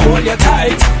 let me hold you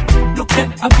tight. Look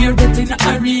at up here get in the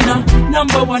arena.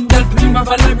 Number one girl, prima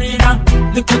ballerina.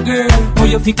 Little girl, how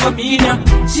you think come in ya?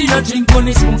 She don't drink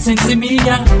only smoke sense me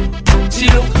ya. She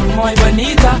look muy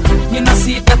bonita. You know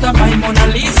see that I'm my Mona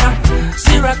Lisa.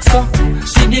 She rocks so,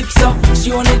 she dips so.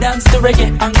 She only dance to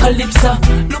reggae and calypso.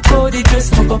 Look how the dress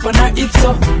hook up on her hips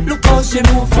so. Look how she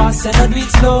move fast and not do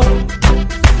it slow.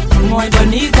 Muy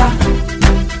bonita.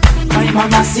 My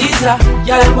mama Caesar,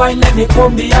 girl, why let me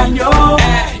come behind you?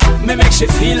 Hey, me make she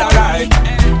feel alright.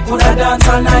 Coulda dance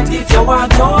all night if you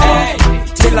want to. Hey,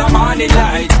 till the morning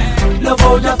light. Love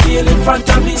how you feel in front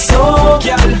of me, so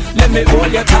girl, let me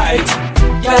hold you tight.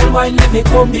 Girl, why let me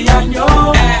come behind you?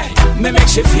 Hey, me make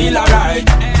she feel alright.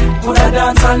 Coulda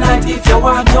dance all night if you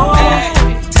want to. Hey,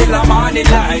 till the morning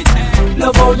light.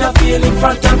 Love how you feel in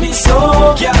front of me,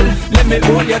 so girl, let me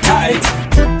hold you tight.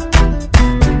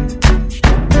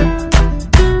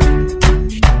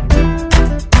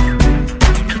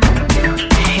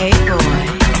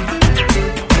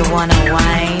 Wanna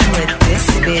wine with this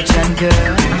bitch and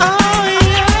girl? Oh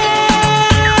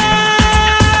yeah.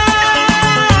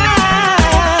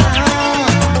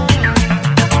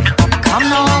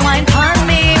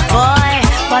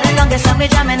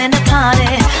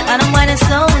 it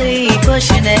slowly,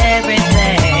 pushing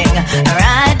everything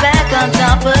right back on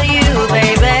top of you,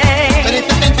 baby. But if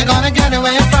you think you're gonna get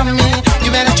away from me,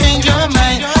 you better change your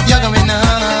mind. You're going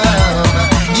home.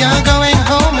 You're going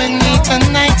home with me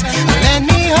tonight. Let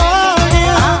me hold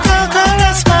you. Go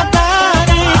caress my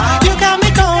body. You got me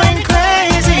going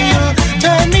crazy. You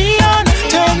turn me on,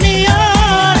 turn me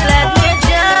on. Let me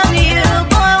jam you,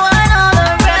 boy, wine all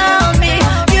around me.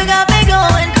 You got me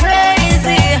going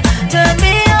crazy. Turn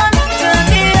me on, turn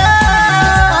me on.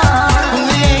 Oh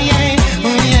yeah, yeah,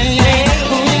 oh yeah,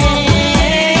 yeah, oh yeah, yeah.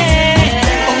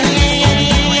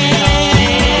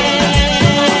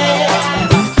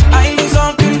 I lose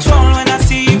all control when I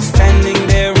see you standing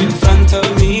there in front of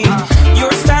me.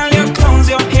 Your style, your clothes,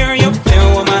 your hair, your fair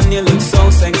woman, you look so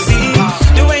sexy.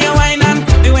 The way you whine and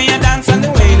the way you dance and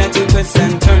the way that you twist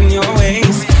and turn your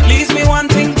waist leaves me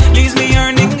wanting, leaves me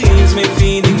yearning, leaves me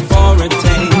feeling for a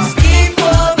taste.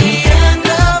 Before the end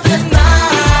of the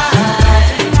night,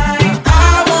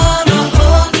 I wanna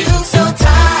hold you so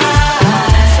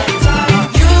tight.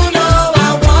 You know I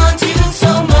want you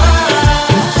so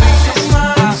much,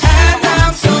 and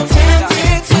I'm so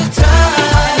tempted to touch.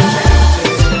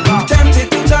 Tempted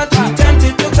to touch,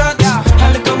 tempted to touch. A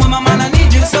little woman, man, I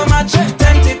need you so much.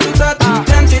 Tempted to touch,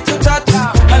 tempted to touch.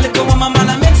 A little woman, man,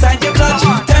 I'm inside your clutch.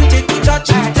 Tempted to touch,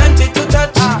 tempted to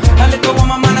touch. A little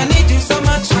woman, man, I need you so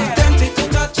much. Tempted to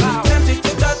touch, tempted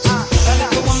to touch. A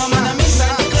little woman, man, I'm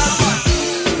inside your clutch.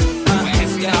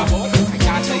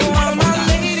 All my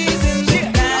ladies in the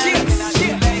dance.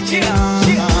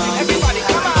 Everybody,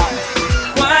 come on.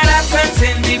 What happens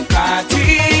in the party?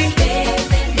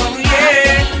 Oh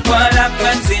yeah, what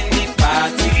happens in the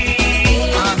party?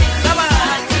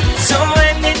 So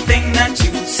anything that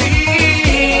you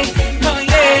see, oh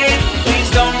yeah, please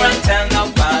don't run tell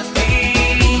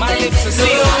nobody. My lips are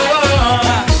sealed.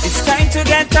 It's time to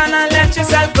get on and let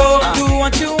yourself go. Do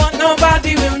what you want,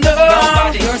 nobody will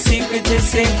know. Your secret is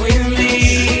safe with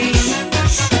me.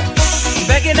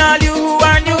 Begging all you who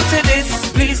are new to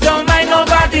this, please don't mind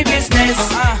nobody business.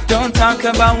 Don't talk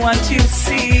about what you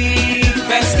see.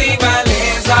 Festival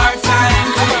is our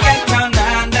time to get on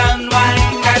and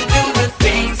unwind and do the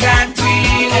things that we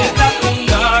would not do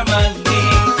normally.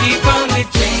 People with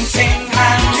drinks in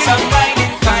hand, some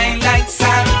riding fine like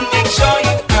sand. Make sure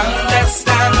you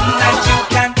understand that you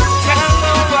can tell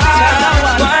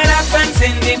what happens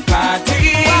in the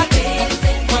party.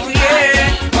 Oh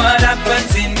yeah, what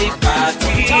happens in the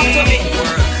party?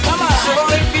 So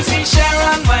if you see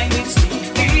Sharon wine with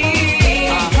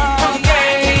Stevie, oh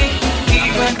yeah,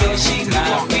 even though she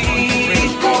not me.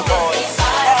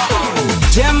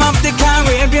 Gem of the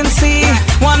Caribbean Sea,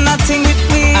 one nothing with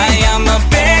me. I am a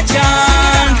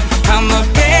Bajan, I'm a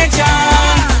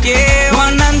Bajan. Yeah,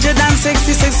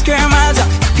 166 square miles of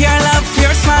pure love,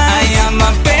 pure smile. I am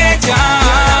a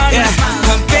Bajan, yeah,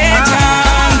 a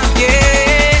Bajan.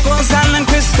 Yeah, Gosan and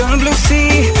Crystal Blue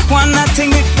Sea, one nothing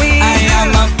with me. I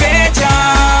am a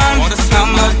Bajan,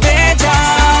 I'm a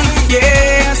Bajan.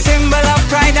 Yeah, a symbol of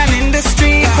pride and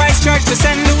industry. Christchurch to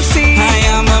St. Lucie. I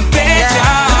am a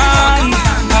Bajan,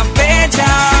 a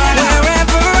Bajan.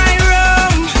 Wherever I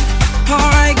roam or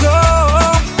I go,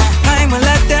 I will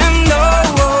let them know.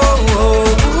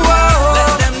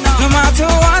 No matter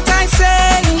what I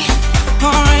say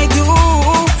or I do,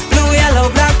 blue, yellow,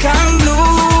 black and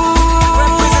blue.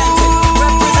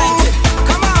 Represent it.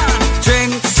 Come on.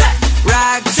 Drinks,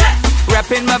 rags,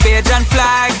 repping my Bajan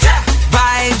flag.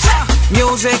 Vibes,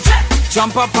 music,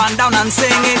 jump up and down and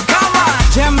sing it. Come on.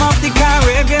 Gem of the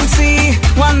Caribbean Sea,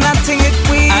 one nothing it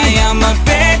we. I am a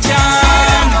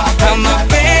Bajan, I'm a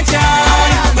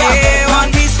Bajan. Yeah,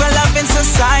 one peaceful love in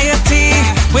society.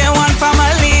 We're one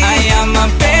family. I am a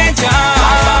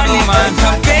Bajan,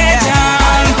 a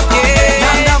Bajan.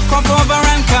 Yeah, and I've come over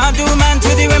and can't do man to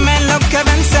the women love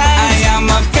Kevin said. I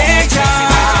am a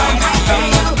Bajan,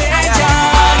 I'm a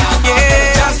Bajan.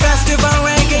 Yeah, just festival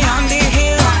reggae on the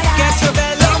hill. Get your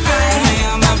belly full. I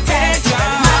am a Bajan.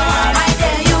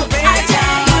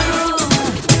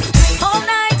 All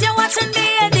night you're watching me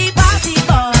and the party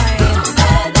boy.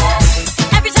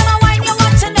 Every time I whine you're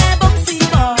watching me.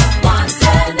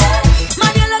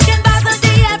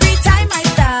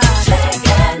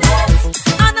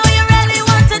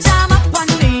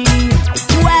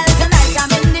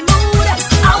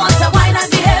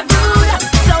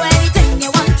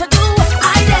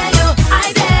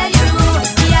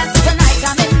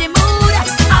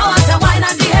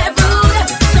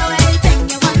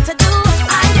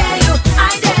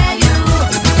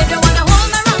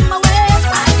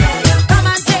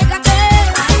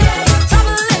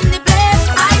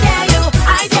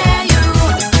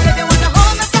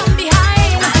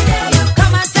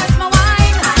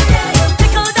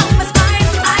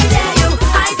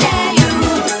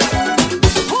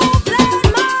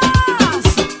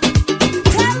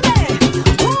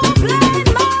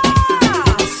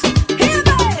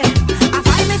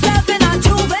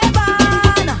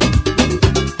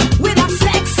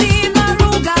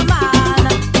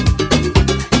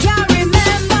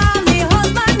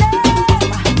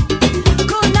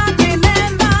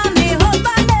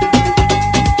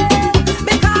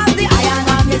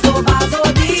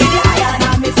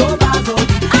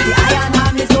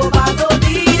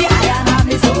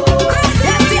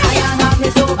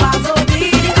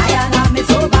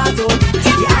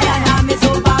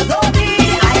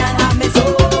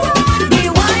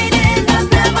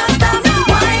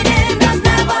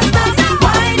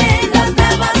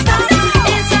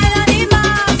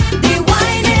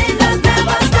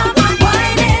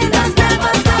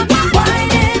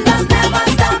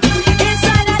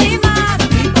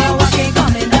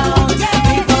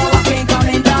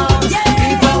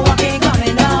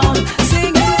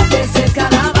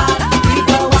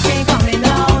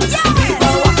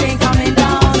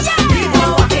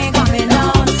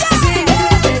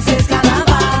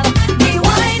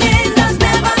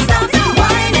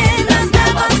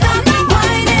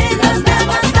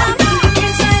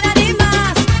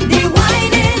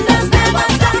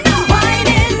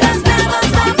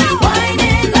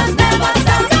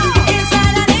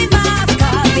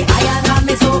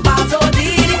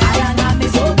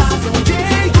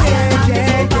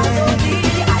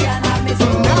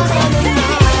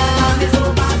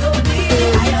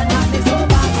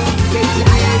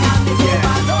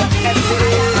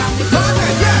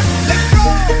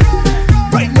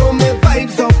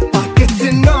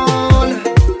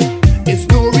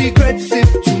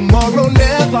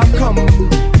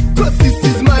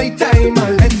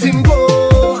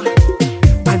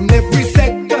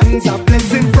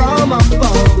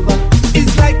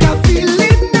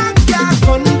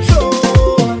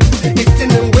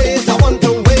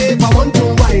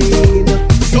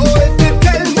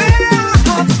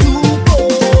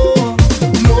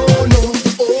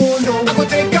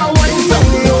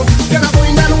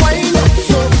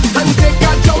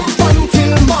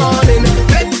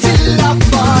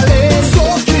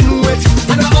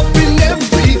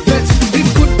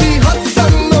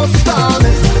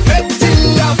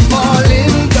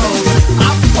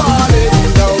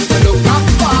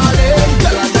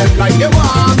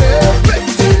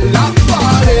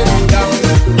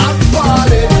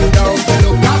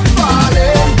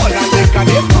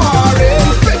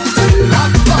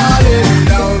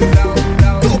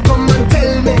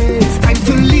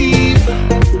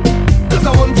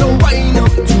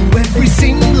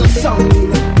 song.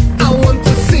 I want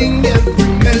to sing every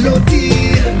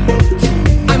melody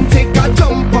and take a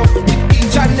jump up with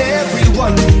each and every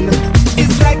one.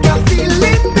 It's like a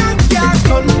feeling I can't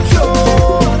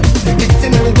control. It's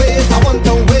in the ways I want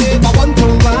to wave, I want to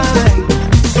ride.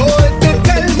 So if they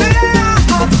tell me I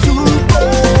have to go,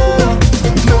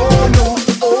 no,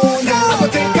 oh no. I'm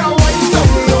gonna take a wind down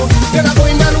low, then I'm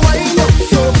going and wind up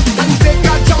so, and take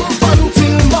a jump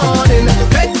until morning.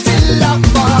 Bet till I'm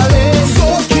falling,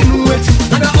 soaking wet,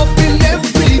 and I'm up in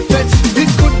every fet. It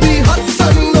could be hot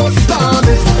sun, no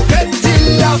storms. Bet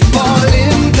till I'm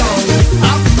falling down,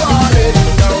 I'm falling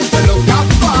down. So look, I'm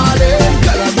falling,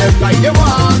 tell them like you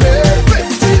want me. Bet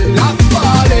till I'm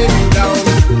falling down,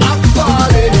 I'm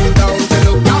falling down. So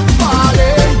look, I'm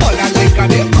falling, all I like are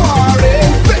they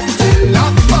pouring. Bet till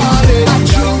I'm falling down. I'm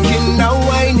drinking now,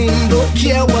 whining, don't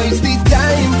care what's the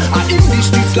time. I'm in the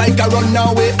streets like a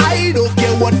runaway. I don't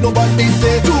care what nobody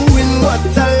say. Doing what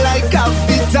I like, have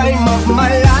the time of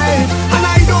my life, and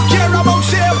I don't care about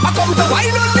shape. I come to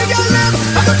wine on the girl left.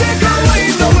 I'm gonna take a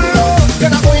wine down low,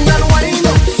 then I'm going and wind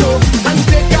up so, and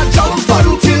take a jump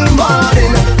until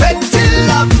morning. Bet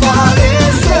till I'm falling,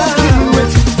 soaking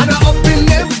wet, and I'm up in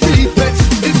every fet.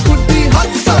 It could be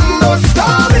hot sun or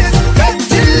stormy. Bet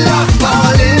till I'm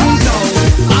falling down,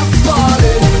 I'm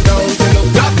falling down. Till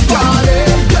I'm falling,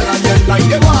 tell them like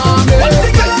they want me. Bet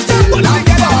till I'm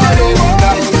falling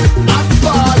down, I'm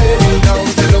falling down.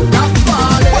 Till I'm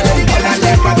falling, all I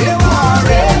like are they want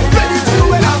me. Bet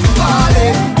till I'm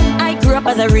falling. I grew up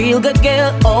as a real good girl,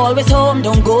 always home,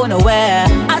 don't go nowhere.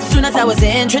 As soon as I was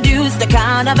introduced to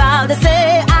carnival, they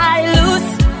say I lose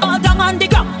all down on the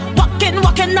ground.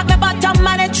 Walking up my bottom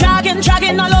and it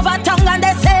dragging all over tongue, and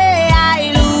they say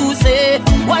I lose it.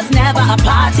 Was never a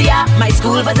party at my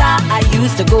school bazaar I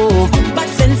used to go, but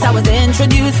since I was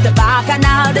introduced to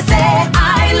Bacchanal, they say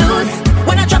I lose.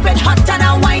 When I drop it hot and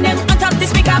I whine it on top the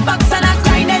speaker box and I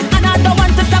grind it, and I don't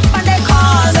want to stop and they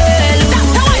call me loose.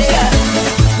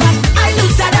 I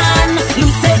looser than,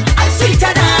 loose it, I'm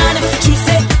sweeter than, juice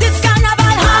it. This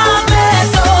carnival have me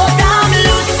so damn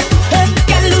loose. Hey,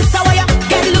 get loose, how ya?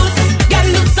 Get loose,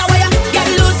 how ya? Get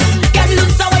loose,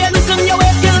 how ya? Loosen your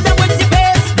waist, kill them with the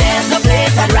pace. There's no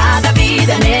place I'd rather be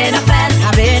than in a fan,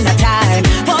 having a time.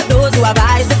 For those who have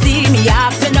eyes to see me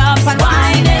acting up and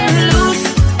whining loose.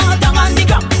 All down on the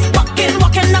ground, walking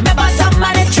up my bottom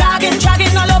and it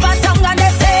dragging all over tongue, and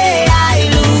they say I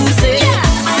lose it.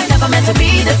 I never meant to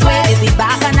be this way. Is the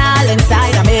Bacchanal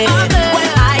inside of me? When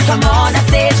I come on a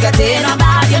stage, get in on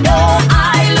bad, you know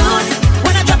I lose.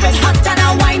 When I drop it hot and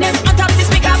I whine it on top the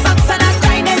speaker box and I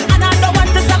grind it, and I don't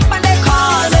want to stop and they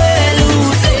call me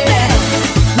lose it.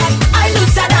 But I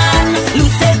looser than,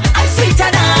 loose it, I'm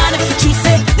sweeter than, juice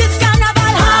it. This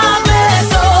carnival have me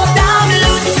so damn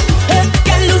loose. Hey,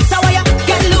 get loose, how ya?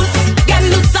 Get loose,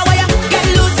 how ya? Get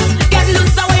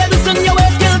loose, how ya? Loosen your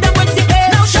waist, kill them with the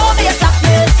pace. Now show me your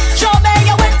softness, show me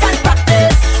your wet and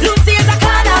practice. Lucy is a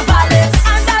carnivalist,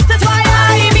 and that is why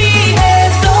I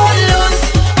behave so loose.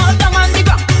 All down on the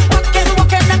ground,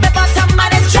 walking at the bottom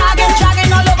and it's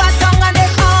dragging all over tongue, and they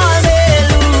call me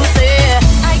Lucy.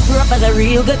 I grew up as a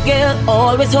real good girl,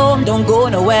 always home, don't go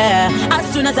nowhere. As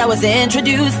soon as I was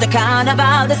introduced to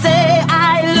carnival, they say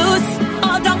I lose.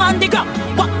 All down on the ground,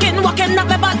 walking at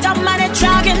my bottom and it's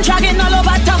dragging all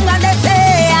over tongue, and they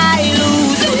say I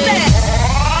lose it.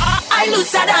 I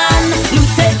looser than,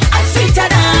 loose it, I'm sweeter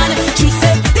than, juice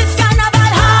it. This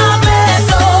carnival have me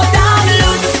so damn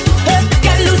loose. Hey,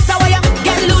 get loose, how ya?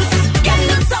 Get loose,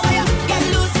 how ya? Get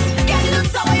loose,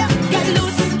 how ya? Get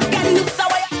loose, how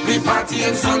ya? We party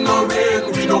in sun or rain,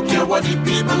 we don't care what the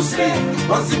people say.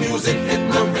 Once the music hit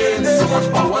the vein, so much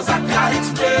powers I can't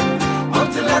explain.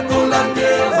 Until I go and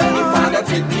day, when we find that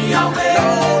take me away.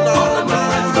 All of my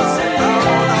friends will say,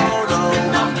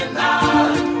 phenomenal.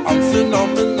 I'm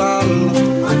phenomenal.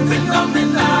 I'm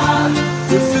phenomenal.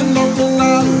 You're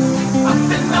phenomenal. I'm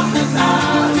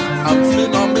phenomenal. I'm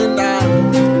phenomenal.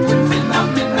 We're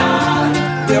phenomenal.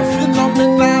 They're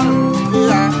phenomenal.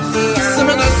 Yeah.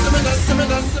 Similar.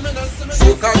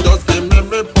 Soca just give me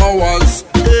my powers.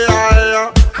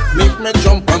 Yeah. Make me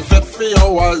jump and fit for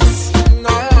hours.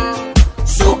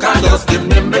 Soca just give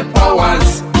me my powers.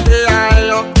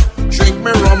 Yeah. Drink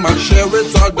me rum and share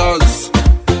with others.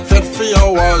 Fit for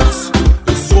hours.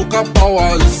 The soca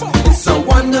powers. It's a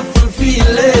wonderful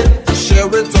feeling to share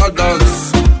with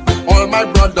others. All my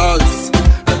brothers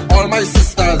and all my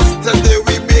sisters. Today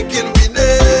we making we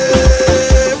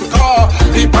name. Cause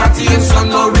we party in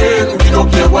sun or rain. We don't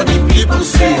care what the people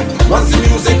say. Once the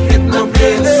music hit the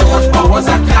vein, so much powers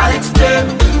I can't explain.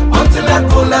 Until I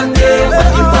go and day, when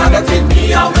the father take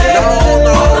me away. All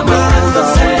of my friends will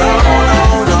say,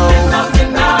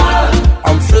 phenomenal.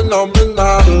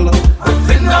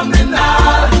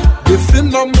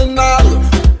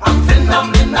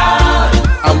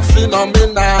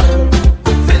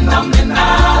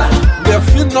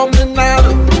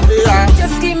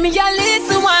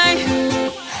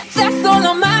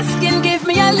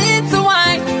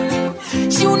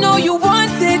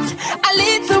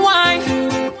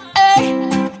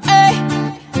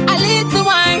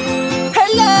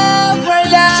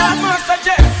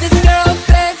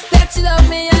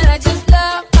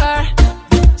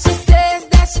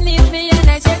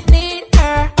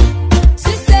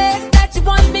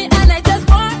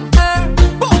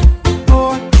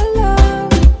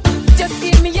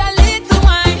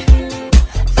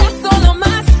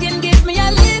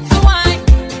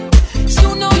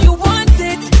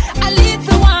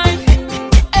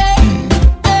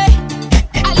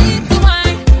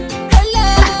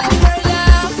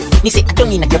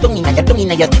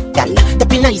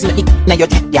 Now your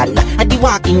chat, y'all. I be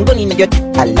walking, gun in your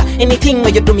chat, y'all. Anything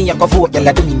where you do me, I go vote,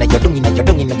 y'all. Do me, now you're doing, now you're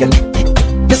doing, now you're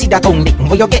You see that only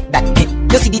where you get that.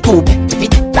 You see the tube, to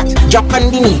fit that. Drop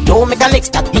on the knee, don't make a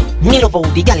next chat. Me love how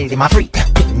the gal, them a freak.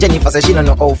 Jennifer says she don't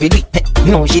know how to do it.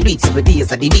 No, she do it 7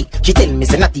 days of the week. She tell me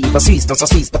say not even Swiss, not so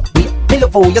Swiss, but we. Me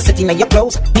love how you sitting in your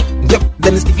clothes. Yup,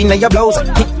 then stiff in your blouse.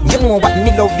 You know what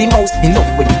me love the most? Me love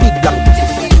when the big black.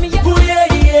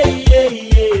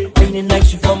 Feeling like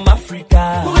she from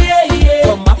Africa.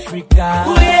 From Africa.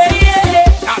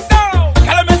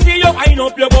 Girl, me see you wind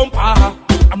up your bumper.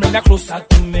 I'm really closer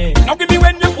to me. Now give me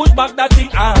when you push back that thing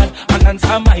hard and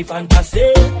answer my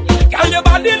fantasy. Girl, your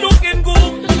body looking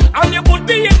good and you put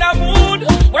me in a mood.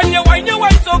 When you wine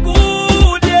so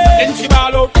good, yeah. Then she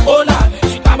ball out, oh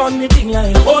lad. She come on me thing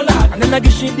like, oh lad. And then I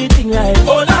give she the thing like,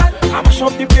 oh lad. I mash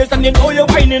up the place and then oh you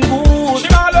whining good. She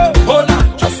ball out, oh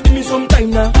lad. Just give me some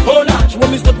time now, oh lad. She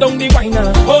want me stop down the wine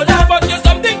now, oh lad. But you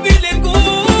something feeling good.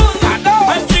 I know.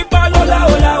 And she ball, hola,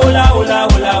 hola, hola, hola,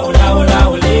 hola, hola, hola,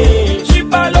 hola. She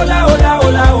ball, hola, hola,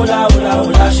 hola, hola, hola,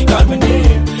 hola. She called me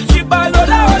name. She ball,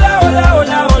 hola, hola, hola,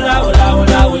 hola, hola, hola,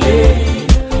 hola, hola.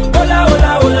 Hola,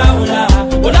 hola, hola, hola.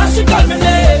 Hola, she called me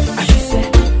name. And she said,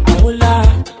 hola,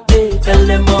 tell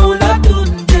them hola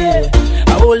tunde.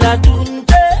 Hola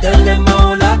tunde, tell them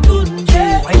hola tunde.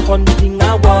 Wipe on the thing I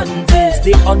want,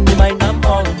 stay on the mind I'm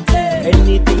on.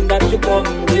 Anything that you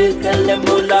come with, tell them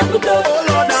hola tunde.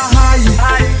 Hola, high.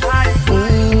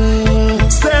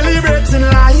 Celebrating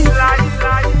life.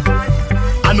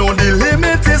 I know the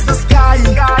limit is the sky.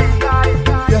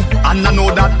 Yeah. And I know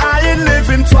that I ain't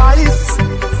living twice.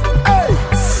 Hey.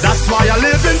 That's why I'm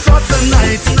living for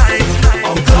tonight.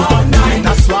 On cloud 9.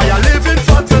 That's why I'm living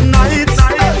for tonight.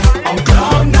 On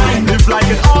cloud 9. Live like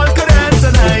it all could end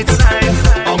tonight.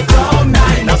 On cloud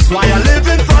 9. That's why I'm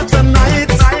living for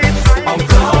tonight. On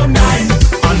cloud 9.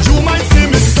 And you might see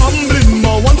me stumbling,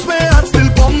 but once my heart still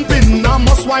pumping, I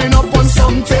must wind up on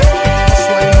something.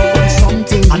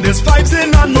 And there's vibes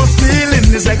in and no ceiling.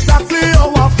 Is exactly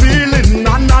how I'm feeling,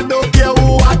 and I don't care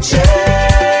who watch it.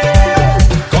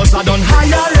 Cause I done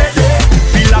high already.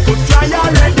 Feel I could fly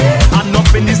already. I'm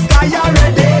up in the sky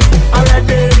already.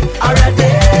 Already.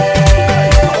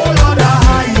 Oh Lord,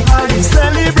 high.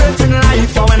 Celebrating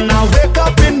life. And when I wake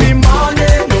up in the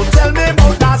morning, don't tell me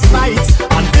about last night.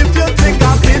 And if you take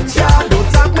a picture, don't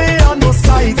tag me on no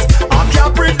sites. I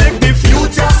can't predict the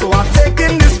future, so I'm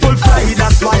taking this full flight.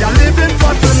 That's why I'm living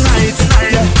for tonight.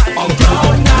 On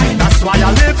cloud 9. That's why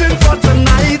I'm living for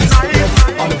tonight.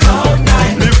 On cloud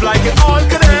 9. Live like it all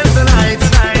could end tonight.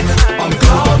 On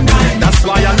cloud 9. That's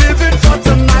why I'm living for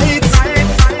tonight.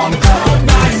 On cloud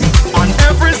 9. On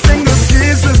every single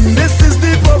season, this is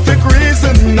the perfect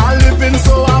reason I'm living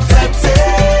so affected.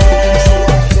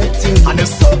 And the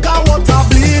soca water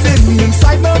bleeding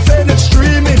inside my vein, it's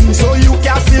streaming, so you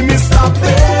can't see me stopping.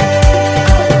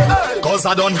 Cause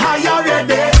I done high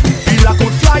already. Feel I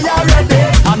could fly already.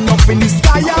 I'm up in the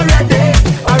sky already.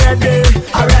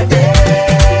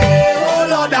 Oh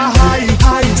Lord, high.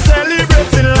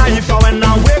 Celebrating life. And when I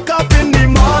wake up in the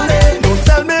morning, don't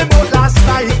tell me about last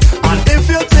night. And if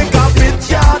you take a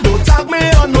picture, don't tag me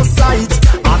on no site.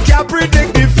 I can't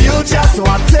predict the future, so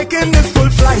I'm taking this full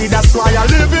flight. That's why I'm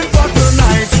living for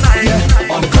tonight.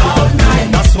 On cloud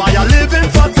 9. That's why I'm living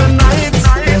for tonight.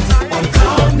 On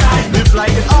cloud 9. Live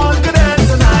like it all could end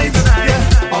tonight.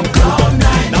 On cloud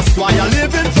 9. That's why I'm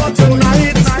living for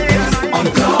tonight. On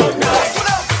cloud 9.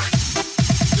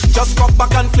 Just rock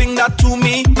back and fling that to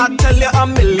me. I tell you a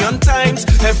million times.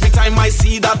 Every time I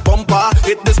see that bumper,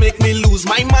 it does make me lose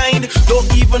my mind.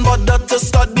 Don't even bother to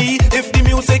study if the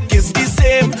music is the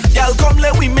same. Y'all come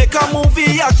let we make a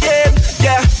movie again.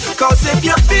 Yeah, cause if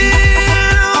you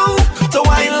feel to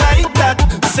wine like that,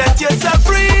 set yourself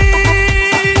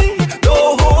free.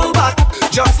 Don't hold back,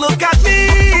 just look at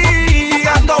me.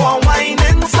 I know I'm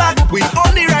whining slack. We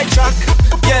on the right track.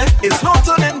 Yeah, it's no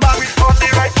turning back. We on the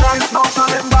right track, no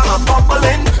turning back. I'm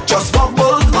bubbling, just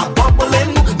bubble. I'm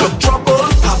bubbling, look trouble.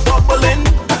 I'm bubbling,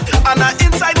 and I'm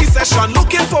inside the session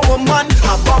looking for a man.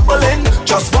 I'm bubbling,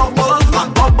 just bubble.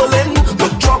 I'm bubbling,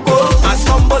 look trouble. I'm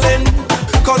stumbling,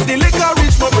 cause the liquor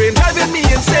reach my brain, driving me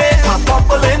insane. I'm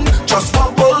bubbling, just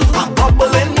bubble. I'm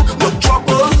bubbling, look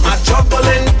trouble. I'm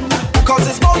juggling, cause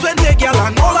it's both when they girl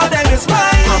and all of them is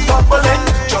mine. I'm bubbling,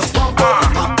 just bubble.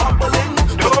 I'm bubbling,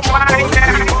 look trouble.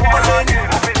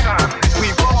 We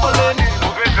bubbling.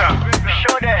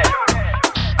 Show them.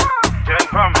 Just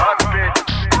from hospital.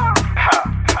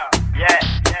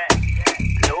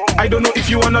 I don't know if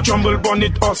you wanna trumble,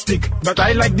 bonnet or stick, but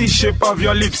I like the shape of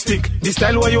your lipstick. The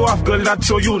style where you have, girl, that's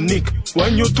so unique.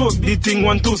 When you talk, the thing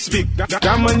want to speak.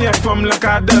 Gamanye from la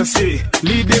cadence.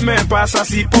 L'idée mais passe à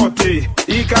s'y porter.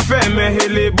 I café mais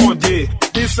hele bondé.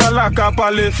 Issa la ka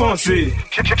parler français.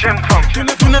 Tu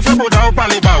ne fais boda ou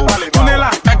parler bao. Tu ne la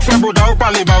ek fais boda ou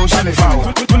parler bao.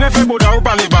 Tu ne fais boda ou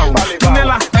parler bao. Tu ne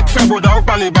la ek fais boda ou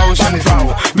parler bao.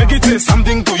 Make it say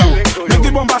something to you. Make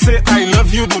the bomba say I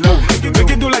love you do.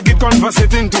 Make it do like it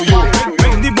conversating to you.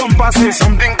 Make the bomba say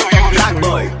something to you. Black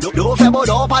boy, do fais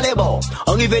boda ou parler bao.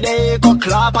 Arrivé des coques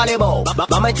là parler bao.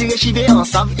 Maman tire chivé en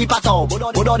save y paton.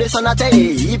 Boda descend à terre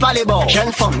y parler bao.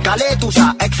 Jeune femme calé tout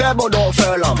ça. Ek fait boda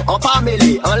fait l'homme. En pas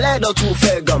mêlé. En l'air de tout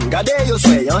fait gomme. Gardez yo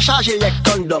sway. En chargé yek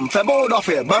condom. Fait boda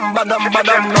fait bam badam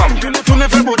badam nom. Tu ne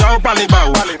fais boda ou parler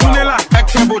bao. Tu ne la ek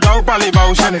fait boda ou parler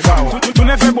bao. Tu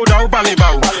ne fais boda ou parler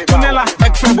bao. Tu ne la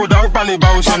ek fait boda ou parler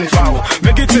bao.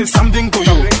 Make it say something to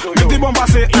you. Make the bomba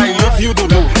say I love you do.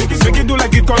 Make it do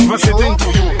like it conversating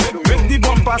to you. Make the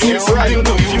bomba say something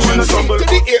to you.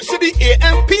 To the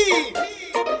A-M-P.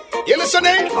 You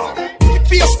listening?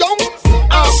 Face down,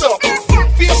 ass up.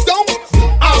 Face down,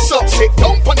 ass up. Sit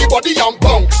down on the body and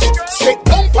bounce. Sit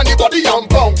down on the body and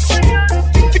bounce.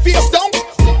 Face down,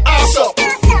 ass up.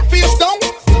 Face down,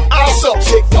 ass up.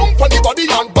 Sit down on the body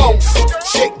and bounce.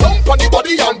 Sit down on the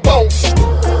body and bounce.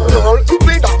 Girl, you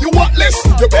play that, you want less.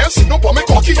 You better sit down on me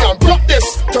cocky and block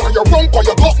this. Turn your wrong cause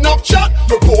you got enough chat.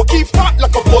 Your bookie fat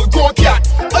like a full grown cat.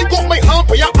 I got my hand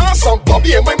for your ass and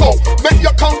bobby in my mouth. Make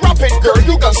you come rapid, girl,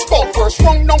 you can spout. First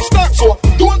round now start, so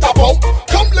don't tap out.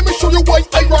 Come, let me show you why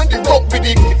I run the rope with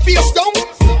the face down,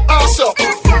 ass up.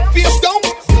 Face down,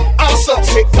 ass up.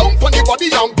 Sit down on the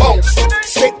body and bounce.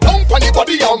 Sit down on the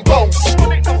body and bounce.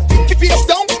 Face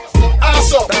down,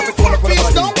 ass up.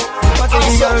 Face down,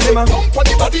 ass up. Sit down on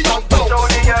the body and bounce.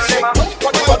 Sit down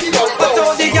on the body and bounce.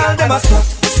 All the girls them a squat,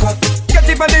 squat. Get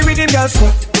it on the rhythm, girl,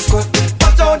 squat, squat.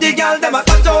 All the girls them a,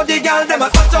 all the girls them a,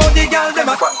 all the girls them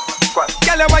a squat, squat.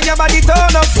 Girl, why your body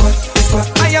turn up, squat, squat.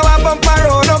 And you a bumper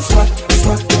roll up, squat,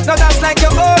 squat. Now that's like you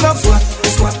hold up, squat,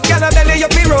 squat. Girl, belly you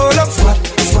be roll up, squat,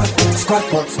 squat,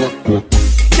 squat, squat.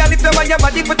 Girl, if you want your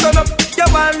body to turn up, you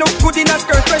want look good in a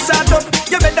skirt, fresh shot up.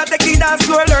 You better take it down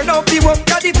slow, learn how to walk.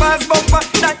 Got the fast bumper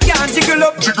that can't jiggle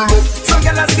up, jiggle up. Some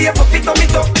girls stay up, it up,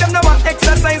 it up. Them no want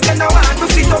exercise, them no want to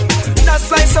sit up. That's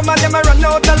why some of them a run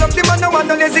out of love. Them a no want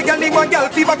no lazy girl, they want girl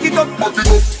to back it up.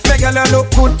 Make girl look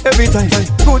good every time.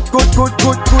 Good, good, good,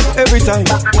 good, good every time.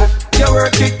 You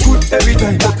work it good every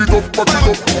time.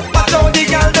 But all the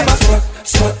girls them a squat,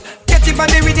 squat. Get it on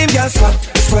the rhythm, girl, squat,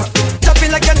 squat. Chop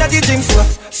it like you're not the gym, squat,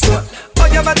 squat. Oh,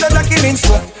 you better like killing,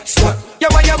 squat, squat. You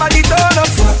want your body turn up,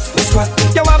 squat, squat.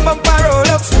 You want bumper roll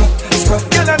up, squat, squat.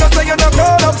 You don't know so you don't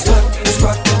roll up, squat,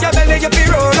 squat. Your belly you be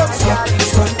roll up, squat,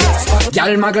 squat, squat.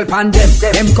 Y'all muggle pan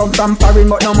them come from foreign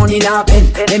but no money na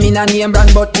pen. Them in a name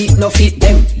brand but it no fit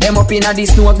them. Them up in a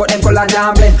this snow but them color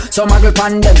na blend. So muggle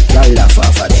pan them, y'all laugh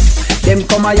off of them. Them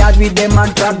come a yard with them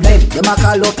and problem. Them a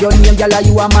call up your name, y'all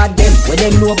you a mad them. When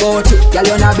them know about it, y'all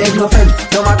you not beg no friend.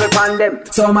 So muggle pan them.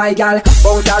 So my gal,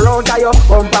 bounce around to you,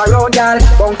 bump around y'all.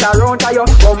 Bounce around to you,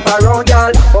 bump around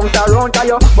y'all. Bounce around to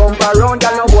you, bump around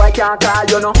y'all. No boy can't call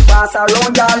you no. Pass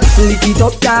around y'all. Lift it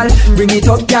up y'all, bring it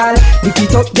up y'all. Lift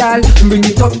it up y'all. Bring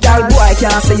it up, girl. Boy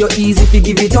can't say you easy if you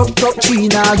give it up.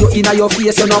 China, you inna your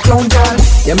face, you no clown, girl.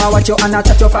 Them a watch you and a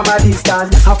chat you from a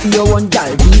distance. I feel you one,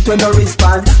 girl. Beat when you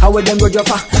respond. How with them go you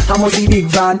for? I must see big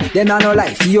van. Them a no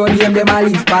life. Your name them a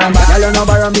live pan. Girl you no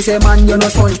borrow me say man, you no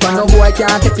sponge pan. No boy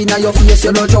can't tap inna your face,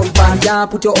 you no jump pan. Can't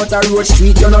put you out a road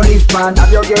street, you no live pan.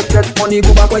 Have you get money, go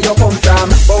back where you come from.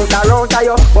 Bounce around to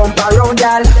you, bump around,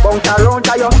 girl. Bounce around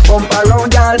to you, bump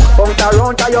around, girl. Bounce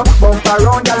around to you, bump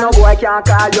around, girl. No boy can't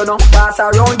call you no. Pass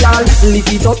around, y'all.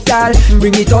 Lift it up, y'all.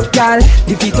 Bring it up, y'all.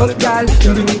 Lift it up, y'all.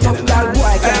 Bring it up, y'all.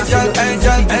 Boy, can't see you.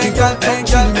 Angel.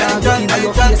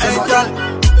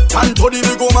 Tan to the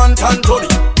big woman, tan to the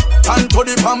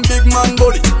pan big man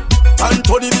body. Tan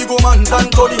to the big woman, tan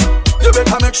to the. You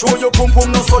better make sure your pum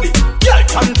pum no study. Yeah,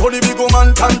 tan to the big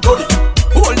woman, tan to the.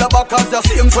 Hold the back as the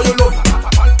same so you love.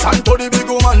 Tan to the big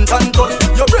woman, tan to the.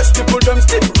 Your breast people them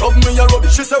stiff. Rub me a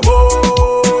rubbish. She say,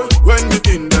 whoa, when we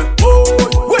in there,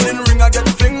 whoa. When in ring I get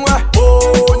fling where,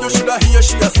 oh, you shoulda hear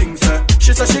she a sing say.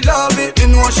 She say she love it, you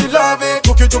know she love it.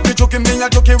 Chucky, me a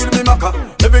chucky with me maca.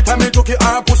 Every time me chucky,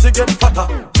 her pussy get fatter.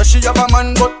 Say she have a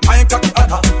man, but my cocky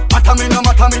hotter. Matter me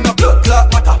no blood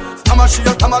clot matter. Stammer she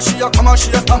a, come on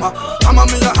she a stammer. Hammer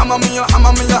me a hammer.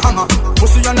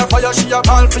 Pussy on the fire, she a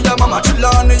call for your mama.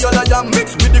 Chillani yalla ya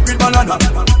mix with the green banana.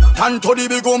 Tan to the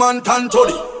big woman, tan to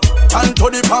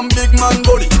the pan big man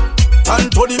body. Tan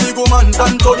to the big woman,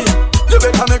 tan to the. You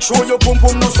better make sure your pum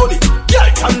pum no study.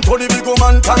 Yeah, tan to the big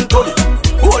woman, tan to the.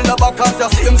 Hold the back as the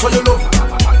same so you love.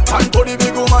 Tan to the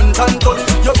big woman, tan to the.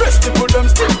 Your breast to them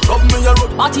still. Rub me your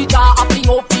rub. Party jar a fling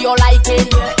up to your liking.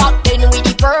 Back then with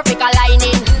the perfect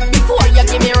aligning. Before you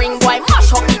give me ring, boy,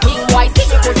 mash up the thing, boy. See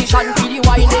me position, feel the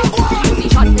whining.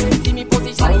 Position, see me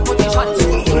position, position.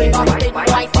 See me back then,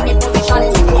 boy, see me position.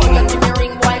 Before you give me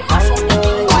ring, boy, mash up the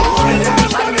thing, boy.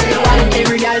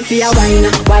 Every girl see a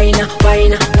wine, wine,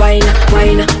 wine, wine,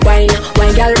 wine, wine,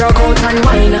 wine. Girl rock out and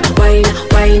wine, wine,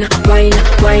 wine, wine,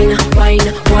 wine, wine,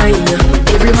 wine.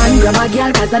 Every man grab a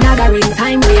girl 'cause another ring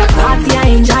time. We a party, I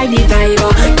enjoy the vibe.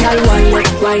 Girl wine,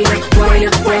 wine, wine,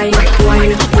 wine,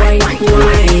 wine, wine,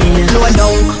 wine. Slow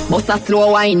down, bust a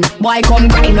slow wine. Boy come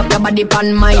grind up your body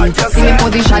pan mine. See me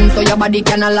position so your body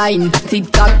can align.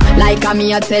 Tick tock like a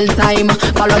me a tell time.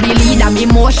 Follow the lead and me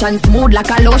motion smooth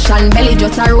like a lotion. Belly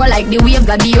just a roll like the waves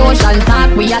of the ocean.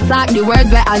 Talk we attack the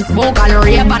words we unspoken.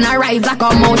 Rave and a rise a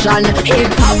commotion.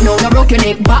 Hip hop now, no broke your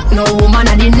neck back. No woman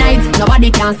of the night, nobody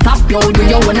can stop you. Do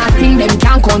you wanna sing them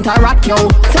can't counteract you.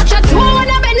 Touch a toe and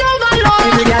a bend over low.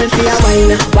 Every girl see a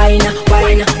wine, wine,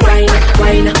 wine, wine,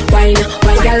 wine, wine,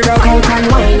 wine. Girl rock out and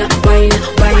wine, wine,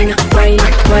 wine, wine,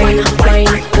 wine,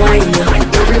 wine, wine.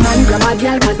 Every man grab a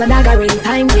girl 'cause the dagger in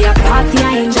time. We a party,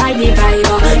 I enjoy the vibe.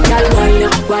 Girl wine,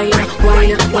 wine,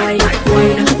 wine, wine,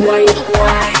 wine, wine,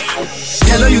 wine.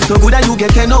 Girl, you so good that you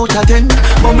get 10 out of 10.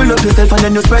 Bumble up yourself and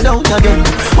then you spread out again.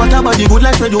 What about the good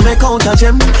life when you make out a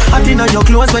gem? Hot in your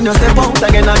clothes when you step out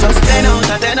again. I just 10 out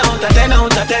of 10 out of 10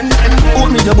 out of 10.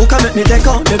 Hold me the book and make me take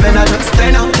out the pen. I just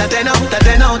 10 out of 10 out of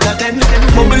 10 out of 10.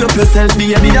 Bumble up yourself,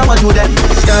 baby, that what you then.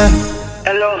 Yeah.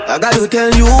 Hello. I gotta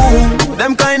tell you,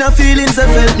 them kind of feelings I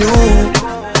felt you.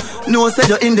 No, said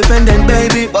you're independent,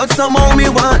 baby, but somehow me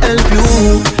want help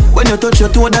you. When you touch your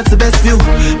toe, that's the best view.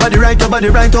 Body right, how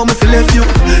me feel left you.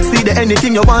 See the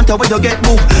anything you want, or where you get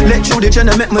boo. Let you the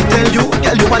channel, make me tell you.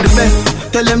 Girl, you are the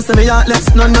best. Tell them, say me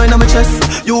heartless, no in my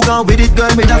chest. You gone with it,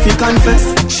 girl, me that fi confess.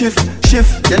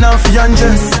 Shift, you now fi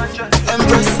undress.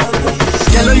 Empress.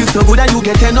 Girl, you so good that you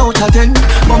get 10 out of 10.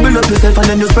 Bumble up yourself and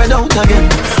then you spread out again.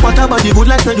 What about the good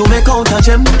life when you make out a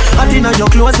gem? Hot in your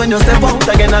clothes when you step out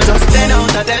again. I just 10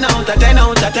 out of 10 out of 10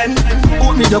 out of 10.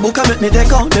 Put me the book and make me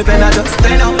take out the pen. I just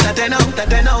 10 out of 10 out of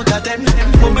 10 out of 10.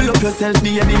 Bumble up yourself,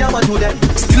 baby, that what you then.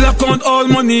 Still I count all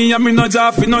money, and me no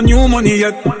job for no new money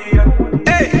yet.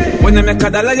 Hey, when I make a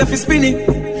dollar, you fi spin it.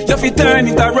 You fi turn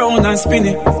it around and spin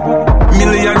it.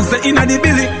 Millions in the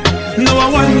billy. No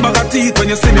one bag of teeth when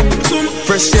you see me. Some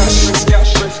fresh cash,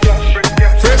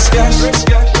 fresh cash,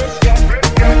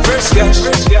 fresh cash.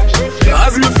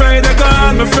 As me Friday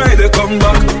gone, me Friday come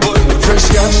back. Fresh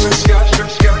cash,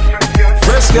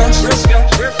 fresh cash.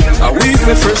 And we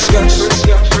say fresh cash.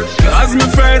 As me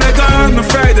Friday gone, me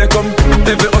Friday come.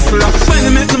 Every hustler when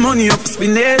they make the money up,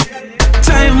 spin it.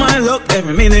 Time my luck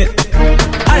every minute.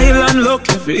 Island luck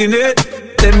every minute.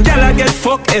 Them gyal get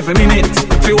fuck every minute.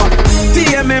 Fi what?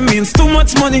 TMM means too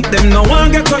much money. Them no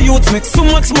one get a youth make so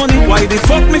much money. Why they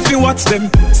fuck me fi watch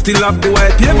them? Still have the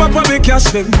white paper for me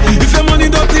cash them. If your money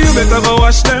dirty, you better go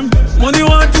wash them. Money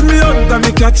wanting me out and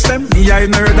me catch them. Me I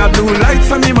know that blue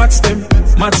lights and me match them.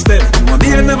 Match them.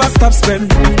 Money I never stop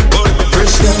spend.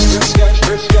 Fresh cash,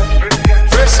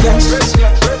 fresh cash.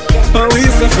 Oh, we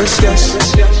say fresh cash.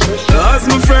 As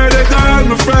my Friday gone,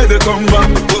 my Friday come back.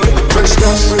 Fresh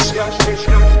cash,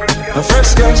 a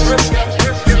fresh cash.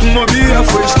 It must be a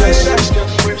fresh cash.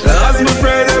 As my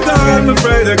Friday gone, my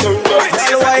Friday come back.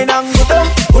 Wine and good up.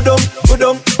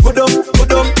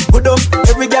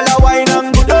 Every girl a wine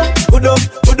and good up.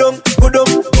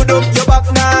 Your back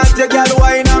now, your girl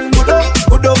wine and good up.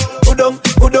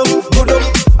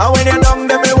 And when you're done,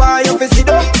 them why you fi sit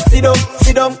up.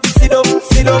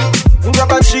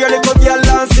 Grab a chair, little girl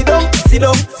and sit down.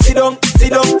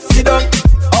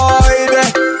 Oh, yeah.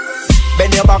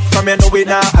 Bend your back from you, know we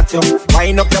not at you.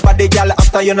 Wind up your body, girl,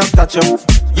 after you not touch you.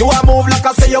 You a move like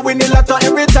I say you win the lotto.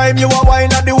 Every time you a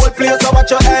wine at the whole place, so watch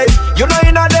your head. You know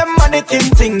you know them mannequin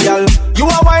thing, girl. You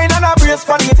a wine and a brace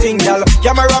for the thing, girl.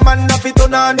 Cameraman a fit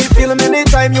on the film.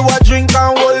 Anytime you a drink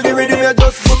and hold the rhythm, you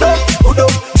just put up.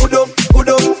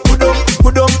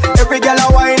 Every girl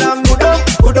a wine and good up.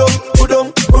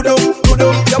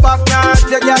 Your back now,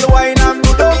 your girl wine and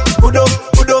good up.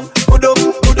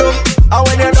 And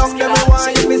when you're done, you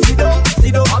wine, you be sit down.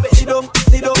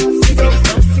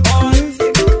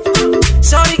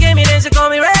 Shorty gave me then she call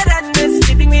me red and this,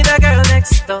 sleeping with a girl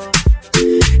next door.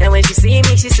 And when she see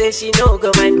me, she says she no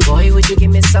go mind. Boy, would you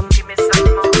give me some more?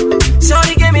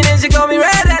 Shorty gave me then she call me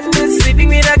red and this, sleeping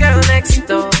with a girl next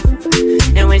door.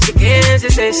 And when she came, she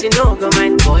says she no go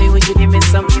mind. Boy, would you give me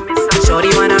some? Shorty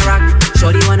wanna rock,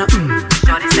 shorty wanna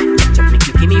Shorty said, ketchup make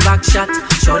you give me back shot.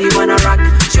 Shorty wanna rock,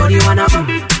 shorty wanna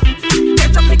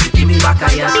ketchup make you give me back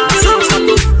a yacht. So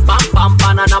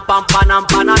banana pam panam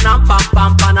banana pam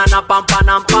pam banana pam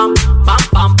panam pam pam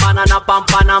pam banana pam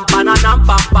panam banana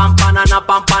pam pam banana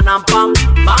pam panam pam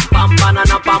pam pam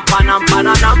banana pam panam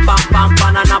banana pam pam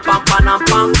banana pam panam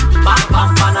pam pam pam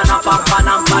banana pam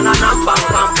panam banana pam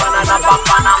pam banana pam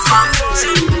panam pam.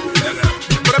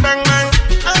 Bang bang.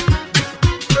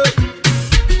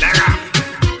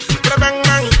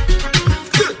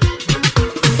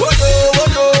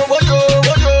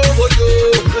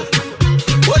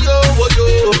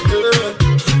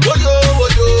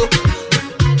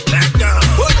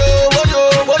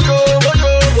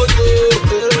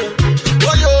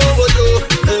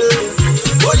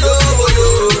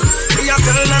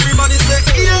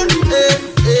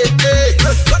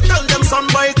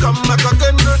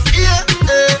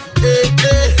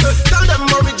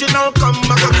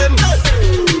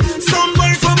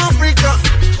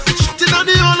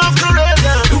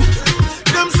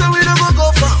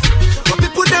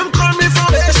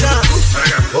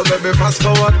 Fast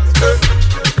forward, I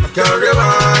can't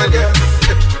rewind, yeah.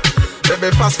 Baby,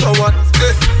 fast forward,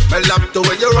 I love the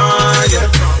way you run, yeah.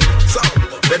 So,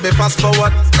 baby, fast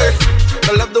forward,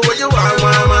 I love the way you run.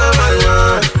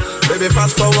 Baby,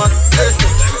 fast forward,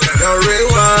 can't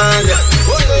rewind, yeah.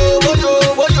 Woyo, woyo,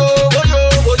 woyo, woyo,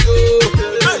 woyo,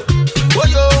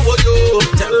 woyo, woyo,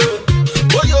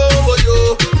 woyo, woyo,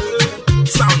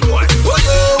 sound boy,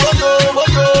 woyo, woyo,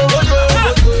 woyo, woyo.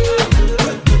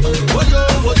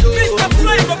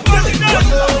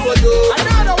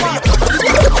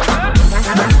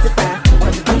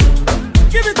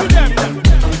 Give it to them.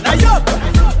 Now yo,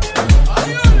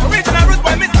 original root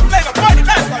boy, Mr. Flavor, party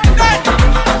dance.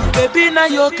 Baby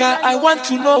Nayoka, I want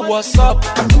to know what's up.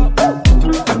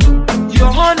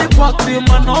 Your honey pot be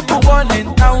my number one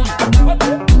in town.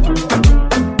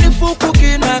 If you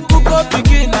cooking, I cook up,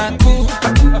 begin, I cook.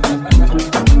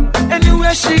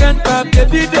 Anywhere she enter,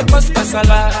 baby, they cause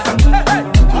casala.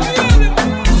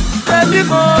 Baby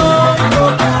mo,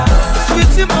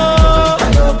 sweetie mo,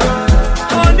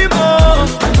 honey mo,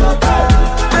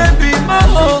 baby mo,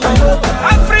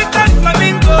 African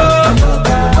flamingo,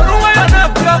 Ruana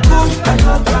Plaku,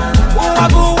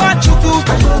 Uwagu Wachuku,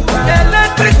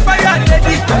 electric fire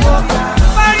lady,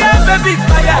 fire baby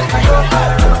fire,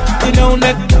 you know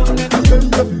neck,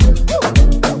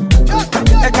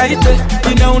 Ekaite,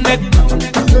 you know neck,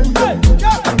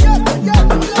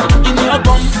 in your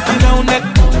bum, you know neck.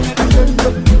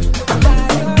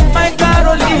 My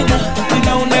Carolina, you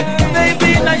know neck,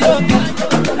 baby Nayoka.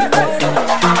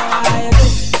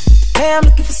 Hey, I'm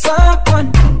looking for someone.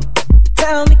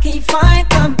 Tell me, can you find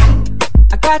them?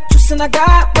 I got juice and I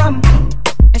got rum,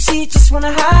 and she just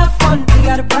wanna have fun. We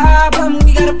got a problem,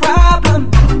 we got a problem.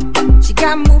 She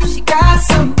got moves, she got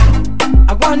some.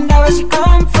 I wonder where she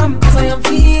come from, cause I am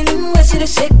feeling where she the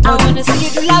shit. I wanna see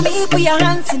you do love me, put your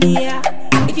hands in the air.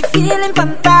 If you're feeling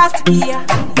fantastic, yeah.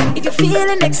 If you're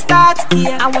feeling ecstatic,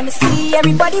 yeah. I wanna see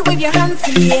everybody wave your hands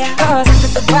in the air. Cause I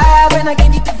took the vibe and I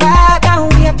gave you the vibe. Now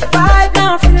we have the vibe,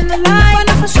 now I'm feeling alive. I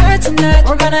know for sure tonight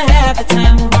we're gonna have the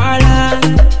time of our lives.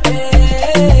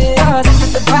 Cause I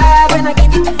took the vibe and I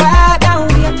gave you the vibe. Now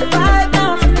we have the vibe,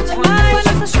 now I'm feeling alive. I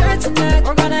know for sure tonight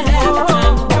we're gonna have the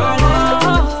time of our lives.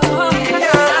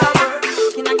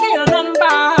 Can I get your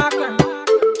number, girl?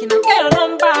 Can I get your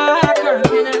number, girl?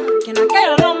 Can I get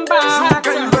your number,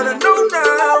 girl? You better know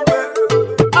now, girl.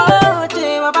 Oh,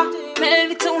 J-Baba,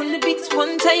 Melvita on the beats.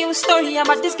 One tell you a story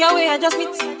about this girl where I just meet.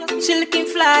 She looking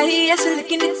fly, yeah, she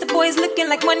looking at the boys looking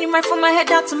like money right from my head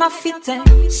down to my feet.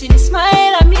 She did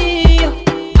smile at me,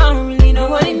 I don't really know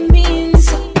what it means.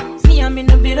 Me, I'm in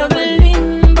a bit of a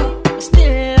limbo, but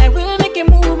still I will make a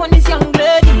move on this young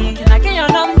bloody. Can I get your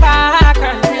number,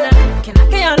 girl? Can I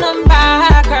get your number,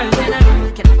 girl?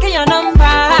 Can I get your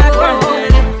number, girl?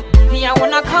 Me, I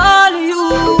wanna call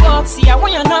you up, see I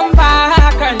want your number,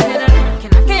 girl.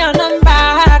 Can I get your number,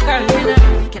 girl?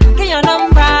 Can I get your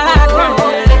number,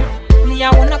 girl? Me, I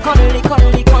wanna call you.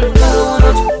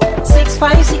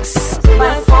 656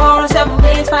 54 7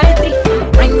 853.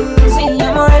 Ring, see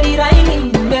I'm already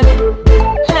dialing, baby.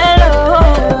 Hello.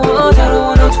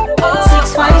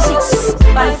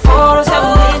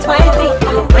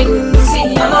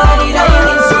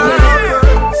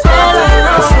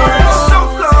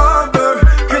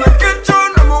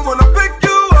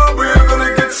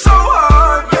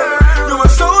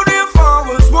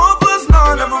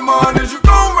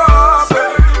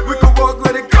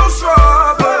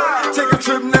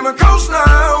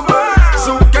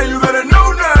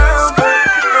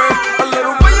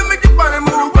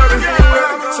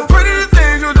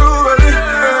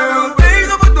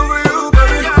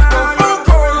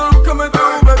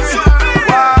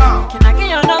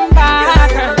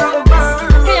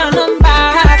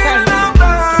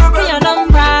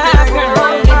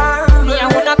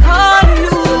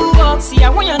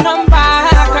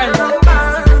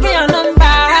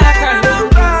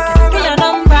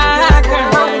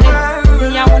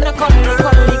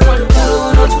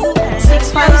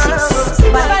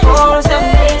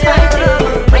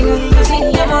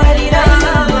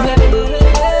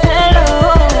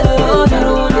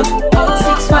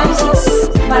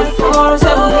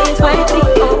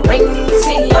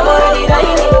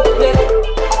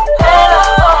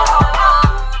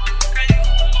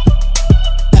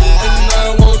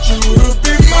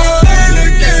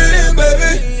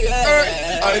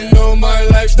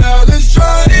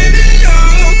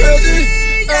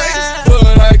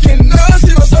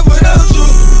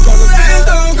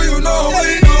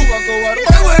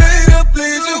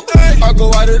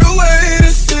 the way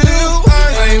to still.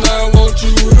 And I want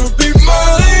you to be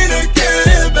mine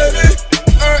again, baby.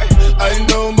 I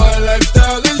know my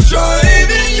lifestyle is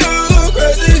driving you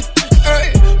crazy,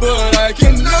 but I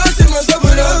cannot see myself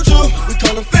without you. We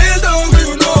call them fans, don't we?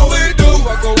 You know we do.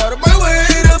 I go out of my way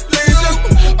to please you.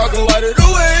 I go out of the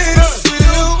way to see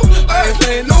you. I ain't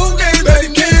playing no games,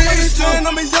 baby. Can't understand,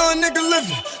 I'm a young nigga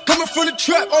living. Coming from the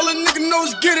trap, all a nigga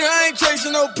knows get it. I ain't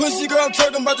chasing no pussy, girl, I'm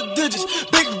talking about the digits.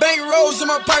 Big bank rolls in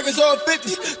my pockets, all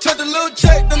 50s. Touch a little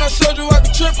check, then I showed you I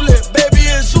can triple it. Baby,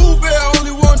 it's Uber, I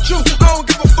only want you. I don't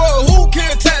give a fuck who can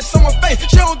attach on my face.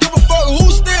 She don't give a fuck who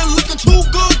still looking too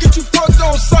good, get you fucked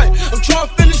on sight. I'm trying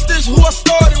to finish this, who I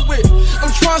started with.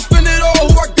 I'm trying to spend it all,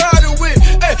 who I got it with.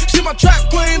 Hey, she my trap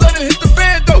queen, let her hit the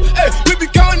band though. Hey, we be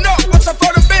counting up, watch how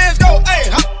far the bands go. Hey,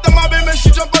 hop the mob and she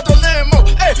jump out the Lambo.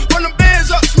 Hey, run the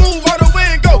bands up, smooth out the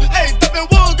wind go. Hey, dumping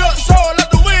wood guts all out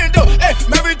the window. Hey,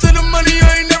 married to the money,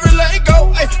 I ain't never let it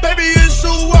go. Hey, baby, it's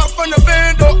too out from the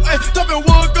bando. Hey, dumping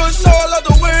wood guts all out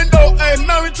the window. Hey,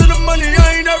 married to the money,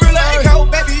 I ain't never let it go.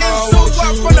 Baby, it's too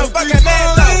out from the fucking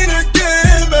bando.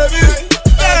 Again, baby.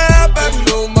 Yeah, baby,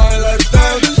 know my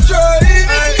lifestyle is driving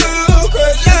you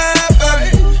crazy. Yeah, baby,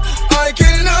 I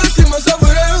cannot see myself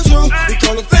without you. We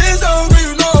call the fans down,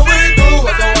 you know we do.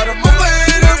 I go out of my way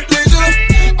to please you.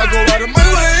 I go out of my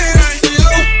way to see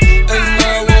you. And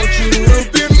I want you to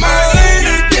be mine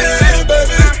again,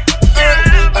 baby.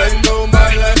 I know my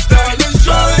lifestyle is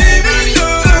driving you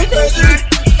crazy,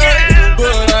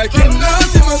 but I cannot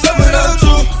see myself without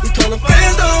you. We call the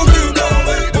fans down, you know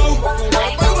we do. I go out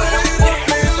of my way to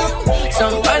please you.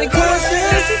 Somebody come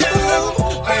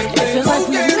it feels like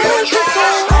we met before.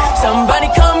 Somebody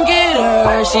come get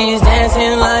her, she's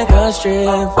dancing like a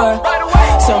stripper.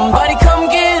 Somebody come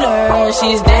get her,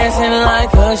 she's dancing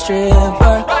like a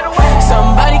stripper.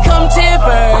 Somebody come tip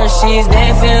her, she's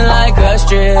dancing like a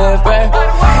stripper.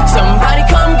 Somebody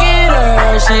come get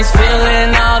her, she's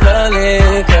feeling all the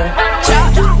liquor.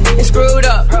 Chop, it's screwed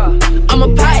up. I'm a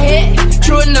pothead,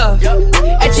 true enough.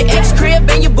 At your ex crib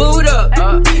and you boot up.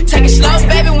 Take it slow,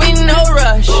 baby, we no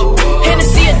rush.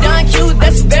 Hennessy or Don Q,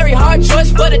 that's a very hard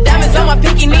choice. But the diamonds on my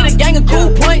pinky need a gang of cool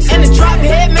points. And the drop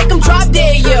head, make them drop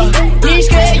dead, yeah. You ain't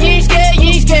scared, you ain't scared, you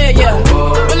ain't scared, yeah.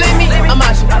 Believe me, I'm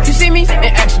out you. You see me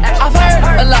in action. I've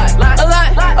heard a lot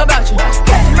about you.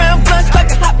 Catching round blunts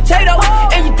like a hot potato.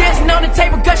 And you dancing on the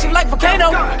table, gushing like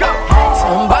volcano.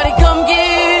 Somebody come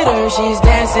get her, she's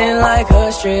dancing like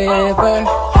a stripper.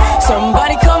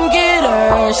 Somebody come get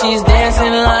her, she's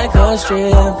dancing like a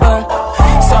stripper.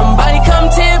 Somebody come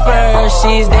tip her,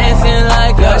 she's dancing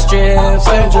like a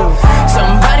stripper.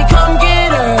 Somebody come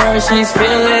get her, she's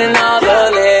feeling all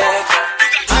the liquor.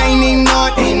 I ain't even know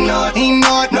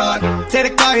it, take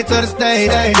the car here to the stage.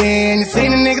 Then you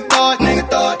seen a nigga thought,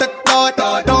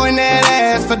 throwing that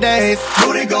ass for days.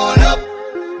 Booty going up,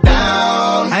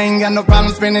 down. I ain't got no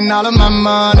problem spending all of my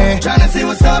money. Tryna see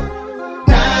what's up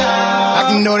now. I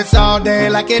can do this all day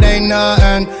like it ain't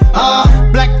nothing.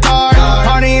 Black card,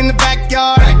 party in the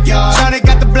backyard. Shawty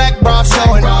got the black bra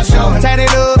showing. Tatted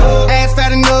up, ass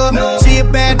fat enough. She a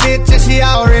bad bitch and she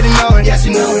already know it. Yeah, she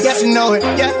know it. Yeah, she know it.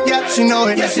 Yeah, she know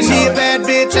it. She a bad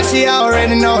bitch and she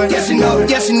already know it. Yeah, she know it.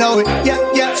 Yeah, she know it.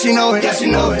 Yeah, she know it. Yeah, she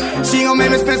know it. She gon'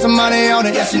 make me spend some money on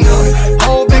it. Yeah, she know it.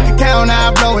 Whole bank account,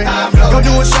 I blow it. Go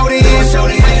do a show then,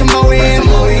 make some more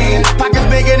in. Pockets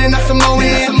bigger than a Samoan.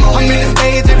 I'm in the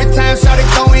stage every time Shawty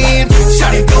go in.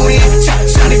 Shawty go in,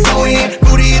 Shawty go in.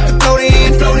 Booty hit the float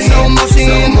in, slow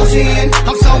motion.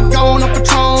 I'm so gone on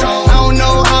Patron. I don't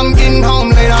know how I'm getting home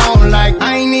later on. Like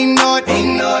I ain't even know it,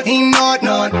 ain't know it.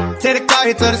 Take the car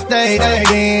here to the stage.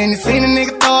 Then you seen a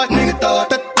nigga thought,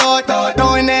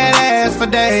 throwing that ass for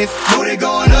days. Booty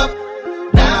going up,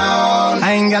 down.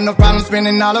 I ain't got no problem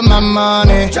spending all of my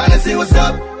money. Tryna see what's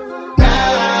up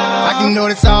now. I can do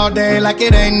this all day like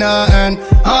it ain't nothing.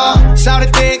 Shout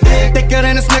it thicker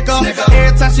than a snicker.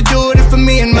 Every time she do it, it's for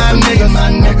me and my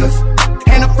niggas.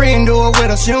 And a friend do it with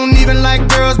her. She don't even like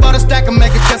girls, but a stack and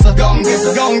make her kiss her. Gon' kiss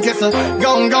her, gon' kiss her,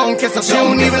 gon' kiss her. She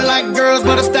don't even like girls,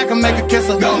 but a stack and make her kiss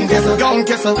her. Gon' kiss her, gon'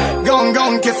 kiss her,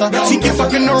 gon' kiss her. She keep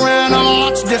fucking around,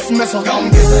 I'll watch dismiss her. Gon'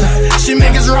 kiss her. She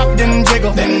make us rock, then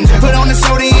jiggle. Put on the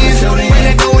show then, when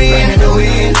they go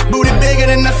in. Booty bigger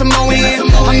than a Samoan.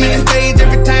 I'm in the stage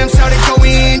every time Shawty go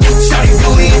in. Shawty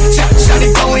go in, Shawty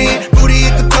go in. Booty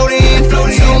hit the float in,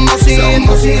 slow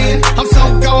motion. I'm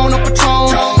so gone on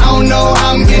Patron. I don't know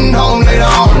how I'm getting home later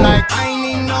on. Like I ain't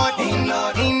even know it.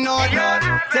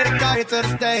 Take the car here to the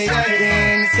stage.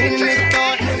 Then you seen a nigga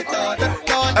thought,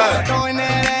 throwing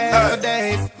that ass for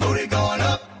days. Booty going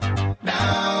up,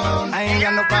 down. I ain't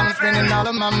got no problem spending all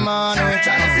of my money.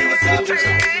 Tryna see what's up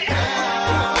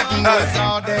now. I can It's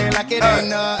all day like it ain't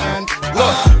nothing.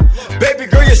 Look, baby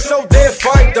girl, you're so damn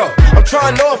fine though. I'm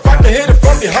trying to know if I can hit it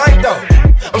from behind though.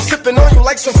 I'm sipping on you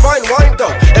like some fine wine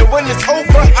though. And when it's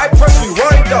over, I press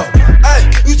rewind though. Ay,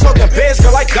 you talking bands,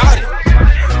 girl, I got it.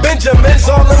 Benjamin's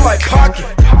all in my pocket.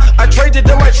 I traded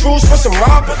in my trues for some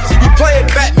robbers. You playing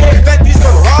Batman, Fetty's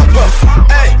gonna rob us.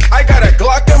 Ay, I got a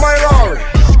Glock in my Rari.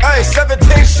 Ay,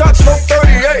 17 shots, no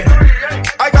 38.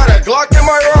 I got a Glock in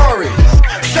my Rari.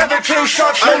 17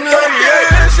 shots, no 38.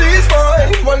 Yeah, she's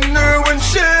mine. Wonder when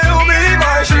she'll be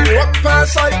mine. She walk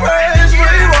past like praise,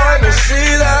 rewind and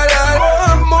see that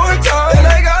one more time. And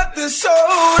I got this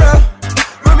soda.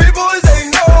 Remy boys, they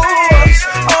know us.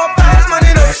 All fast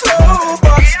money, no slow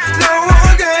bucks. No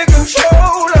one can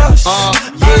control us.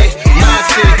 Yeah,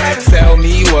 Monty, tell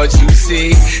me what you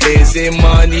see. Is it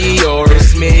money or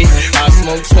it's me? I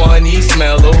smoke 20,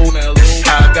 smell old.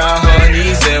 I got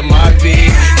honeys in my V.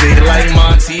 They like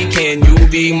Monty, can you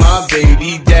be my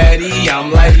baby daddy?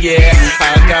 I'm like, yeah.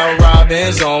 I got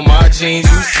robins on my jeans.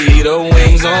 You see the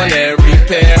wings on every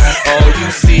pair. All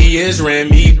you see is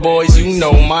Remy boys. You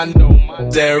know my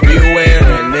n****s everywhere.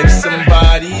 And if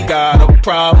somebody got a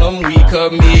problem, we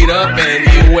could meet up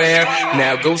anywhere.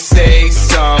 Now go say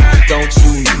some. Don't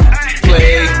you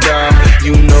play dumb?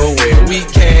 You know where we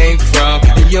came from.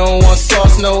 You don't want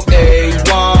sauce, no A1.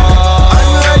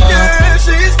 Yeah,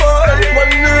 she's mine.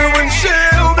 Wonder when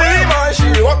she'll be mine.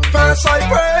 She walk past like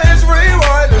praise,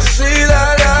 rewind and see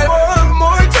that one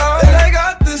more time. And I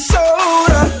got this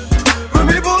soda.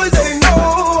 Remy boys, they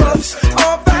know us.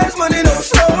 All fast money, no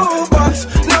slow bucks.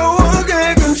 No one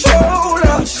can control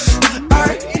us.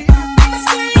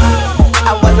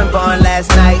 I wasn't born last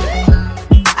night.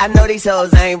 I know these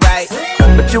hoes ain't right.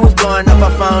 But you was blowing up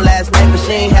her phone last night. But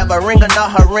she ain't have a ring or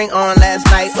not her ring on last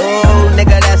night. Ooh,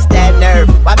 nigga, that's that nerve.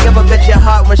 Why give a bitch a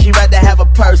heart when she rather have a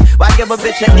purse? Why give a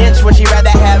bitch an inch when she rather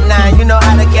have 9? You know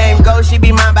how the game goes, she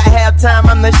be mine by halftime.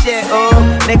 I'm the shit, ooh,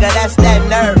 nigga, that's that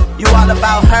nerve. You all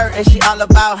about her and she all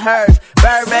about hers.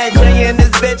 Birdman Jr. and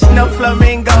this bitch, no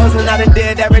flamingos. And I done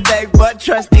did everything but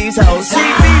trust these hoes. See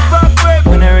me fuck with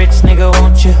when a rich nigga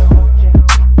want you,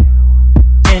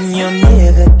 and your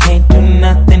nigga can't do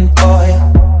nothing for you.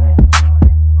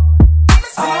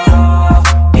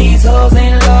 Oh, these hoes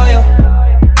ain't loyal.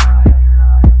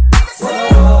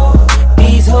 Whoa,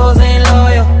 these hoes ain't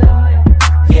loyal.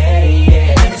 Yeah,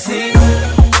 yeah, let me see.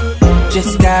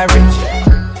 Just got rich.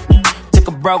 Took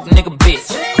a broke nigga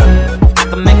bitch. I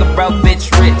can make a broke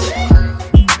bitch rich,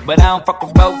 but I don't fuck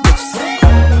with broke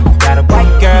bitches. Got a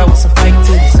white girl with some fake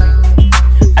titties.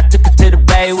 I took her to the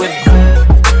bay with me.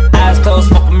 Eyes closed,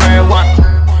 smoking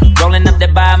marijuana. Rolling up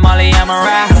that by Molly, I'm a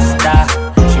rasta.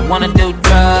 She wanna do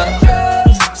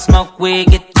drugs, smoke weed,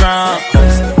 get drunk.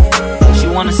 She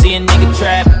wanna see a nigga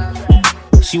trap.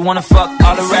 She wanna fuck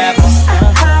all the rappers.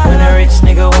 When a rich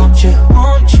nigga want you,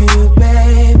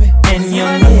 baby. And your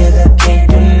nigga can't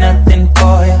do nothing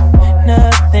for you,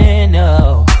 nothing,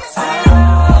 no.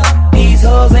 These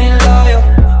hoes ain't loyal.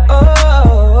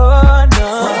 Oh,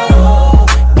 no.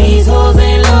 These hoes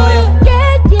ain't loyal.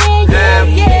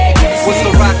 What's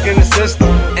the rock in the system?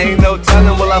 Ain't no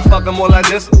telling, will I fuck them or I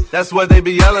diss them? That's what they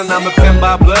be yelling, I'm a pimp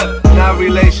by blood, not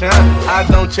relation. I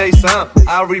don't chase some,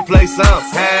 I replace some.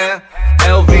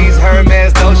 LVs,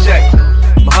 Hermes, no shake.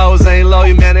 My hoes ain't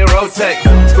loyal, man, they rotate.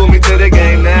 School me to the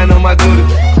game, now I know my duty.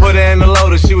 Put her in the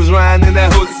loader, she was riding in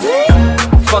that hoodie.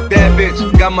 Fuck that bitch,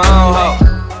 got my own hoe.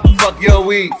 Fuck your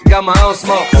weed, got my own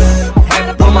smoke. Had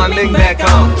to put my link back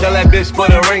on, tell that bitch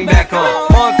put her ring back on.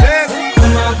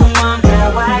 Come on,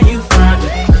 girl, why you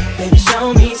frontin'? Baby,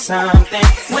 show me something.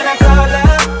 When I call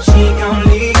her, she gon'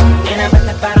 leave. And I bet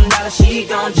that bottom dollar she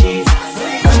gon' cheat.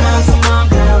 Come on,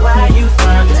 girl, why you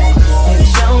frontin'? Baby,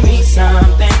 show me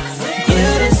something. You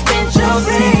done spent your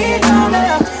bread on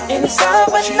her, and it's all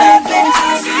but nothing.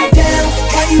 Down,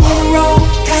 why you on the road?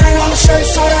 Got it on the shirt,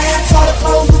 saw the hats, all the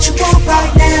clothes. What you want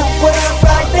right now? What up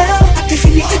right now? I think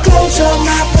you need to close your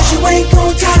mouth, 'cause you ain't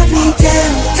gon' tie me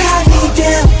down. Tie me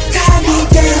down, tie me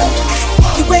down.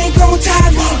 You ain't gon'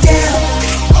 tie me down.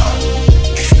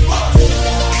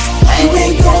 You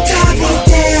ain't gon' tie me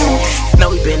down. Know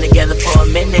we been together for a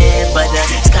minute, but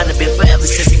it's kinda been forever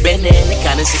since we been in the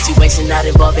kind of situation not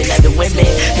involving other women.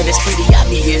 And it's pretty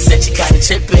obvious that you kinda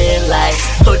tripping, like,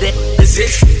 who the is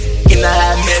this? You know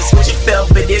how I mess with you, fell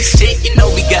for this shit. You know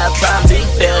we got problems and you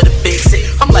failed to fix it.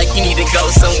 I'm like, you need to go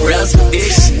somewhere else with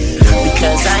this shit,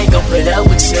 because I ain't gon' put up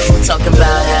with you talking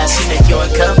about how she make you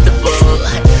uncomfortable.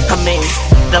 I mean,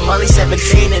 I'm only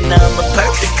 17 and I'm a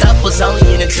perfect couple's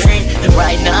only in a dream. And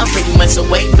right now I'm pretty much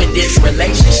away for this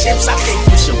relationship, so I think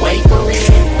you should wait for it.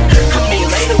 I mean,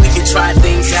 later we can can try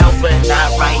things out, but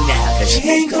not right now. She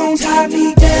ain't gon' tie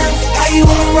me down. How you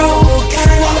wanna roll? What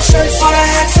kind of